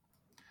 Brett.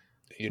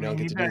 You don't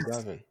get to do this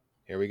often.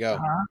 Here we go.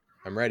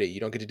 I'm ready.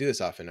 You don't get to do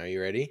this often. Are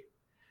you ready?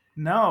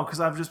 No, because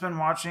I've just been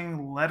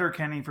watching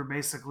Letterkenny for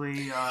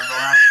basically the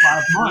last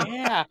 5 months.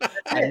 Yeah,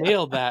 I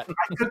nailed that.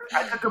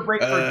 I took a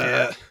break for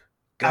dinner.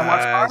 I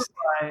watched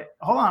Firefly.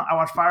 Hold on, I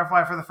watched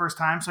Firefly for the first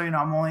time, so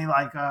I'm only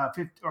like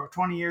 50 or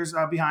 20 years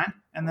behind.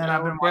 And then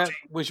I've been watching.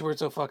 Wish you weren't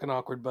so fucking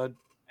awkward, bud.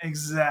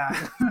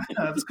 Exactly.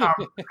 This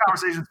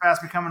conversation's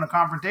fast becoming a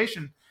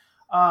confrontation.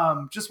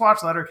 Just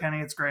watch Letterkenny.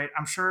 It's great.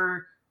 I'm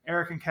sure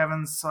Eric and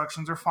Kevin's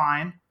selections are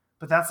fine,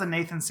 but that's a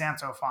Nathan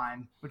Santo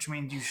fine, which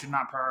means you should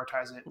not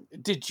prioritize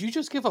it. Did you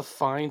just give a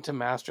fine to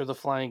Master the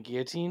Flying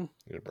Guillotine?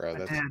 Yeah, bro,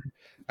 that's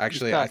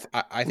actually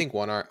I think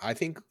one arm. I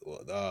think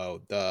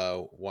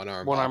the one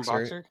arm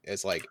boxer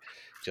is like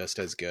just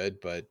as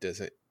good, but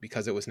doesn't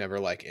because it was never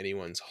like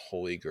anyone's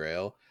holy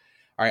grail.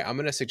 All right, I'm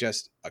gonna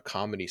suggest a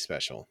comedy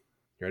special.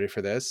 You ready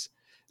for this?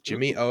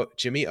 Jimmy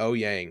O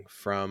Yang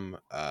from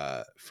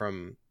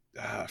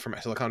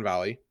Silicon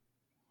Valley,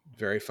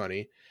 very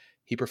funny.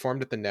 He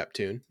performed at the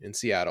Neptune in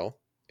Seattle.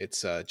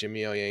 It's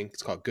Jimmy O Yang.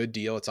 It's called Good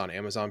Deal. It's on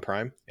Amazon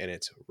Prime, and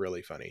it's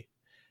really funny.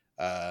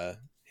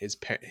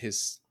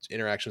 His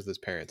interactions with his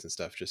parents and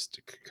stuff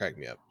just cracked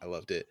me up. I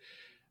loved it.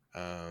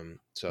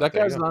 So that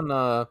guy's on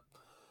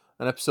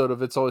an episode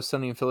of It's Always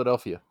Sunny in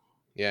Philadelphia.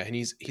 Yeah, and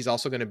he's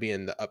also going to be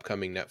in the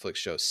upcoming Netflix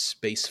show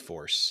Space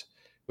Force,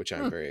 which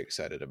I'm very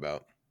excited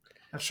about.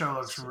 That show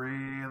looks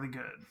really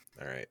good.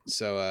 All right.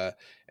 So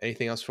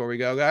anything else before we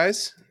go,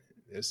 guys?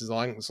 This is a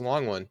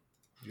long one.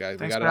 You guys,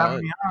 Thanks we got for it all having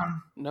in. me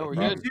on. No, we're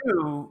good.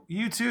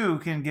 You too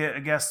can get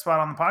a guest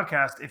spot on the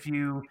podcast if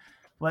you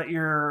let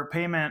your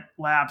payment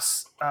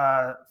lapse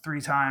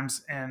 3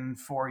 times in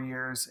 4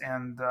 years,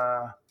 and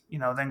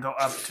then go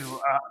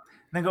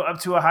up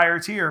to a higher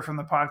tier from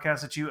the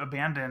podcast that you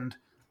abandoned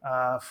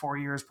 4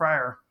 years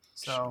prior.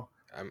 So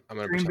I'm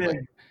gonna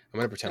pretend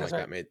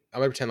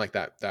like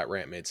that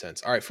rant made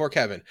sense. All right, for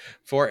Kevin,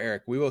 for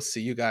Eric, we will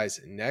see you guys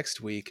next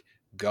week.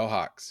 Go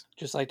Hawks.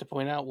 Just like to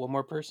point out, one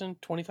more person,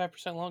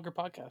 25% longer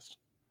podcast.